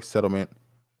historic settlement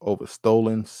over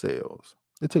stolen cells.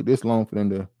 It took this long for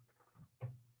them to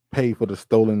pay for the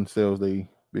stolen cells they've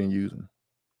been using.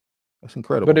 That's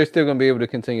incredible. But they're still going to be able to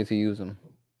continue to use them,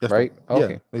 right?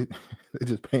 Okay. They're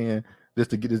just paying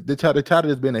just to get this. They try to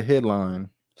just be in a headline.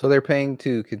 So they're paying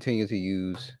to continue to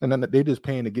use. And then they're just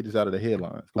paying to get this out of the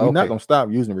headlines. We're not going to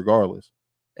stop using it regardless.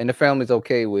 And the family's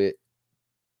okay with.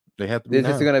 They have to be. Is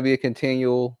this going to be a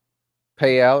continual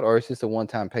payout or is this a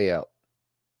one-time payout?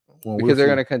 Well, because they're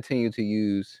going to continue to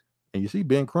use. And you see,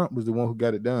 Ben Crump was the one who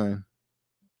got it done.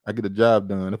 I get the job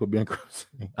done. That's what Ben Crump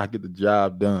said. I get the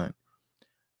job done.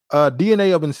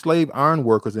 DNA of enslaved iron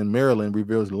workers in Maryland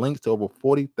reveals links to over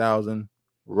 40,000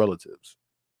 relatives.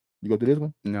 You go through this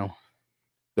one? No.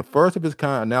 The first of its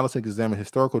kind analysis examined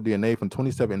historical DNA from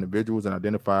 27 individuals and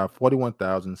identified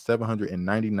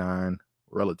 41,799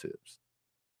 relatives.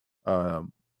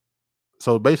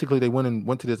 So basically, they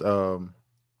went to this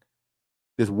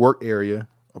this work area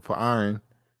for iron,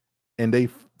 and they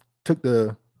took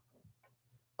the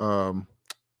what do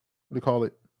you call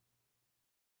it?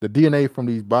 The DNA from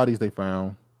these bodies they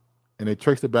found, and they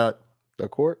traced it back. The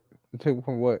corpse?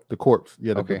 From what? The corpse.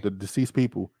 Yeah, the deceased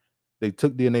people. They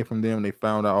took DNA from them. They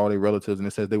found out all their relatives, and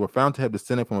it says they were found to have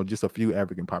descended from just a few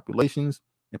African populations,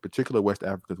 in particular West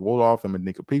Africa's Wolof and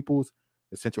Manika peoples,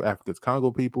 the Central Africa's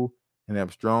Congo people, and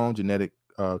have strong genetic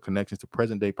connections to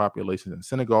present-day populations in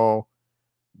Senegal,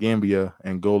 Gambia,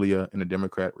 Angola, and the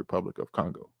Democratic Republic of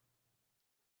Congo.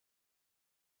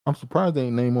 I'm surprised they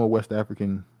ain't named more West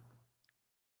African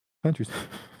countries.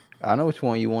 I know which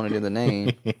one you wanted in the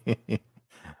name.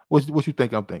 What you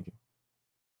think I'm thinking?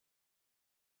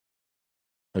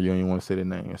 Or you don't even want to say the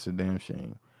name. It's a damn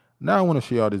shame. Now I want to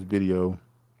show y'all this video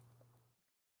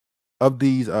of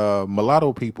these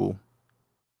mulatto people.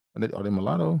 Are they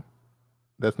mulatto?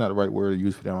 That's not the right word to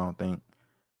use for them, I don't think.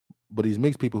 But these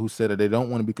mixed people who said that they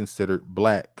don't want to be considered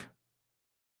black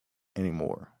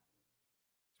anymore.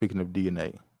 Speaking of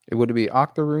DNA. Would it be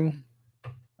Octoroon?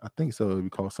 I think so. It would be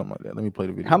called something like that. Let me play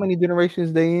the video. How many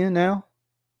generations they in now?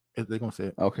 They're going to say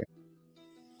it. Okay.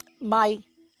 My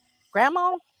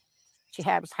grandma, she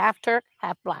was half Turk,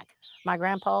 half black. My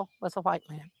grandpa was a white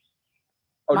man.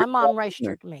 My mom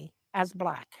registered me as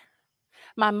black.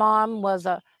 My mom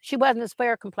she wasn't as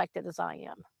fair complected as I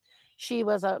am. She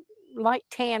was a light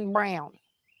tan brown.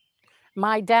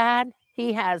 My dad,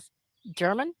 he has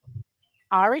German,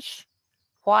 Irish,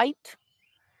 white.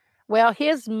 Well,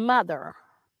 his mother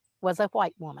was a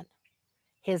white woman.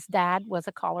 His dad was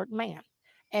a colored man.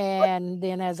 And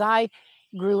then as I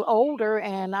grew older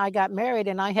and I got married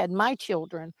and I had my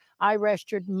children, I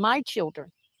registered my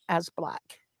children as black.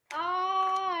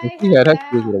 She had her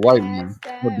kids with a white man.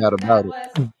 No doubt about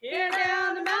it.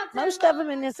 Most of them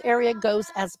in this area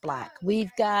goes as black.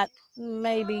 We've got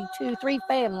maybe 2-3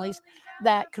 families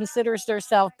that considers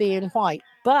themselves being white.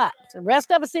 But the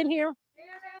rest of us in here.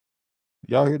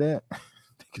 Y'all hear that?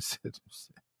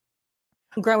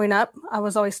 Growing up, I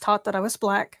was always taught that I was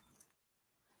black.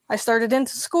 I started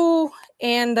into school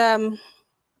and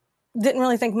didn't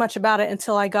really think much about it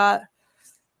until I got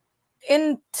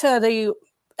into the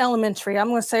elementary. I'm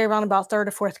going to say around about 3rd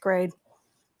or 4th grade.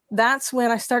 That's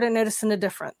when I started noticing the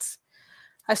difference.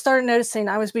 I started noticing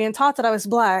I was being taught that I was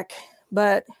black,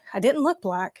 but I didn't look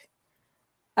black.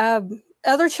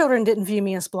 Other children didn't view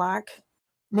me as black.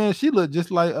 Man, she looked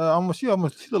just like she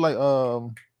looked like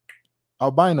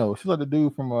albino. She like the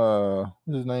dude from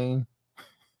what's his name?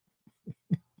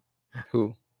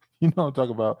 Who? You know what I'm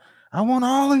talking about. I want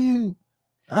all of you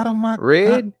out of my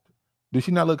Red. Does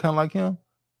she not look kind of like him?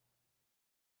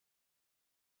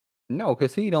 No,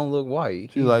 because he don't look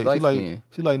white. She's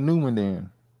like Newman then.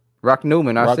 Rock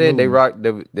Newman. I said they rock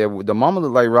the mama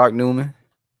look like Rock Newman.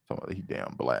 Somebody he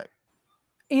damn black.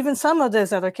 Even some of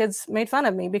those other kids made fun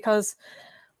of me because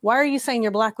why are you saying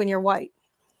you're black when you're white?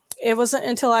 It wasn't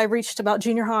until I reached about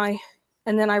junior high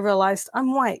and then I realized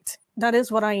I'm white. That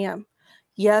is what I am.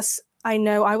 Yes, I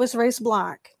know I was raised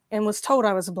black and was told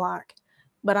I was black,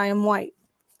 but I am white.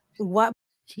 What?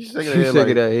 She's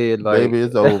shaking her head like, baby,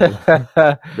 it's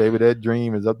over. Baby, that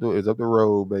dream is up the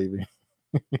road, baby.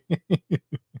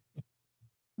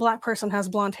 Black person has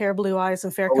blonde hair, blue eyes,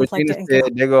 and fair complected.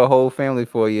 They go a whole family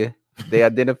for you. They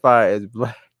identify as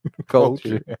black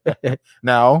culture.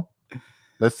 Now,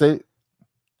 let's say,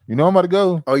 you know I'm about to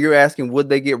go. Oh, you're asking would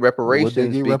they get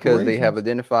reparations because they have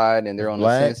identified and they're on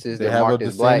the census, they're marked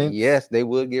as black? Yes, they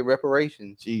would get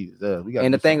reparations. Jesus,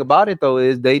 and the thing about it though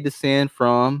is they descend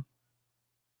from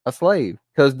a slave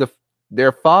because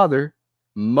their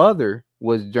mother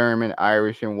was German,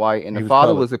 Irish, and white, and the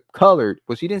father was a colored.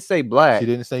 Well, she didn't say black. She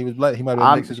didn't say he was black. He might have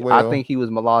been mixed as well. I think he was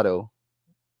mulatto.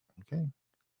 Okay.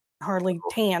 Hardly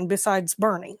tan besides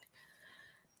burning.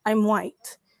 I'm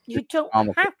white. You don't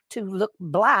have to look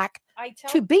black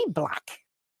to be black.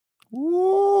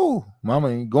 Ooh, mama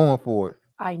ain't going for it.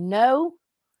 I know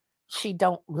she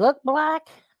don't look black,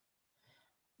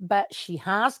 but she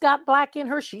has got black in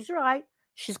her. She's right.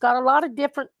 She's got a lot of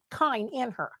different kind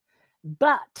in her.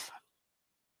 But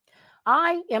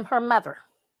I am her mother.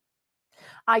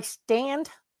 I stand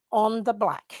on the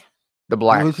black. The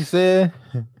black. You know what she said?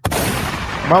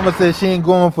 Mama said she ain't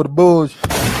going for the bullshit.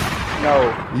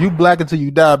 No. You black until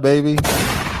you die, baby.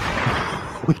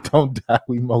 We don't die,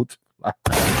 we multiply.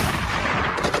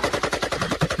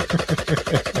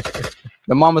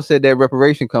 The mama said that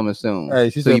reparation coming soon. Hey,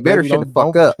 she so said, you better shut the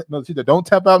fuck up. No, she said, don't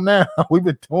tap out now. We've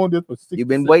been doing this for 6 You've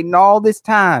been waiting all this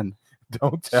time.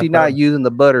 Don't tap She out. not using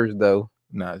the butters though.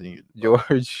 Nah, she ain't. A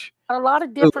George. lot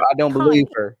of different I don't believe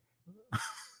her.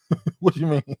 What you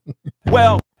mean?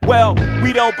 Well,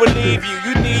 we don't believe you.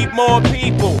 You need more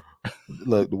people.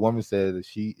 Look, the woman said that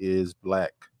she is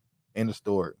black in the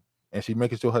story. And she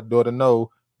making sure her daughter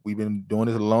know we've been doing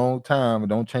this a long time and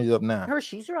don't change it up now.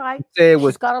 She's right.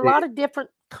 She's got a lot of different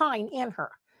kind in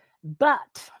her.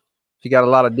 But She got a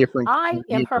lot of different. I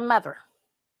am her mother.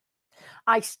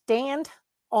 I stand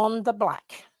on the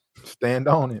black. Stand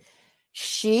on it.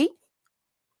 She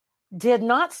did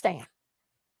not stand.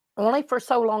 Only for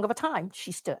so long of a time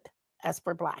she stood as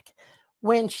for black.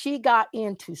 When she got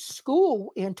into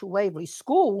school, into Waverly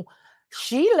School,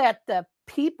 she let the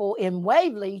people in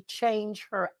Waverly change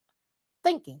her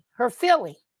thinking, her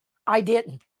feeling. I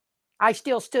didn't. I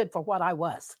still stood for what I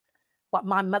was, what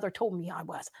my mother told me I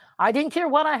was. I didn't care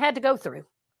what I had to go through.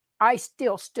 I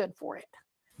still stood for it.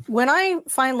 When I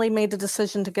finally made the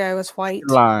decision to go as white,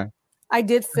 Line. I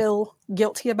did feel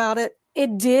guilty about it.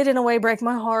 It did, in a way, break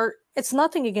my heart. It's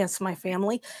nothing against my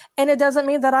family. And it doesn't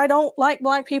mean that I don't like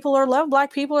black people or love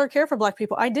black people or care for black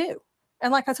people. I do.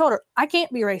 And like I told her, I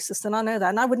can't be racist, and I know that.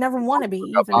 And I would never want to be,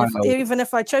 even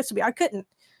if I chose to be. I couldn't.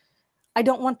 I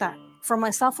don't want that for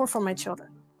myself or for my children.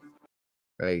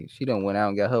 Hey, she done went out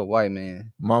and got her white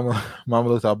man. Mama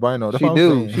looks albino. She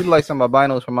do. She like some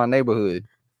albinos from my neighborhood.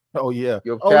 Oh yeah,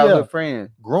 your childhood friend.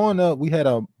 Growing up, we had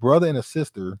a brother and a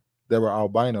sister that were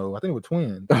albino. I think they were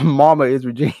twins. Mama is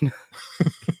Regina.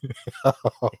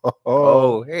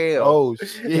 Oh hell. Oh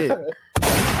shit.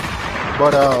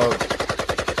 But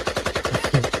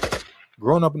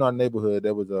growing up in our neighborhood,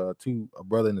 there was a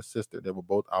brother and a sister that were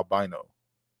both albino.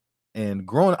 And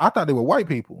I thought they were white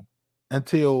people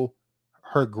until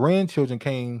her grandchildren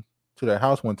came to their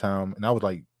house one time, and I was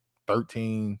like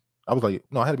 13. I was like,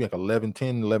 no, I had to be like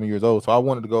 10, 11 years old. So I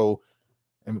wanted to go,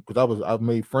 and because I've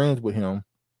made friends with him,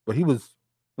 but he was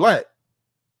black.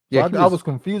 Yeah, so I was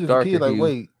confused as a kid. Like,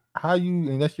 wait, how you?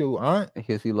 And that's your aunt?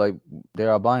 Because he like they're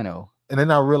albino. And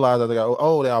then I realized I was like,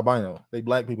 oh, they're albino. They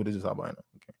black people. They're just albino.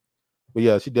 Okay, but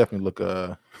yeah, she definitely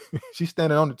look. She's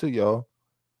standing on it too, y'all.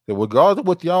 So regardless of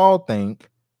what y'all think,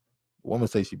 the woman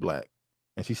say she black,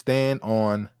 and she stand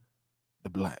on the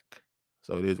black.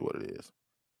 So it is what it is.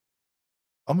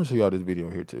 I'm gonna show y'all this video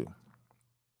here too,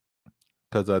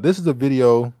 because this is a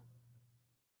video.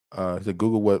 It's a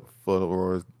Google what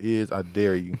followers is. I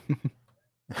dare you.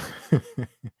 I'm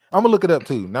gonna look it up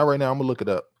too. Not right now. I'm gonna look it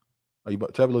up. Are you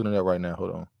Trevor looking it up right now?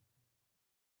 Hold on.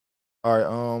 All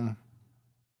right.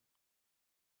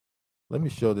 Let me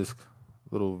show this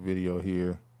little video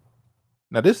here.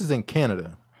 Now this is in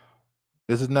Canada.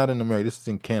 This is not in America. This is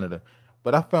in Canada.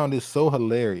 But I found this so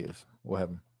hilarious. What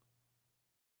happened?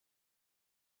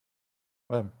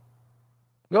 What happened?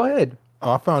 Go ahead.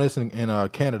 Oh, I found this in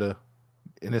Canada,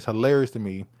 and it's hilarious to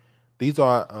me. These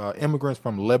are immigrants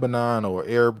from Lebanon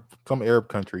or some Arab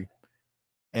country,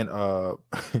 and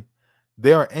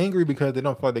they are angry because they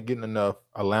don't feel like they're getting enough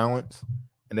allowance,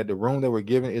 and that the room they were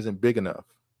given isn't big enough.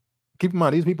 Keep in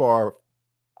mind, these people are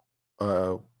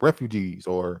refugees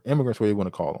or immigrants, whatever you want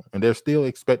to call them, and they're still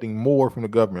expecting more from the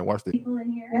government. Watch this.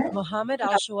 Mohammed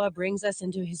Al-Shua brings us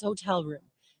into his hotel room.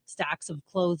 Stacks of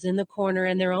clothes in the corner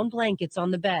and their own blankets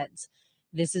on the beds.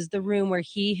 This is the room where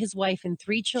he, his wife, and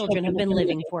 3 children have been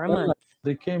living for a month.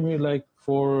 They came here like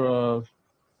for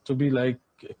to be like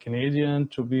Canadian,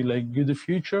 to be like good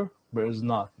future, but it's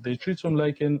not. They treat them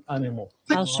like an animal.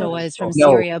 Al-Shua is from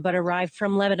Syria but arrived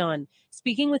from Lebanon.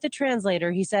 Speaking with a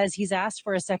translator, he says he's asked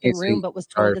for a second room but was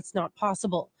told it's not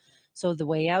possible. So the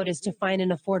way out is to find an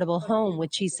affordable home,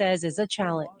 which he says is a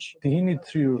challenge. He needs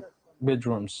 3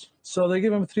 bedrooms. So they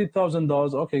give him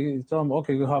 $3,000. Okay, tell him,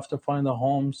 okay, you have to find a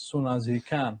home as soon as he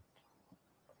can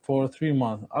for 3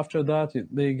 months. After that,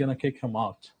 they're going to kick him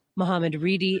out. Mohammed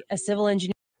Reedy, a civil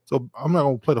engineer. So I'm not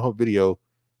going to play the whole video.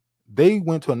 They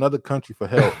went to another country for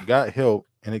help, got help,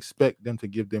 and expect them to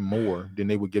give them more than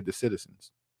they would give the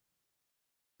citizens.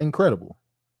 Incredible.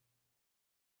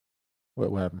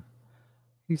 What happened?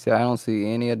 He said, I don't see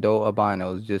any adult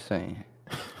albinos, just saying.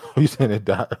 You saying it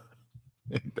died?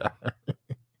 It died.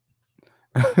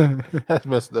 That's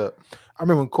messed up. I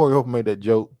remember when Corey Holcomb made that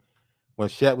joke when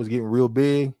Shaq was getting real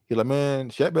big. He's like, man,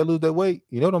 Shaq better lose that weight.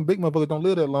 You know them big motherfuckers don't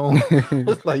live that long.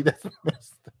 It's like, that's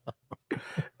messed up.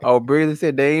 Oh, Breezy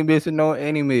said they ain't missing no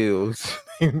any meals.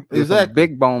 Exactly.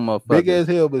 Big bone motherfucker. Big as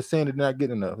hell, but saying they're not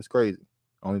getting enough. It's crazy.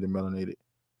 Only the melanated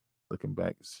looking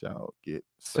back shall get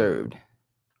served.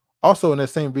 Also, in that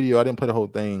same video, I didn't play the whole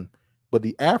thing, but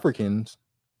the Africans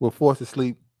were forced to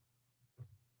sleep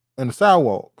in the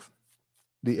sidewalks.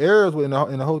 The Arabs were in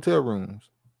the hotel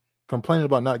rooms complaining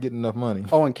about not getting enough money.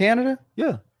 Oh, in Canada?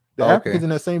 Yeah. The Africans in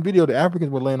that same video, the Africans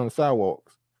were laying on the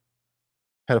sidewalks.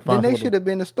 Then they should have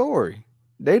been the story.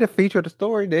 They the feature of the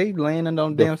story. They laying on the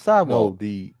damn sidewalk.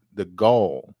 No, the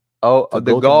gall. Oh,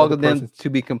 the gall of them to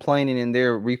be complaining and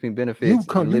they're reaping benefits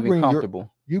and living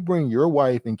comfortable. You bring your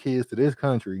wife and kids to this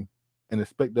country and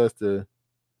expect us to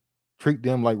treat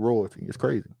them like royalty. It's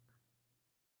crazy.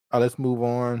 All right, let's move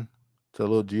on to a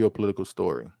little geopolitical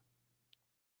story.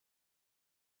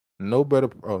 No better.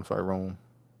 Oh, sorry, wrong.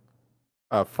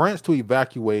 France to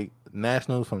evacuate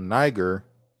nationals from Niger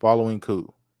following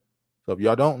coup. So if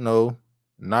y'all don't know,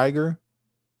 Niger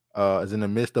is in the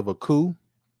midst of a coup.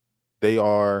 They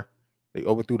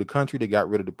overthrew the country. They got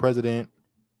rid of the president.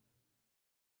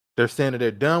 They're saying that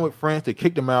they're done with France. They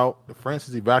kicked them out. France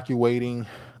is evacuating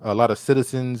a lot of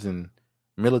citizens and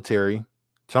military.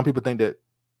 Some people think that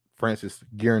France is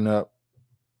gearing up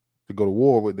to go to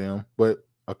war with them, but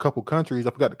a couple countries,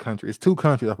 I forgot the country, it's 2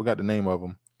 countries, I forgot the name of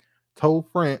them,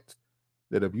 told France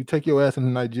that if you take your ass into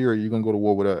Nigeria, you're going to go to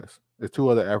war with us. There's 2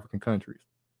 other African countries.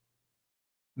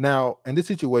 Now, in this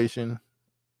situation,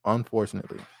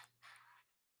 unfortunately,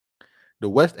 the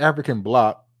West African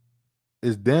bloc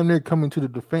is damn near coming to the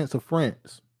defense of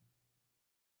France.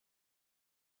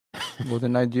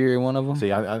 Wasn't Nigeria one of them?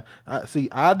 See,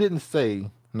 I didn't say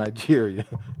Nigeria.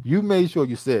 You made sure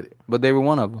you said it. But they were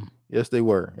one of them. Yes, they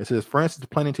were. It says France is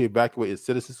planning to evacuate its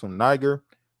citizens from Niger,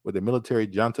 where the military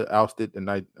junta ousted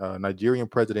the Nigerian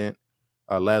president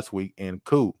last week in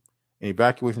coup. An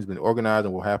evacuation has been organized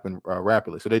and will happen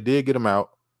rapidly. So they did get them out.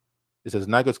 It says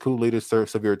Niger's coup leaders serve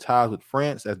severe ties with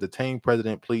France as detained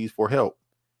president pleads for help.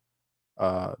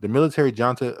 The military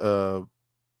junta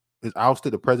has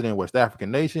ousted the president of West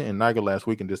African nation in Niger last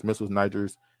week and dismissed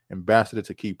Niger's ambassador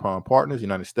to key partners,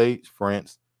 United States,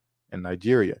 France, and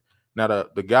Nigeria. Now,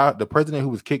 the president who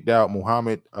was kicked out,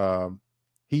 Mohammed,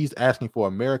 he's asking for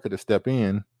America to step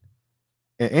in.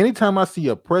 And anytime I see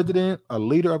a president, a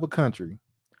leader of a country,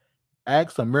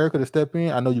 ask America to step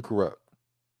in, I know you're corrupt.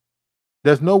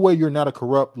 There's no way you're not a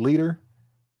corrupt leader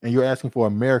and you're asking for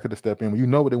America to step in when you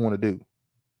know what they want to do.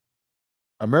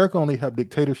 America only have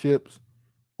dictatorships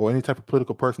or any type of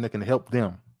political person that can help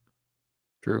them.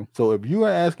 True. So if you are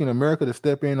asking America to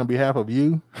step in on behalf of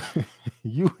you,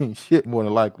 you ain't shit more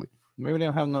than likely. Maybe they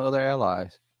don't have no other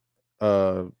allies.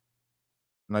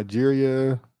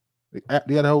 Nigeria, they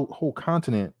got a whole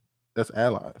continent that's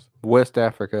allies. West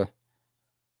Africa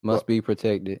must be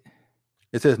protected.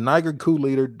 It says Niger coup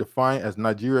leader defiant as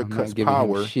Nigeria cuts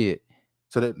power. Shit.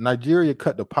 So that Nigeria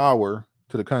cut the power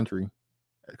to the country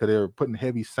because they were putting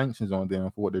heavy sanctions on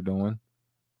them for what they're doing.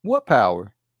 What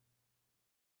power?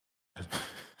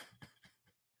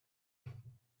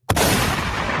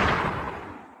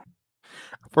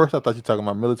 First, I thought you were talking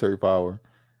about military power,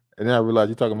 and then I realized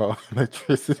you're talking about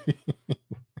electricity.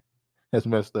 That's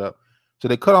messed up. So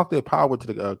they cut off their power to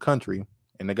the country,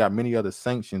 and they got many other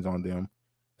sanctions on them.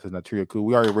 This is Nigeria coup.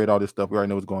 We already read all this stuff. We already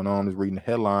know what's going on. Just reading the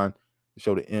headline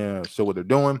to show what they're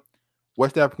doing.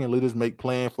 West African leaders make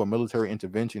plans for military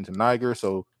intervention to Niger.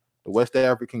 So the West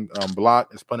African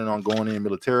bloc is planning on going in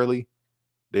militarily.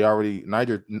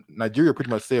 Nigeria pretty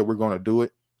much said we're going to do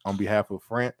it on behalf of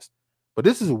France. But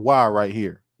this is why right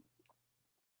here.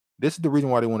 This is the reason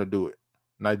why they want to do it.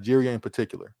 Nigeria in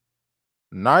particular.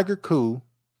 Niger coup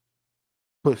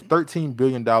puts $13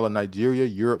 billion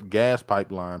Nigeria-Europe gas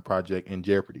pipeline project in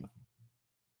jeopardy.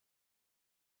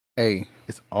 Hey.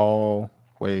 It's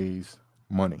always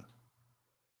money.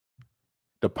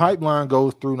 The pipeline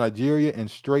goes through Nigeria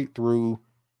and straight through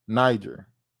Niger.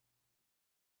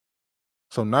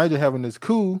 So Niger having this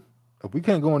coup, if we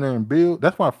can't go in there and build,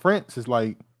 that's why France is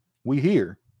like, we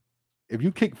here. If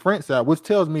you kick France out, which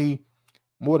tells me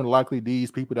more than likely these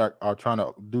people that are trying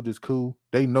to do this coup,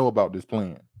 they know about this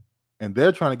plan. And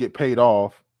they're trying to get paid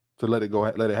off to let it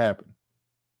happen.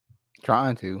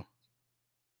 Trying to.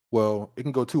 Well, it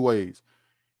can go 2 ways.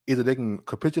 Either they can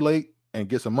capitulate and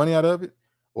get some money out of it,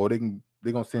 or they're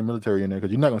gonna send military in there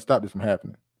because you're not gonna stop this from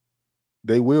happening.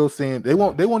 They won't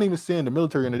even send the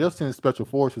military in there. They'll send special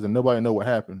forces and nobody know what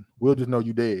happened. We'll just know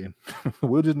you dead.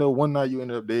 We'll just know one night you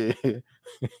ended up dead.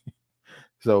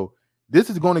 So this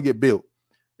is going to get built.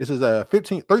 This is a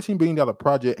 $13 billion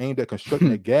project aimed at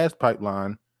constructing a gas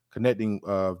pipeline connecting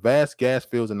vast gas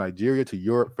fields in Nigeria to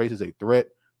Europe. Faces a threat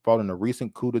following a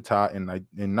recent coup d'etat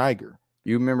in Niger.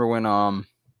 You remember when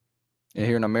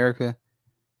here in America,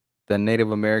 the Native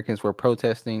Americans were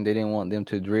protesting? They didn't want them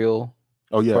to drill.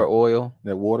 Oh yeah, for oil,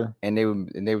 that water, and they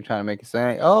were trying to make it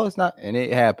say, "Oh, it's not," and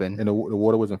it happened. And the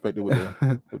water was infected with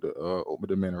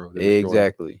the mineral.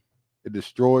 Exactly, it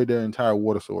destroyed their entire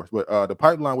water source. But the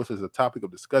pipeline, which is a topic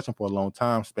of discussion for a long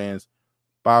time, spans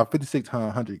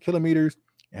 5,600 kilometers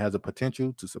and has a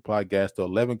potential to supply gas to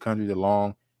 11 countries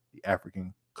along the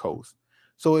African coast.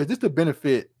 So, is this to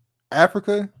benefit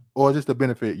Africa or is this to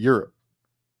benefit Europe?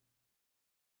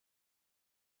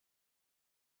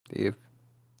 If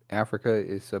Africa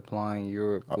is supplying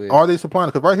Europe with... Are they supplying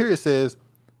it? Because right here it says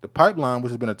the pipeline,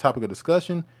 which has been a topic of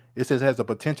discussion, it says has the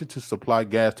potential to supply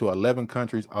gas to 11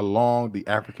 countries along the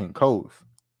African coast.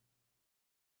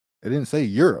 It didn't say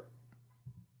Europe.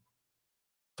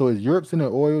 So is Europe sending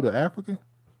oil to Africa?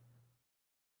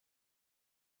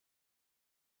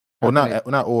 Or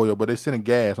not oil, but they're sending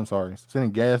gas. I'm sorry,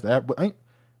 sending gas to Africa. But ain't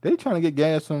they trying to get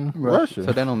gas from Russia?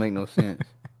 So that don't make no sense.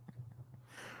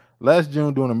 Last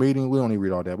June during a meeting, we don't need to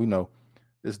read all that. We know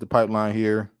this is the pipeline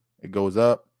here. It goes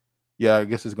up. Yeah, I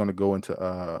guess it's going to go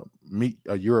into meet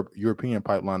a European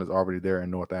pipeline is already there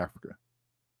in North Africa.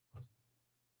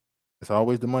 It's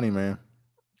always the money, man.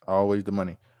 Always the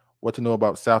money. What to know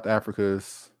about South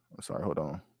Africa's? I'm sorry, hold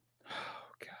on. Oh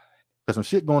God, there's some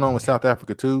shit going on with South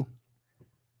Africa too.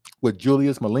 With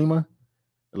Julius Malema.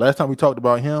 The last time we talked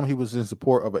about him, he was in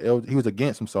support of he was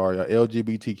against, a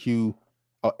LGBTQ,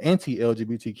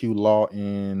 anti-LGBTQ law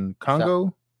in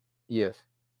Congo. Yes.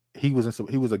 He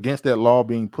was against that law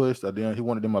being pushed. Then he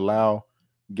wanted them to allow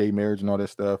gay marriage and all that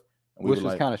stuff. And Which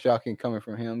was kind of shocking coming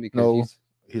from him because no,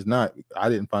 he's not. I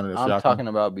didn't find it shocking. I'm talking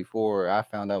about before I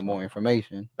found out more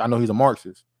information. I know he's a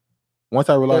Marxist. Once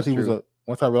I realized he was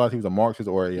a Marxist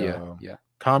or a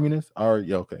communist.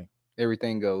 Okay.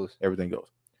 Everything goes.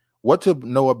 What to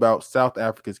know about South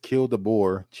Africa's "Kill the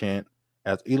Boer" chant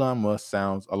as Elon Musk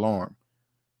sounds alarm?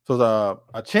 So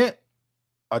a chant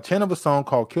of a song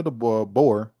called "Kill the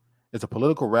Boer" is a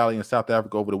political rally in South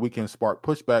Africa over the weekend sparked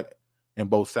pushback in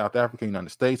both South Africa and the United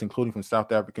States, including from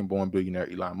South African-born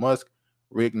billionaire Elon Musk,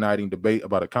 reigniting debate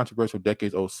about a controversial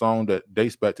decades-old song that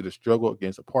dates back to the struggle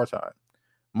against apartheid.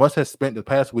 Musk has spent the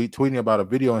past week tweeting about a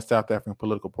video in South African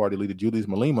political party leader Julius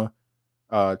Malema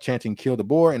chanting "Kill the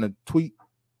Boer" in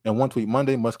one tweet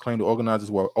Monday. Musk claimed the organizers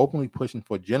were openly pushing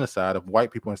for genocide of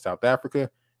white people in South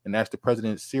Africa and asked the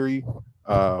president Siri,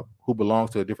 who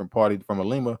belongs to a different party from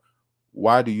Malema,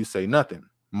 "Why do you say nothing?"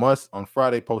 Musk on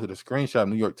Friday posted a screenshot of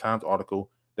a New York Times article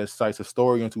that cites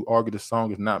historians who argue the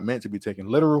song is not meant to be taken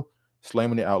literal,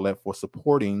 slamming the outlet for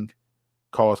supporting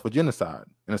calls for genocide.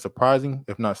 In a surprising,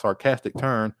 if not sarcastic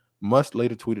turn, Musk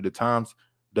later tweeted, "The Times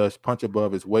does punch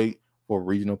above its weight for a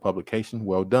regional publication.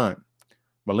 Well done."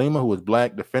 Malema, who was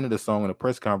black, defended the song in a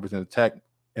press conference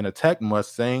and attacked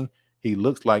Musk, saying he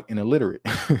looks like an illiterate.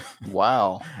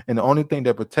 Wow. And the only thing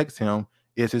that protects him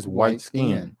is his white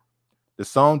skin. The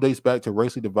song dates back to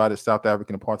racially divided South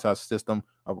African apartheid system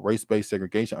of race-based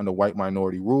segregation under white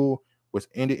minority rule, which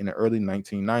ended in the early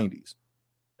 1990s.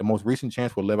 The most recent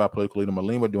chants were led by political leader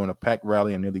Malema during a packed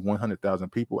rally and nearly 100,000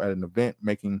 people at an event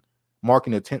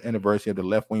marking the 10th anniversary of the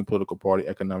left-wing political party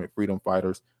Economic Freedom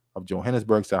Fighters of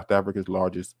Johannesburg, South Africa's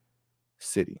largest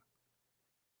city.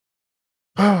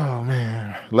 Oh,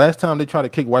 man. Last time they tried to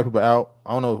kick white people out,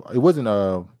 I don't know, it wasn't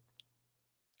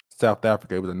South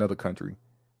Africa, it was another country.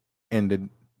 And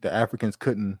the Africans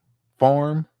couldn't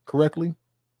farm correctly.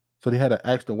 So they had to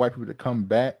ask the white people to come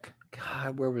back.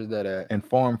 God, where was that at? And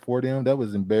farm for them. That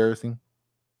was embarrassing.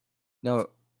 No,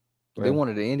 they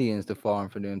wanted the Indians to farm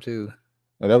for them too.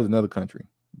 No, that was another country.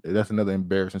 That's another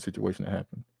embarrassing situation that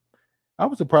happened. I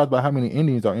was surprised by how many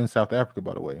Indians are in South Africa,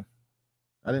 by the way.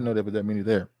 I didn't know there was that many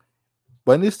there.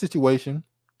 But in this situation,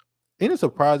 it is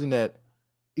surprising that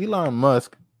Elon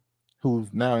Musk, who's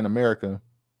now in America,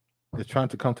 is trying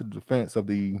to come to the defense of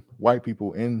the white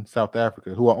people in South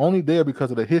Africa who are only there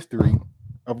because of the history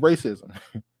of racism.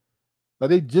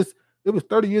 Like it was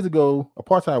 30 years ago,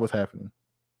 apartheid was happening.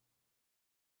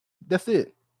 That's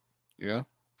it. Yeah.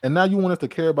 And now you want us to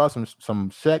care about some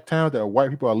shack towns that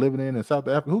white people are living in South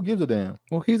Africa? Who gives a damn?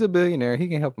 Well, he's a billionaire. He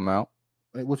can help them out.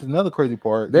 Which is another crazy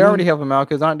part. They already help him out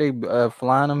because aren't they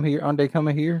flying them here? Aren't they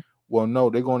coming here? Well, no,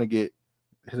 they're going to get.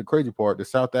 Here's the crazy part. The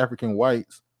South African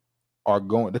whites are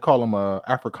going. They call them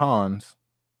Afrikaans.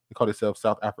 They call themselves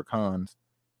South Afrikaans.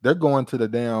 They're going to the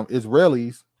damn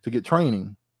Israelis to get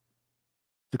training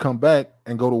to come back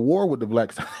and go to war with the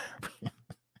black South Africans,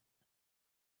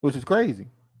 which is crazy.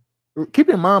 Keep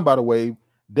in mind, by the way,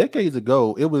 decades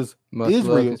ago, it was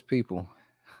Israel. Love his people.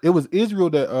 It was Israel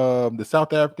that the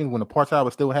South Africans, when apartheid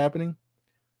was still happening,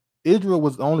 Israel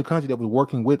was the only country that was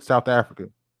working with South Africa.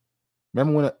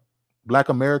 Remember when Black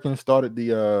Americans started the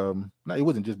no, it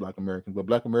wasn't just Black Americans, but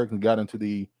Black Americans got into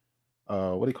the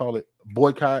what do you call it?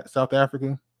 Boycott South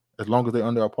Africa as long as they're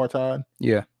under apartheid.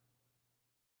 Yeah.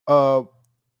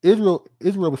 Israel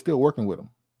was still working with them.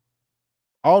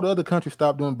 All the other countries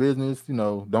stopped doing business,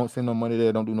 don't send no money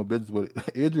there, don't do no business with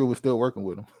it. Israel was still working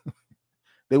with them.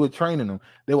 They were training them.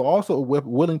 They were also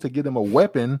willing to give them a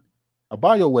weapon, a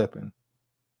bioweapon,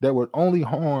 that would only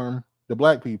harm the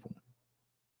black people.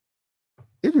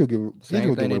 Israel get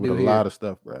away with a lot of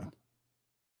stuff, bro.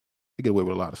 They get away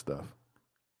with a lot of stuff.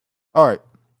 All right.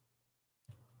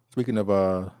 Speaking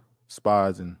of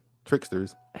spies and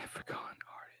tricksters. African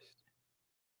artist.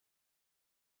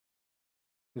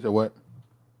 You said what?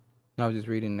 I was just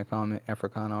reading the comment,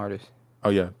 African artist. Oh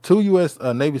yeah, 2 U.S.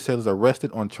 Navy sailors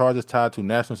arrested on charges tied to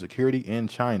national security in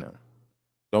China.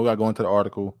 Don't gotta go into the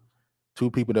article.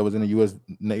 2 people that was in the U.S.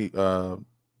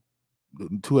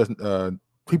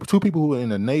 Two people who were in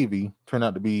the Navy turned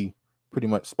out to be pretty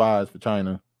much spies for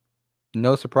China.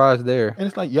 No surprise there. And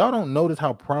it's like y'all don't notice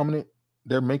how prominent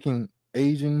they're making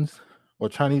Asians or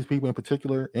Chinese people in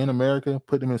particular in America,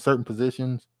 put them in certain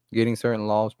positions, getting certain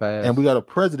laws passed. And we got a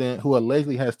president who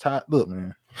allegedly has tied. Look,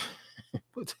 man,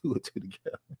 put 2 and 2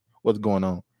 together. What's going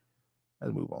on?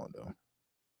 Let's move on though.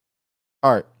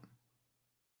 All right,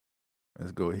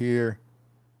 let's go here.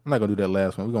 I'm not gonna do that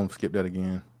last one. We're gonna skip that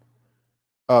again.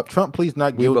 Trump pleads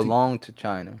not guilty. We belong to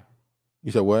China.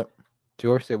 You said what?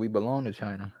 George said we belong to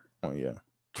China. Oh yeah.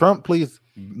 Trump pleads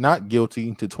not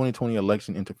guilty to 2020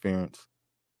 election interference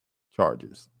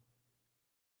charges.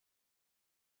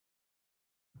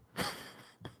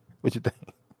 What you think?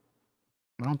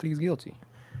 I don't think he's guilty.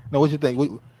 No, what you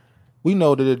think? We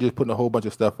know that they're just putting a whole bunch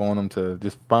of stuff on him to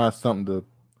just find something to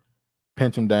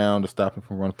pinch him down to stop him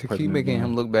from running for to president. Keep making again.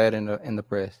 him look bad in the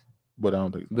press. But I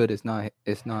don't think so. But it's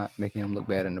not making him look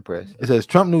bad in the press. It says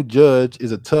Trump new judge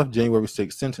is a tough January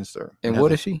 6th sentencer. And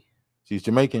what is she? She's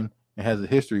Jamaican and has a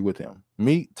history with him.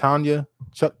 Meet Tanya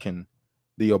Chutkin,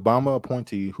 the Obama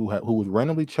appointee who was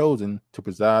randomly chosen to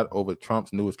preside over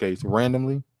Trump's newest case.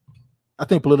 Randomly? I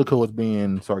think Politico was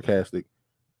being sarcastic.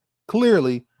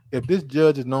 Clearly, if this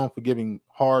judge is known for giving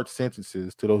hard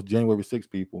sentences to those January 6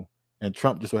 people, and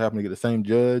Trump just so happened to get the same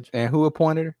judge. And who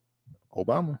appointed her?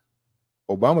 Obama.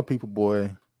 Obama people,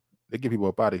 boy, they get people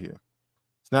up out of here.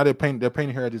 So now they're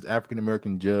painting her as this African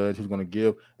American judge who's going to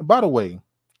give. And by the way,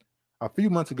 a few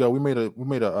months ago,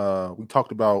 we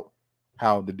talked about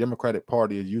how the Democratic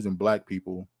Party is using black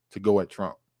people to go at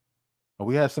Trump. And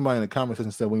we had somebody in the comments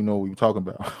and said we know what we were talking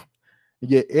about.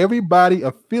 Yet everybody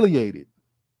affiliated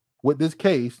with this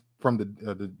case, from the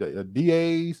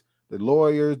DAs, the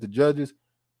lawyers, the judges,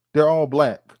 they're all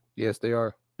black. Yes, they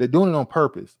are. They're doing it on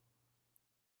purpose.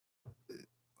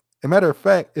 As a matter of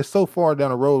fact, it's so far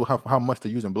down the road how much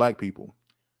they're using black people.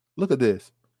 Look at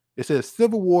this. It says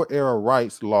Civil War era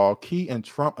rights law key in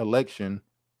Trump election.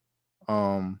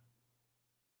 Hold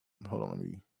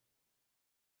on,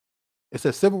 It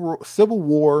says Civil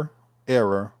War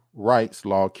era rights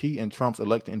law key in Trump's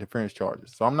election interference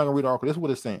charges. So I'm not gonna read the article. This is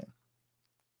what it's saying.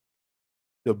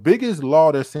 The biggest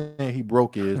law they're saying he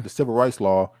broke is the Civil Rights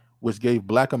Law, which gave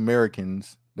Black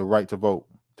Americans the right to vote,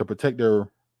 to protect the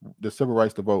civil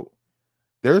rights to vote.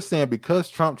 They're saying because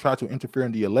Trump tried to interfere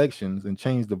in the elections and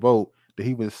change the vote, that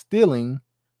he was stealing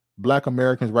Black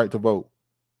Americans' right to vote.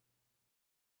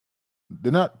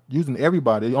 They're not using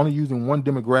everybody. They're only using one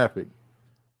demographic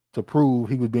to prove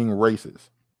he was being racist.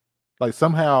 Like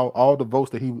somehow all the votes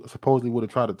that he supposedly would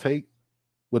have tried to take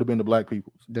would have been the black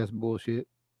people. That's bullshit.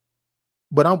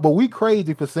 But we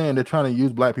crazy for saying they're trying to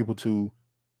use black people to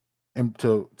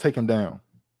take him down.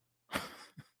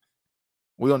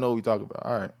 We don't know what we're talking about.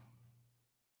 All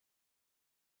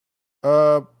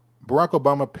right. Barack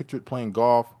Obama pictured playing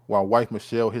golf while wife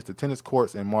Michelle hits the tennis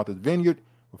courts in Martha's Vineyard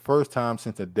for the first time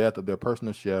since the death of their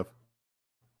personal chef,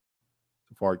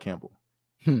 Safari Campbell.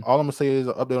 All I'm gonna say is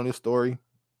an update on this story.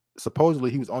 Supposedly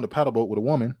he was on the paddle boat with a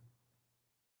woman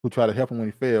who tried to help him when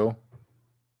he fell.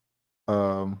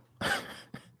 I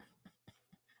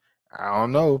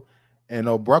don't know. And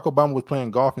Barack Obama was playing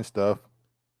golf and stuff,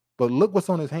 but look what's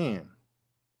on his hand.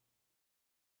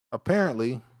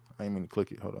 Apparently, I didn't mean to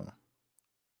click it. Hold on.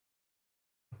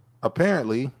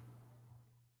 Apparently,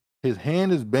 his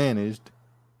hand is bandaged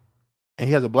and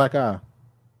he has a black eye.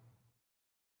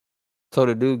 So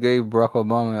the dude gave Barack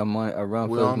Obama a run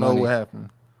for his money. We don't know what happened.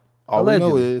 All we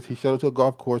know is he showed up to a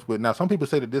golf course with. Now, some people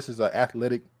say that this is an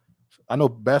athletic. I know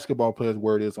basketball players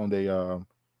wear this on their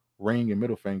ring and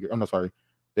middle finger. I'm not sorry,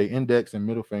 they index and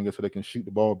middle finger so they can shoot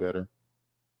the ball better.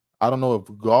 I don't know if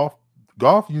golf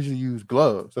usually use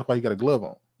gloves. That's why you got a glove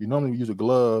on. You normally use a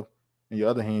glove, and your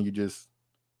other hand you just,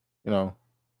 So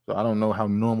I don't know how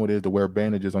normal it is to wear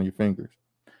bandages on your fingers.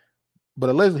 But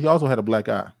allegedly, he also had a black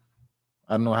eye.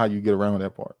 I don't know how you get around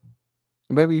that part.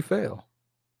 Maybe he fell.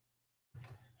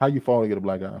 How you fall to get a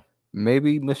black eye?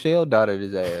 Maybe Michelle dotted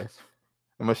his ass.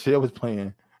 And Michelle was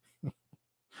playing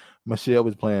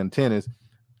tennis,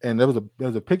 and there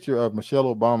was a picture of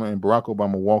Michelle Obama and Barack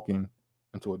Obama walking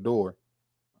into a door,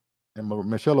 and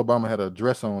Michelle Obama had a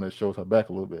dress on that shows her back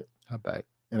a little bit. Her back.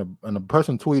 And a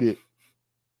person tweeted,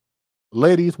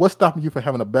 "Ladies, what's stopping you from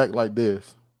having a back like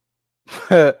this?"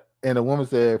 And the woman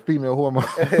said, "Female hormones,"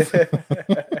 because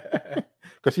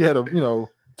she had a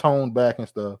toned back and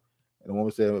stuff. And the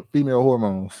woman said, "Female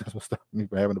hormones." That's what stopped me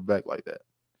from having a back like that.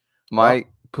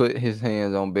 Mike put his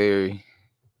hands on Barry.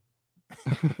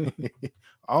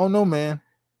 I don't know, man.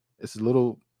 It's a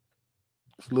little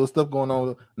stuff going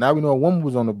on. Now we know a woman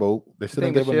was on the boat. They You still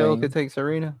think didn't give a Michelle name. could take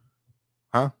Serena?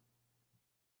 Huh?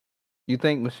 You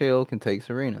think Michelle can take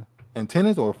Serena? In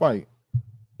tennis or a fight?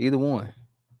 Either one.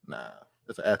 Nah,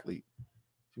 that's an athlete.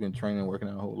 She's been training, working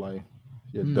out her whole life.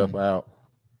 She had duff her out.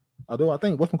 Although I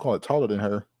think what's call it taller than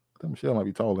her. I think Michelle might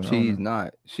be taller than her. She's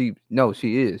not. She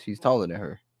is. She's taller than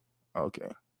her. Okay.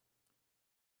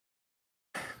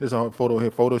 There's a photo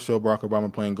here. Photo show Barack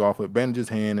Obama playing golf with bandages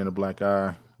hand and a black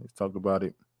eye. Let's talk about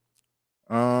it.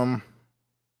 Let's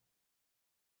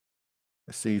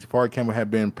see. Safari Campbell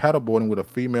had been paddleboarding with a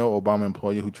female Obama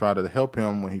employee who tried to help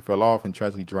him when he fell off and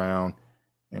tragically drowned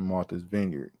in Martha's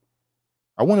Vineyard.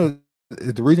 I wonder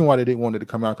if the reason why they didn't want it to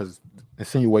come out because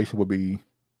insinuation would be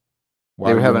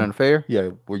they were having an affair? Yeah,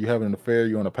 were you having an affair?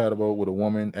 You're on a paddleboat with a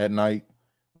woman at night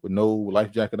with no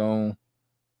life jacket on.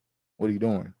 What are you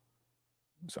doing?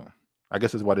 So I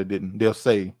guess that's why they didn't. They'll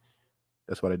say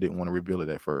that's why they didn't want to reveal it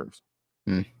at first.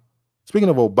 Speaking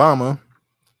of Obama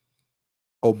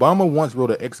once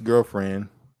wrote an ex-girlfriend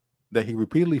that he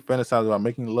repeatedly fantasized about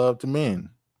making love to men,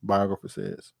 biographer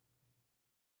says.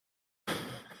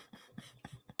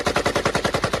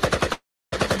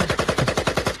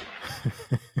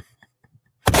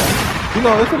 You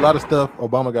know, there's a lot of stuff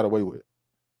Obama got away with.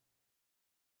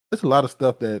 There's a lot of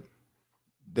stuff that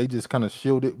they just kind of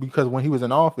shielded because when he was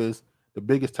in office, the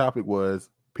biggest topic was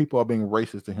people are being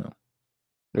racist to him.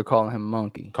 They're calling him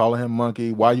monkey.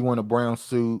 Why you wearing a brown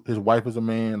suit? His wife is a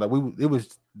man. That's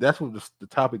what the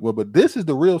topic was. But this is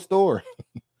the real story.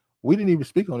 We didn't even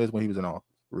speak on this when he was in office,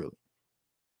 really.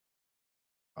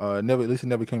 At least it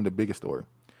never became the biggest story.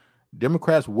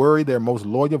 Democrats worry their most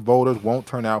loyal voters won't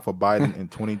turn out for Biden in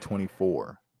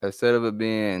 2024. Instead of it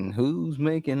being who's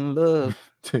making love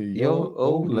to your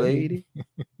old lady.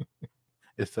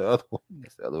 It's the other one.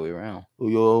 It's the other way around.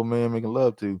 Who your old man making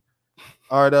love to.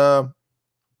 All right,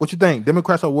 what you think?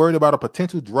 Democrats are worried about a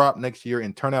potential drop next year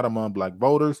in turnout among black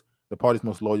voters, the party's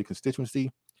most loyal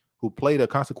constituency, who played a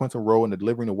consequential role in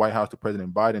delivering the White House to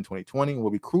President Biden in 2020 and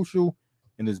will be crucial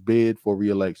in his bid for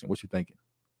re-election. What you thinking?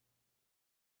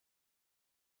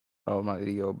 Oh, my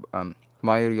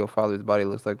idiot father's body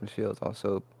looks like Michelle's.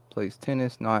 Also plays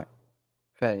tennis, not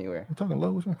fat anywhere. I'm talking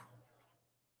low.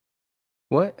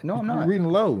 What? No, I'm not. You're reading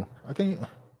low. I can't.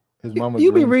 His mama.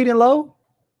 You be reading low?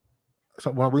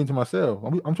 So when I'm reading to myself,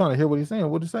 I'm trying to hear what he's saying.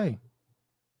 What did he say?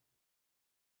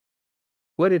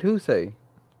 What did who say?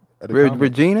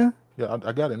 Regina? Yeah,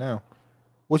 I got it now.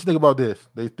 What you think about this?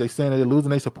 They saying they're losing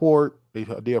their support.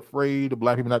 They're afraid the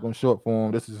black people not going to show up for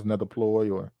them. This is another ploy,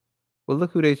 or well,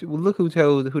 look who they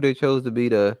chose to be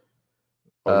the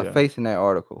face in that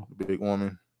article. The big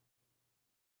woman,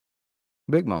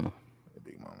 Big Mama.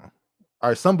 Big Mama. All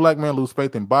right, some black men lose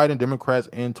faith in Biden, Democrats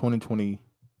in 2020.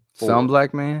 Some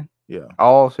black man. Yeah,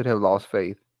 all should have lost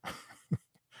faith.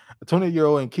 A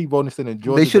 20-year-old in key voting state in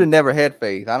Georgia. They should have never had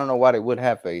faith. I don't know why they would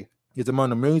have faith. It's among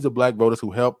the millions of black voters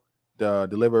who helped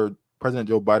deliver President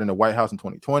Joe Biden the White House in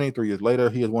 2020. 3 years later,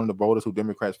 he is one of the voters who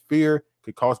Democrats fear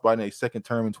could cost Biden a second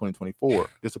term in 2024.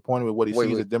 Disappointed with what he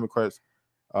sees as Democrats.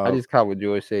 I just caught what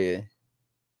George said.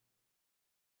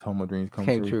 Told my dreams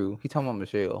came true. He talking about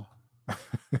Michelle.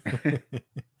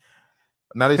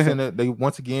 Now they saying that they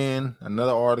once again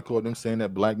another article of them saying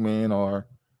that black men are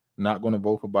not going to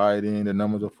vote for Biden. The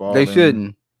numbers are falling. They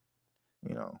shouldn't.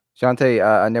 You know, Shantae,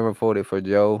 I never voted for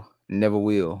Joe. Never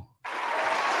will.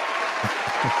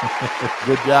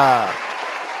 Good job.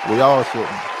 We all shouldn't.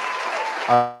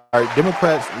 All right,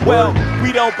 Democrats. Well,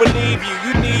 we don't believe you.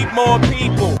 You need more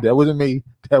people. That wasn't me.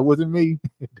 That wasn't me.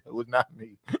 That was not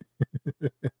me.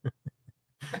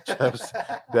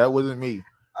 That wasn't me.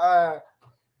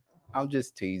 I'm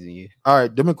just teasing you. All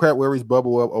right, Democrat worries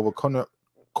bubble up over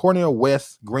Cornel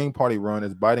West's Green Party run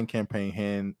as Biden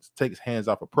campaign takes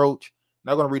hands-off approach.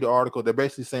 Not going to read the article. They're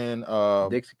basically saying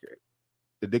the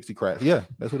Dixiecrats. Yeah,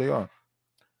 that's who they are.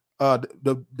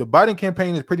 The Biden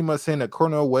campaign is pretty much saying that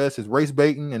Cornel West is race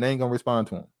baiting and they ain't going to respond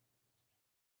to him.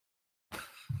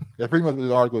 That's pretty much what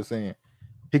the article is saying.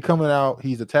 He coming out,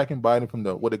 he's attacking Biden from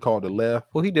what they call the left.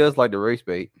 Well, he does like the race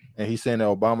bait. And he's saying that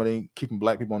Obama ain't keeping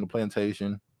black people on the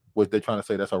plantation, which they're trying to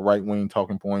say that's a right-wing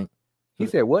talking point. He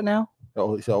said what now?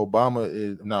 Oh, he said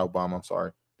I'm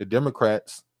sorry. The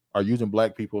Democrats are using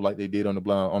black people like they did on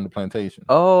the plantation.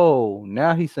 Oh,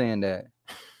 now he's saying that.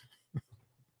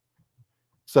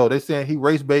 So they're saying he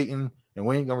race baiting and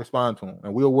we ain't gonna respond to him.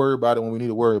 And we'll worry about it when we need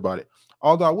to worry about it.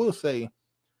 Although I will say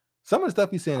some of the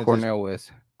stuff he's saying is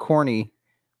Corny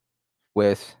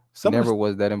West never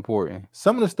was that important.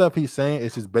 Some of the stuff he's saying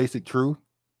is just basic truth.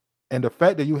 And the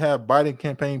fact that you have Biden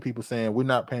campaign people saying we're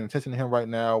not paying attention to him right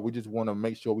now, we just want to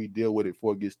make sure we deal with it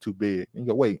before it gets too big. And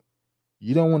you go, wait,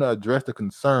 you don't want to address the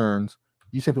concerns.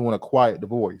 You simply want to quiet the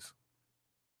voice.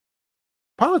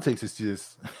 Politics is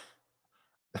just,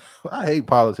 I hate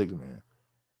politics, man.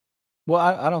 Well,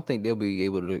 I don't think they'll be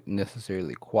able to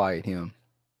necessarily quiet him.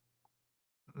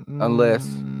 Unless.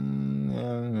 I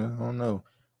don't know.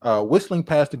 Whistling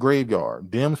past the graveyard.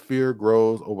 Dems fear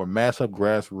grows over massive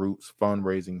grassroots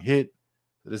fundraising hit.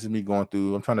 So this is me going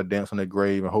through. I'm trying to dance on that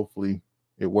grave, and hopefully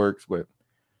it works. But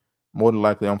more than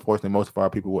likely, unfortunately, most of our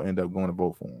people will end up going to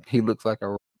vote for him. He looks like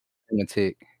a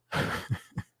lunatic. All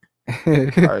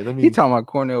right, He talking about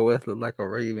Cornel West look like a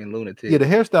raving lunatic. Yeah, the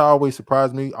hairstyle always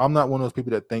surprised me. I'm not one of those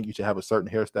people that think you should have a certain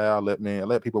hairstyle.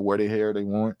 Let people wear their hair they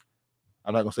want.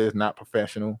 I'm not gonna say it's not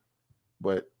professional,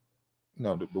 but you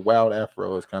know, the wild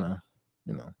afro is kind of,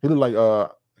 you know, he look like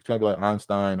trying to be like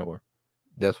Einstein or.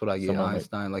 That's what I get.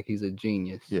 Einstein, like he's a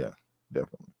genius. Yeah,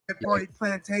 definitely. Party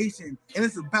plantation, and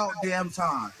it's about damn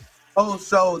time. Polls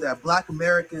show that Black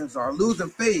Americans are losing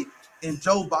faith in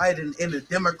Joe Biden and the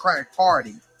Democratic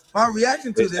Party. My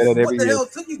reaction to this is, what the hell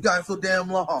took you guys so damn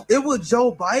long? It was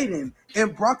Joe Biden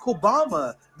and Barack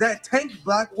Obama that tanked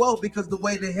Black wealth because of the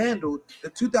way they handled the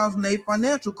 2008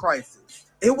 financial crisis.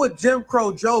 It was Jim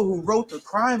Crow Joe who wrote the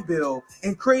crime bill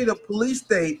and created a police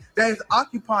state that is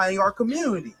occupying our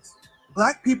communities.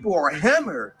 Black people are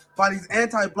hammered by these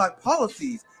anti-Black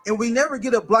policies, and we never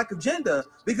get a Black agenda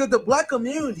because the Black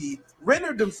community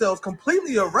rendered themselves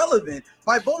completely irrelevant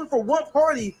by voting for one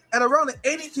party at around an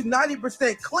 80 to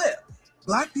 90% clip.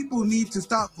 Black people need to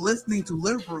stop listening to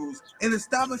liberals and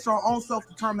establish our own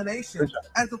self-determination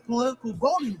as a political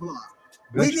voting bloc.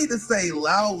 We need to say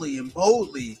loudly and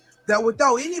boldly that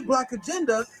without any Black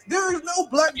agenda, there is no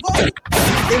Black vote.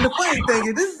 And the funny thing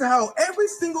is, this is how every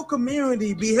single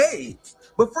community behaves.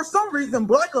 But for some reason,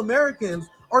 Black Americans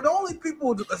are the only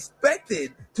people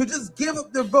expected to just give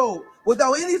up their vote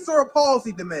without any sort of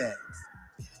policy demands.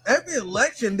 Every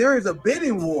election, there is a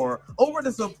bidding war over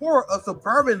the support of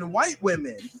suburban white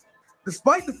women.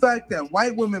 Despite the fact that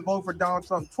white women vote for Donald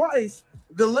Trump twice,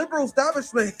 the liberal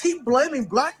establishment keep blaming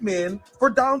Black men for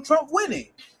Donald Trump winning.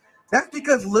 That's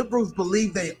because liberals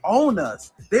believe they own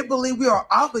us. They believe we are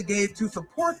obligated to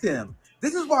support them.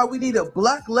 This is why we need a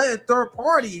Black-led third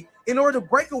party in order to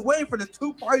break away from the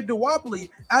two-party duopoly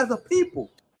as a people.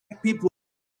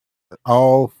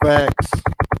 All facts.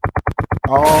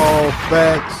 All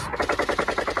facts.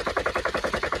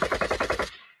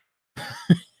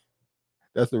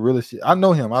 That's the realest shit. I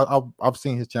know him. I've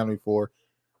seen his channel before.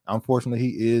 Unfortunately,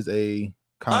 he is a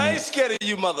I ain't scared of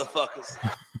you motherfuckers.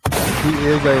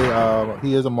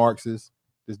 He is a Marxist,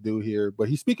 this dude here, but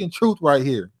he's speaking truth right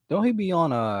here. Don't he be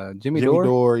on Jimmy Jimmy Dore?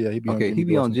 Dore, yeah, he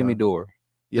be on Jimmy Dore.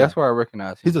 Yeah. That's where I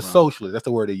recognize him. He's a socialist. That's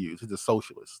the word they use. He's a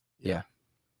socialist. Yeah.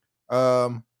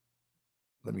 Let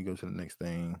me go to the next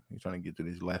thing. He's trying to get to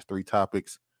these last three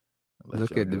topics.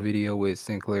 Look at the video with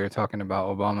Sinclair talking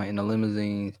about Obama in the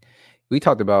limousines. We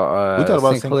talked about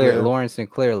Sinclair, Lawrence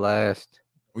Sinclair last.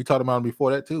 We talked about him before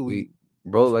that too.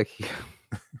 Bro, like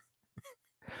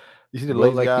you see the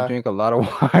lazy like guy? He drink a lot of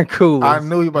wine coolers. I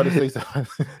knew you about to say something.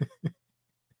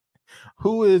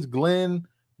 Who is Glenn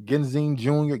Gilzan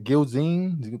Jr.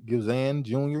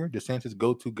 DeSantis'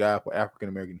 go-to guy for African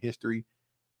American history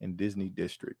in Disney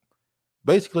District?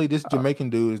 Basically, this Jamaican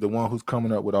dude is the one who's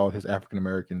coming up with all his African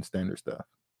American standard stuff.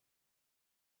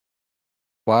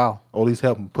 Wow. Oh, he's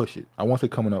helping push it. I won't say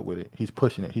coming up with it. He's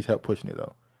pushing it. He's helped pushing it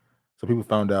though. So people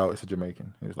found out it's a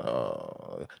Jamaican. He was like,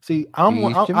 oh, see, I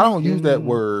don't use that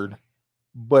word,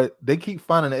 but they keep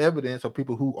finding the evidence of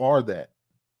people who are that.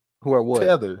 Who are what?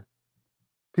 Tether.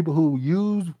 People who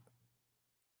use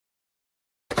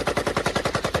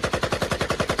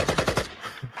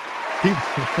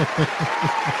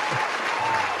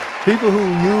people who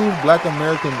use Black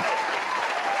American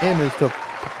image to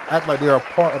act like they're a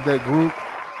part of that group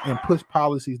and push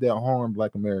policies that harm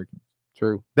Black Americans.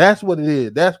 True. That's what it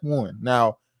is. That's one.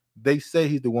 Now, they say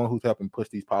he's the one who's helping push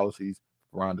these policies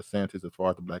around DeSantis as far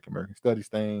as the Black American Studies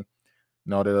thing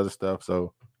and all that other stuff.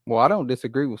 So, well, I don't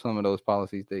disagree with some of those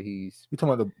policies that he's. I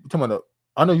know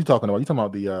you're talking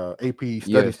about the AP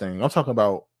Studies thing. I'm talking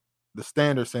about the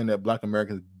standard saying that Black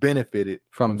Americans benefited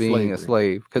from being slavery. A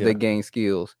slave because they gained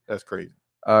skills. That's crazy.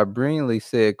 Breenley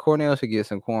said Cornell should get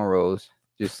some cornrows.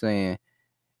 Just saying,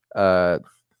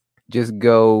 just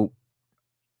go.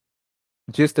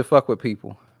 Just to fuck with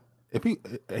people. If he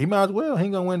might as well. He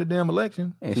ain't gonna win the damn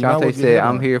election. And Shante said,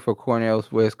 "I'm here for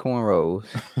Cornell's West cornrows."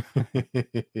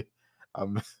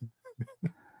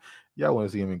 Y'all want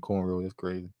to see him in cornrows? It's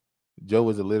crazy. Joe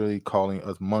was literally calling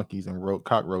us monkeys and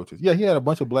cockroaches. Yeah, he had a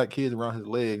bunch of black kids around his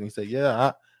leg, and he said,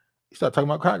 "Yeah, he started talking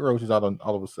about cockroaches all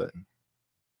of a sudden."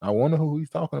 I wonder who he's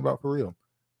talking about for real.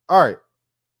 All right,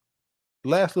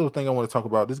 last little thing I want to talk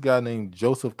about. This guy named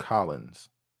Joseph Collins.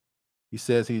 He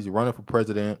says he's running for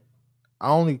president. I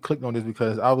only clicked on this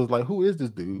because I was like, "Who is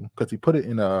this dude?" Because he put it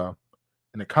in the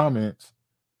comments,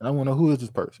 and I want to know who is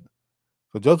this person.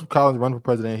 So Joseph Collins running for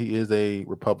president. He is a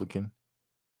Republican.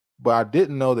 But I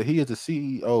didn't know that he is the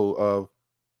CEO of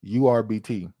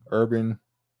URBT, Urban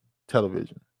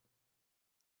Television.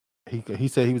 He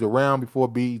said he was around before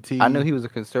BET. I knew he was a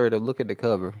conservative. Look at the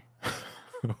cover.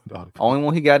 Only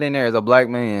one he got in there is a black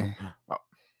man.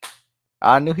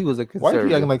 I knew he was a conservative. Why you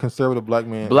keep acting like conservative black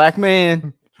man? Black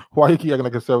man. Why you keep acting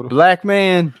like conservative? Black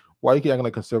man. Why you keep acting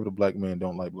like conservative black men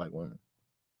don't like black women?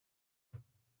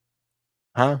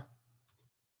 Huh?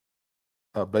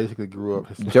 Basically grew up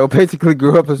Hispanic. Joe basically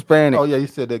grew up Hispanic. Oh yeah, he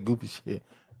said that goofy shit.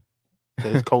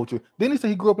 His culture. Didn't he say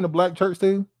he grew up in a black church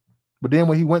too? But then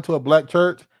when he went to a black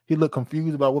church, he looked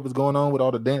confused about what was going on with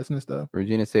all the dancing and stuff.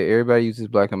 Regina said everybody uses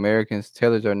black Americans.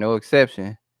 Tailors are no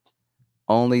exception.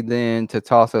 Only then to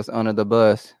toss us under the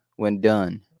bus when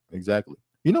done. Exactly.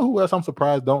 You know who else I'm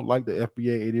surprised don't like the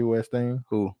FBA ADOS thing?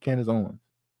 Who? Candace Owens.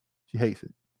 She hates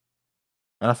it.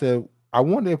 And I said, I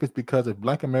wonder if it's because if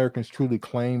black Americans truly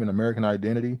claim an American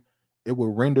identity, it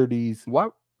would render it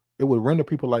would render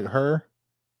people like her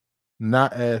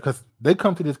not as, because they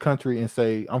come to this country and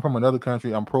say, I'm from another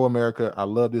country, I'm pro-America, I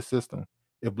love this system.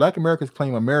 If black Americans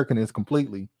claim Americanism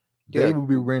completely, they would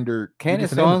be rendered.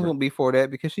 Candace Owens won't be for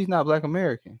that because she's not black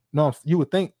American. No, you would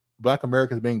think black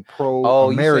Americans being pro-American.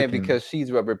 Oh, you saying because she's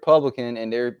a Republican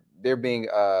and they're being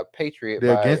patriot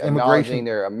they're by against acknowledging immigration.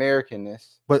 Their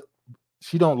Americanness. But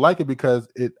she don't like it because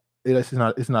it's an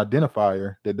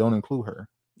identifier that don't include her.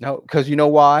 No, because you know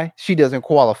why? She doesn't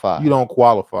qualify. You don't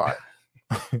qualify.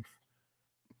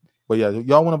 But yeah,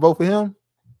 y'all want to vote for him?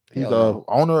 He's the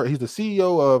owner. He's the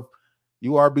CEO of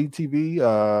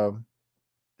URBTV.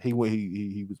 He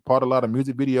was part of a lot of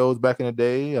music videos back in the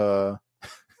day. Oh,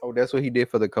 that's what he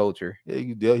did for the culture.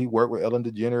 Yeah, he worked with Ellen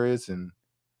DeGeneres and.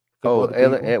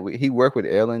 He worked with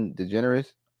Ellen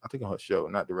DeGeneres. I think on her show,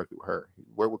 not directly with her. He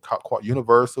worked with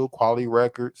Universal, Quality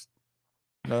Records.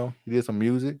 No, he did some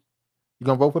music. You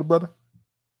gonna vote for the brother?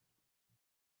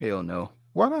 Hell no.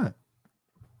 Why not?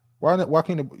 Why not? Why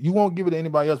can't you won't give it to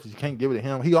anybody else, but you can't give it to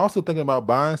him? He also thinking about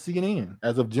buying CNN.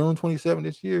 As of June 27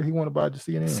 this year, he want to buy the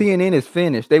CNN. CNN is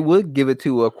finished. They would give it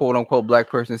to a quote unquote black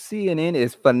person. CNN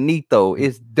is finito.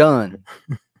 It's done.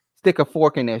 Stick a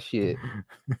fork in that shit.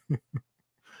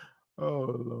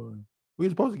 Oh Lord. We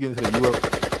were supposed to get into the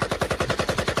UFO.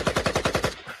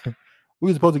 We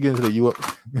were supposed to get into the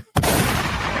UFO.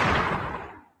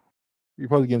 We're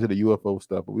supposed to get into the UFO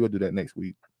stuff, but we'll do that next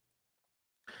week.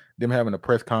 Them having a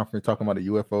press conference talking about the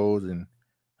UFOs and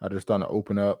how they're starting to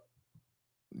open up.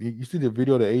 You see the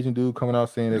video of the Asian dude coming out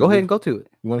saying that. Go ahead and go to it.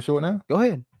 You want to show it now? Go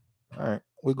ahead. All right.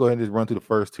 We'll go ahead and just run through the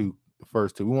first two.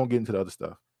 We won't get into the other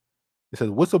stuff. It says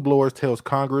whistleblowers tells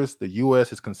Congress the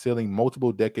U.S. is concealing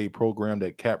multiple decade program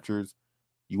that captures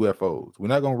UFOs. We're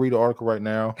not going to read the article right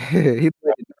now. He's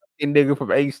like a nigga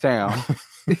from H-Town.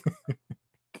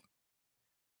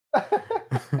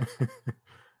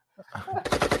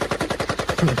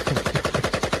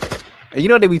 And you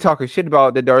know they be talking shit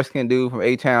about the dark skinned dude from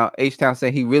H-Town. H-Town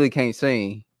saying he really can't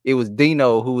sing. It was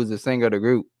Dino who was the singer of the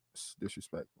group. It's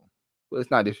disrespectful. Well,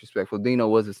 it's not disrespectful. Dino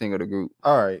was the singer of the group.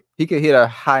 All right. He could hit a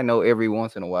high note every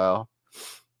once in a while.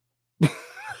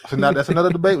 So now that's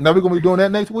another debate. Now we're gonna be doing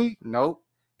that next week? Nope.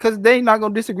 Because they not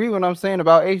gonna disagree when I'm saying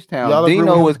about H-Town.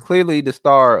 Dino was clearly the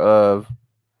star of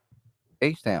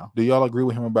H-Town. Do y'all agree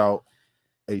with him about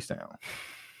H-Town?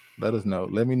 Let us know.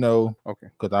 Let me know. Okay.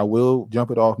 Because I will jump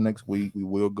it off next week. We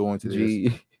will go into this.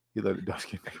 You let it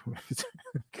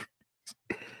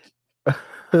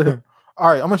All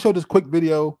right, I'm gonna show this quick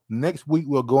video. Next week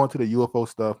we'll go into the UFO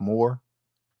stuff more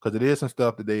because it is some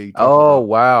stuff that they. Oh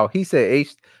wow, he said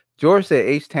George said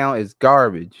H-Town is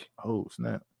garbage. Oh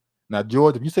snap! Now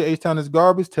George, if you say H-Town is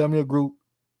garbage, tell me a group.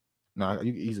 Nah,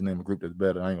 you can easily name a group that's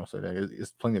better. I ain't gonna say that.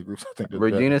 It's plenty of groups I think that's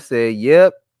Regina better. said,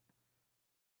 "Yep."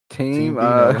 Team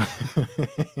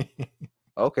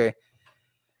okay.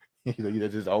 You're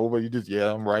just over. You just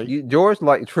I'm right. George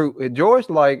like true. George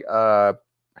like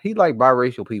he like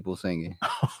biracial people singing.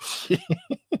 Oh shit.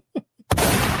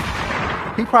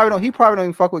 He probably don't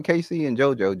even fuck with KC and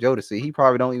Jodeci.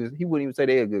 He wouldn't even say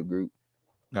they're a good group.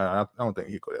 No, I don't think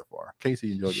he'd go that far.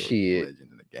 KC and JoJo shit. Are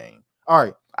legend in the game. All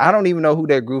right. I don't even know who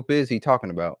that group is he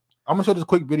talking about. I'm gonna show this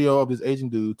quick video of this Asian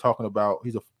dude talking about I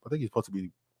think he's supposed to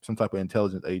be some type of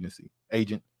intelligence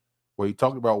agent where he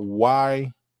talked about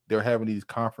why they're having these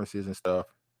conferences and stuff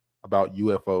about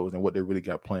UFOs and what they really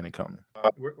got planned and coming.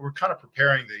 We're kind of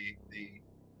preparing the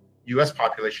U.S.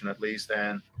 population, at least,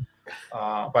 and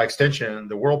by extension,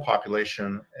 the world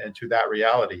population, into that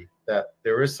reality that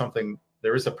there is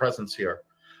a presence here,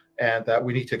 and that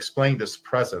we need to explain this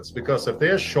presence. Because if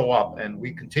they show up and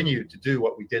we continue to do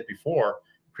what we did before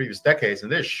previous decades,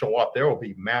 and they show up, there will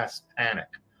be mass panic.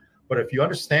 But if you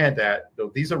understand that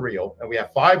these are real, and we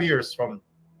have 5 years from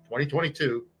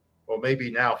 2022, or maybe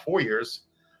now 4 years,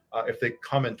 if they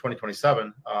come in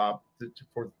 2027,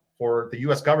 for the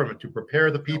U.S. government to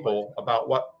prepare the people about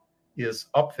what is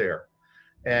up there.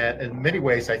 And in many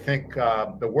ways, I think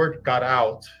the word got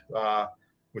out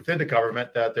within the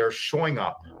government that they're showing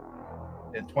up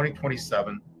in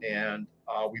 2027, and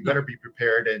we better be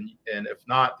prepared. And if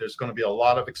not, there's going to be a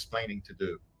lot of explaining to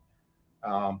do.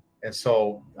 And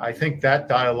so I think that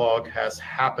dialogue has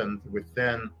happened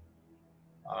within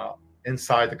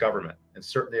inside the government, in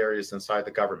certain areas inside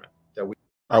the government. That we.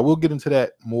 I will get into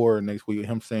that more next week.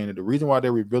 Him saying that the reason why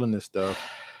they're revealing this stuff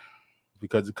is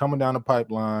because it's coming down the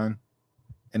pipeline,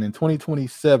 and in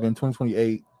 2027,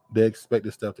 2028, they expect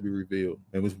this stuff to be revealed.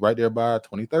 It was right there by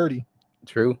 2030.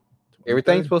 True.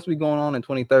 Everything's supposed to be going on in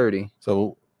 2030.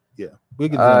 So yeah, we'll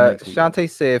get to that next week. Shantae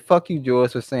said, "Fuck you,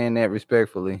 George, for saying that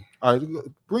respectfully." All right,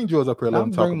 bring George up here. Let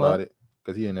him talk about it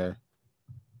because he in there.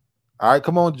 All right,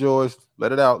 come on, George.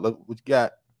 Let it out. Look what you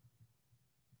got.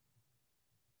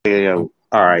 Yeah.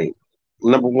 All right.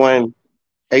 Number one,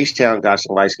 H-Town got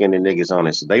some light-skinned niggas on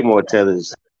it, so they more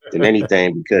tethers than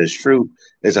anything because Fruit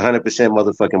is 100%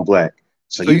 motherfucking black.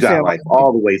 So you got like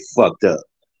all the way fucked up.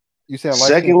 You saying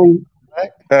secondly,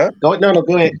 huh? Go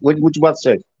ahead. What you about to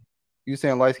say? You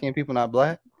saying light-skinned people not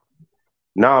black?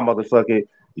 Nah, motherfucker.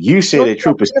 You said that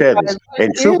Troop is tethers,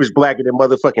 and Troop is blacker than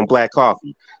motherfucking black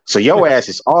coffee. So your ass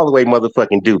is all the way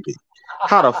motherfucking stupid.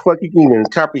 How the fuck you can even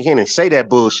comprehend and say that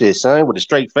bullshit, son, with a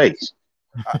straight face?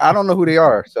 I don't know who they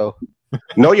are, so.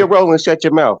 Know your role and shut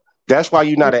your mouth. That's why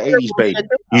you're not an 80s baby.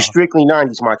 You strictly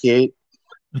 90s, my kid.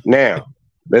 Now,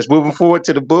 let's move forward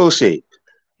to the bullshit.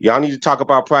 Y'all need to talk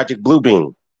about Project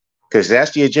Bluebeam, because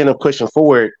that's the agenda pushing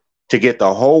forward to get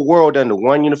the whole world under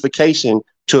one unification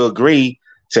to agree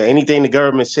to anything the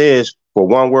government says for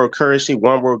one world currency,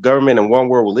 one world government, and one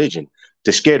world religion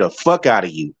to scare the fuck out of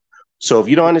you. So if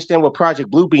you don't understand what Project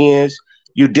Bluebeam is,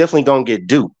 you're definitely gonna get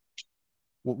duped.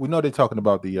 Well, we know they're talking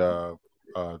about the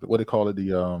what they call it,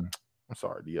 the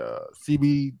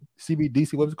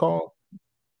CBDC, what's it called?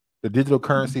 The digital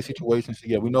currency situation. So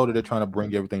yeah, we know that they're trying to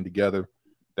bring everything together.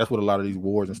 That's what a lot of these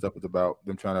wars and stuff is about.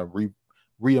 Them trying to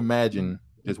reimagine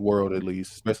this world, at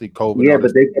least, especially COVID. Yeah,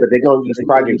 but they're gonna use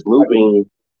Project Bluebeam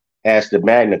as the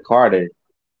Magna Carta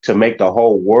to make the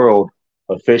whole world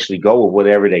officially go with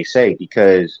whatever they say.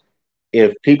 Because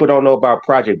if people don't know about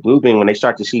Project Bluebeam, when they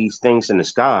start to see these things in the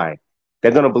sky,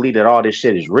 they're gonna believe that all this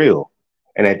shit is real.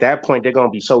 And at that point, they're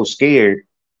gonna be so scared,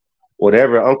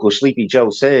 whatever Uncle Sleepy Joe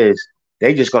says,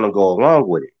 they just gonna go along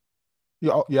with it.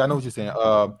 Yeah, I know what you're saying.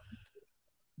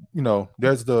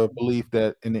 There's the belief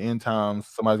that in the end times,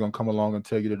 somebody's gonna come along and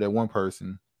tell you that they're one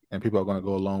person, and people are gonna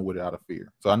go along with it out of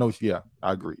fear. So I know,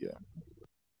 I agree. Yeah.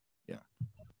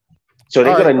 So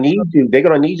they're gonna need you. They're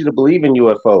gonna need you to believe in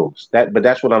UFOs. But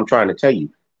that's what I'm trying to tell you.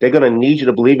 They're gonna need you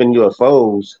to believe in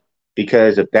UFOs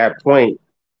because at that point,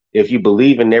 if you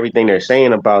believe in everything they're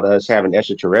saying about us having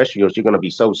extraterrestrials, you're gonna be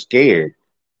so scared.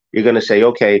 You're gonna say,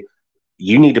 "Okay,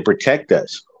 you need to protect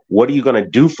us. What are you gonna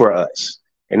do for us?"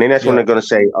 And then that's when they're gonna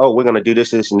say, "Oh, we're gonna do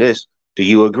this, this, and this. Do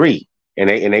you agree?" And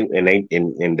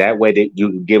that way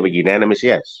you give a unanimous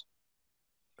yes.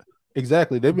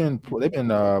 Exactly. They've been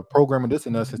programming this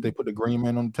in us since they put the green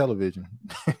man on the television.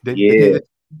 They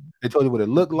told you what it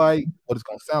looked like, what it's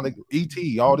gonna sound like.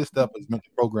 ET, all this stuff is meant to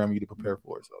program you to prepare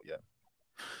for it. So yeah.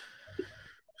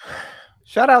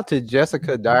 Shout out to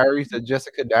Jessica Diaries,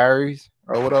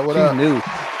 or what up? She's new,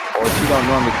 or she don't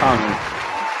normally comment.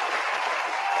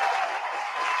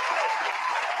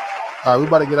 All right, we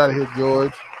about to get out of here,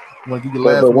 George. You want to do your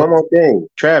last But one more thing,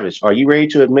 Travis, are you ready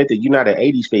to admit that you're not an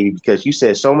 80s baby? Because you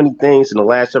said so many things in the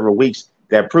last several weeks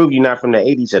that prove you're not from the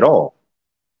 80s at all.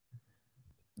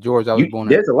 George, I was born.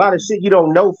 There's a lot of shit you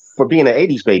don't know for being an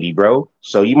 80s baby, bro.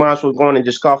 So you might as well go on and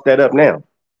just cough that up now.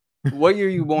 What year are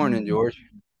you born in, George?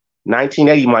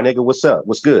 1980, my nigga. What's up?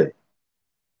 What's good?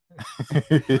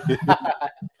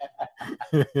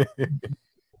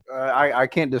 I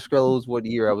can't disclose what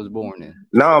year I was born in.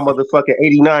 Nah, motherfucker,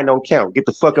 89 don't count. Get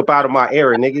the fuck up out of my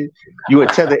era, nigga. You a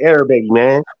tether era baby,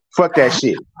 man. Fuck that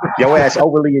shit. Your ass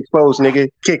overly exposed, nigga.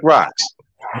 Kick rocks.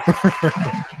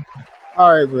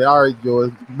 All right,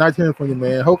 George. Nice hearing from you,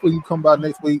 man. Hopefully you come by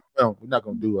next week. Well, we're not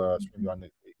gonna do stream on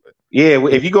next week, but Yeah,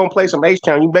 if you gonna play some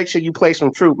H-Town, you make sure you play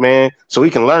some Troop, man, so we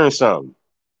can learn something.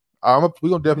 We're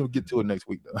gonna definitely get to it next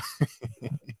week, though.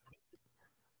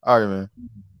 All right, man.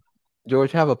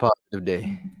 George, have a positive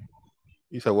day.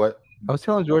 You said what? I was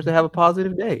telling George to have a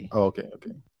positive day. Oh, okay.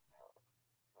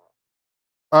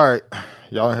 All right,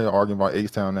 y'all here arguing about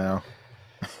H-Town now.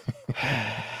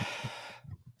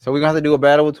 So we're gonna have to do a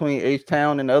battle between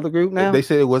H-Town and the other group now. They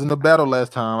said it wasn't a battle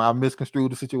last time. I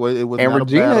misconstrued the situation. It was and not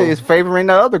Regina a battle. is favoring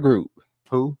the other group.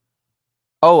 Who?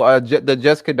 Oh, the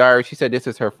Jessica Diary. She said this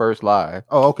is her first live.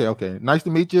 Oh, okay. Nice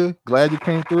to meet you. Glad you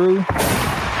came through.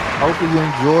 Hopefully you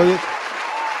enjoy it.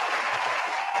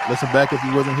 Listen back if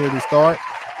you wasn't here to start.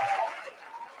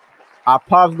 I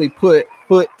probably put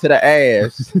foot to the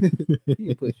ass.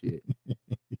 You push it.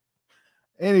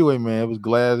 Anyway, man, it was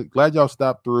glad y'all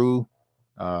stopped through.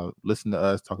 Listen to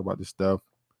us talk about this stuff.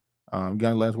 You got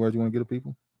any last words you want to get to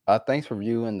people? Thanks for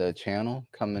viewing the channel,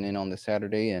 coming in on the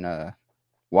Saturday and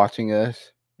watching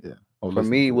us. Yeah. For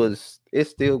me, it's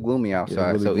still gloomy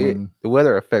outside, really so gloomy. The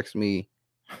weather affects me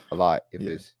a lot.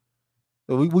 It's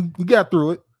so we got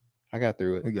through it. I got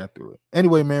through it. We got through it.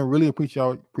 Anyway, man, really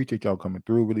appreciate y'all coming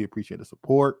through. Really appreciate the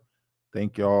support.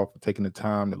 Thank y'all for taking the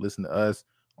time to listen to us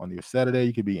on your Saturday.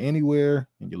 You could be anywhere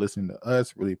and you're listening to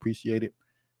us. Really appreciate it.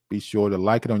 Be sure to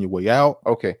like it on your way out.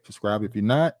 Okay. Subscribe if you're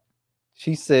not.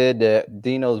 She said that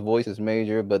Dino's voice is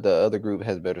major, but the other group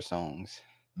has better songs.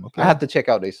 Okay. I have to check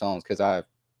out their songs because I've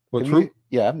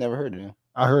never heard of them.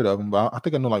 I heard of them, but I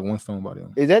think I know like one song by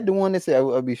them. Is that the one that said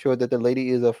I'll be sure that the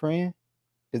lady is a friend?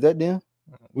 Is that them?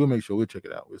 We'll make sure. We'll check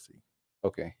it out. We'll see.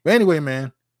 Okay. But anyway,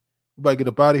 man, everybody get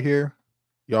up out of here.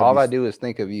 All I do is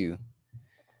think of you.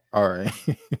 All right.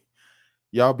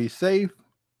 Y'all be safe.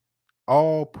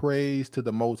 All praise to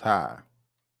the Most High.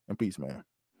 And peace, man.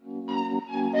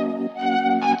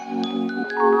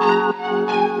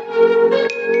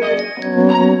 Oh,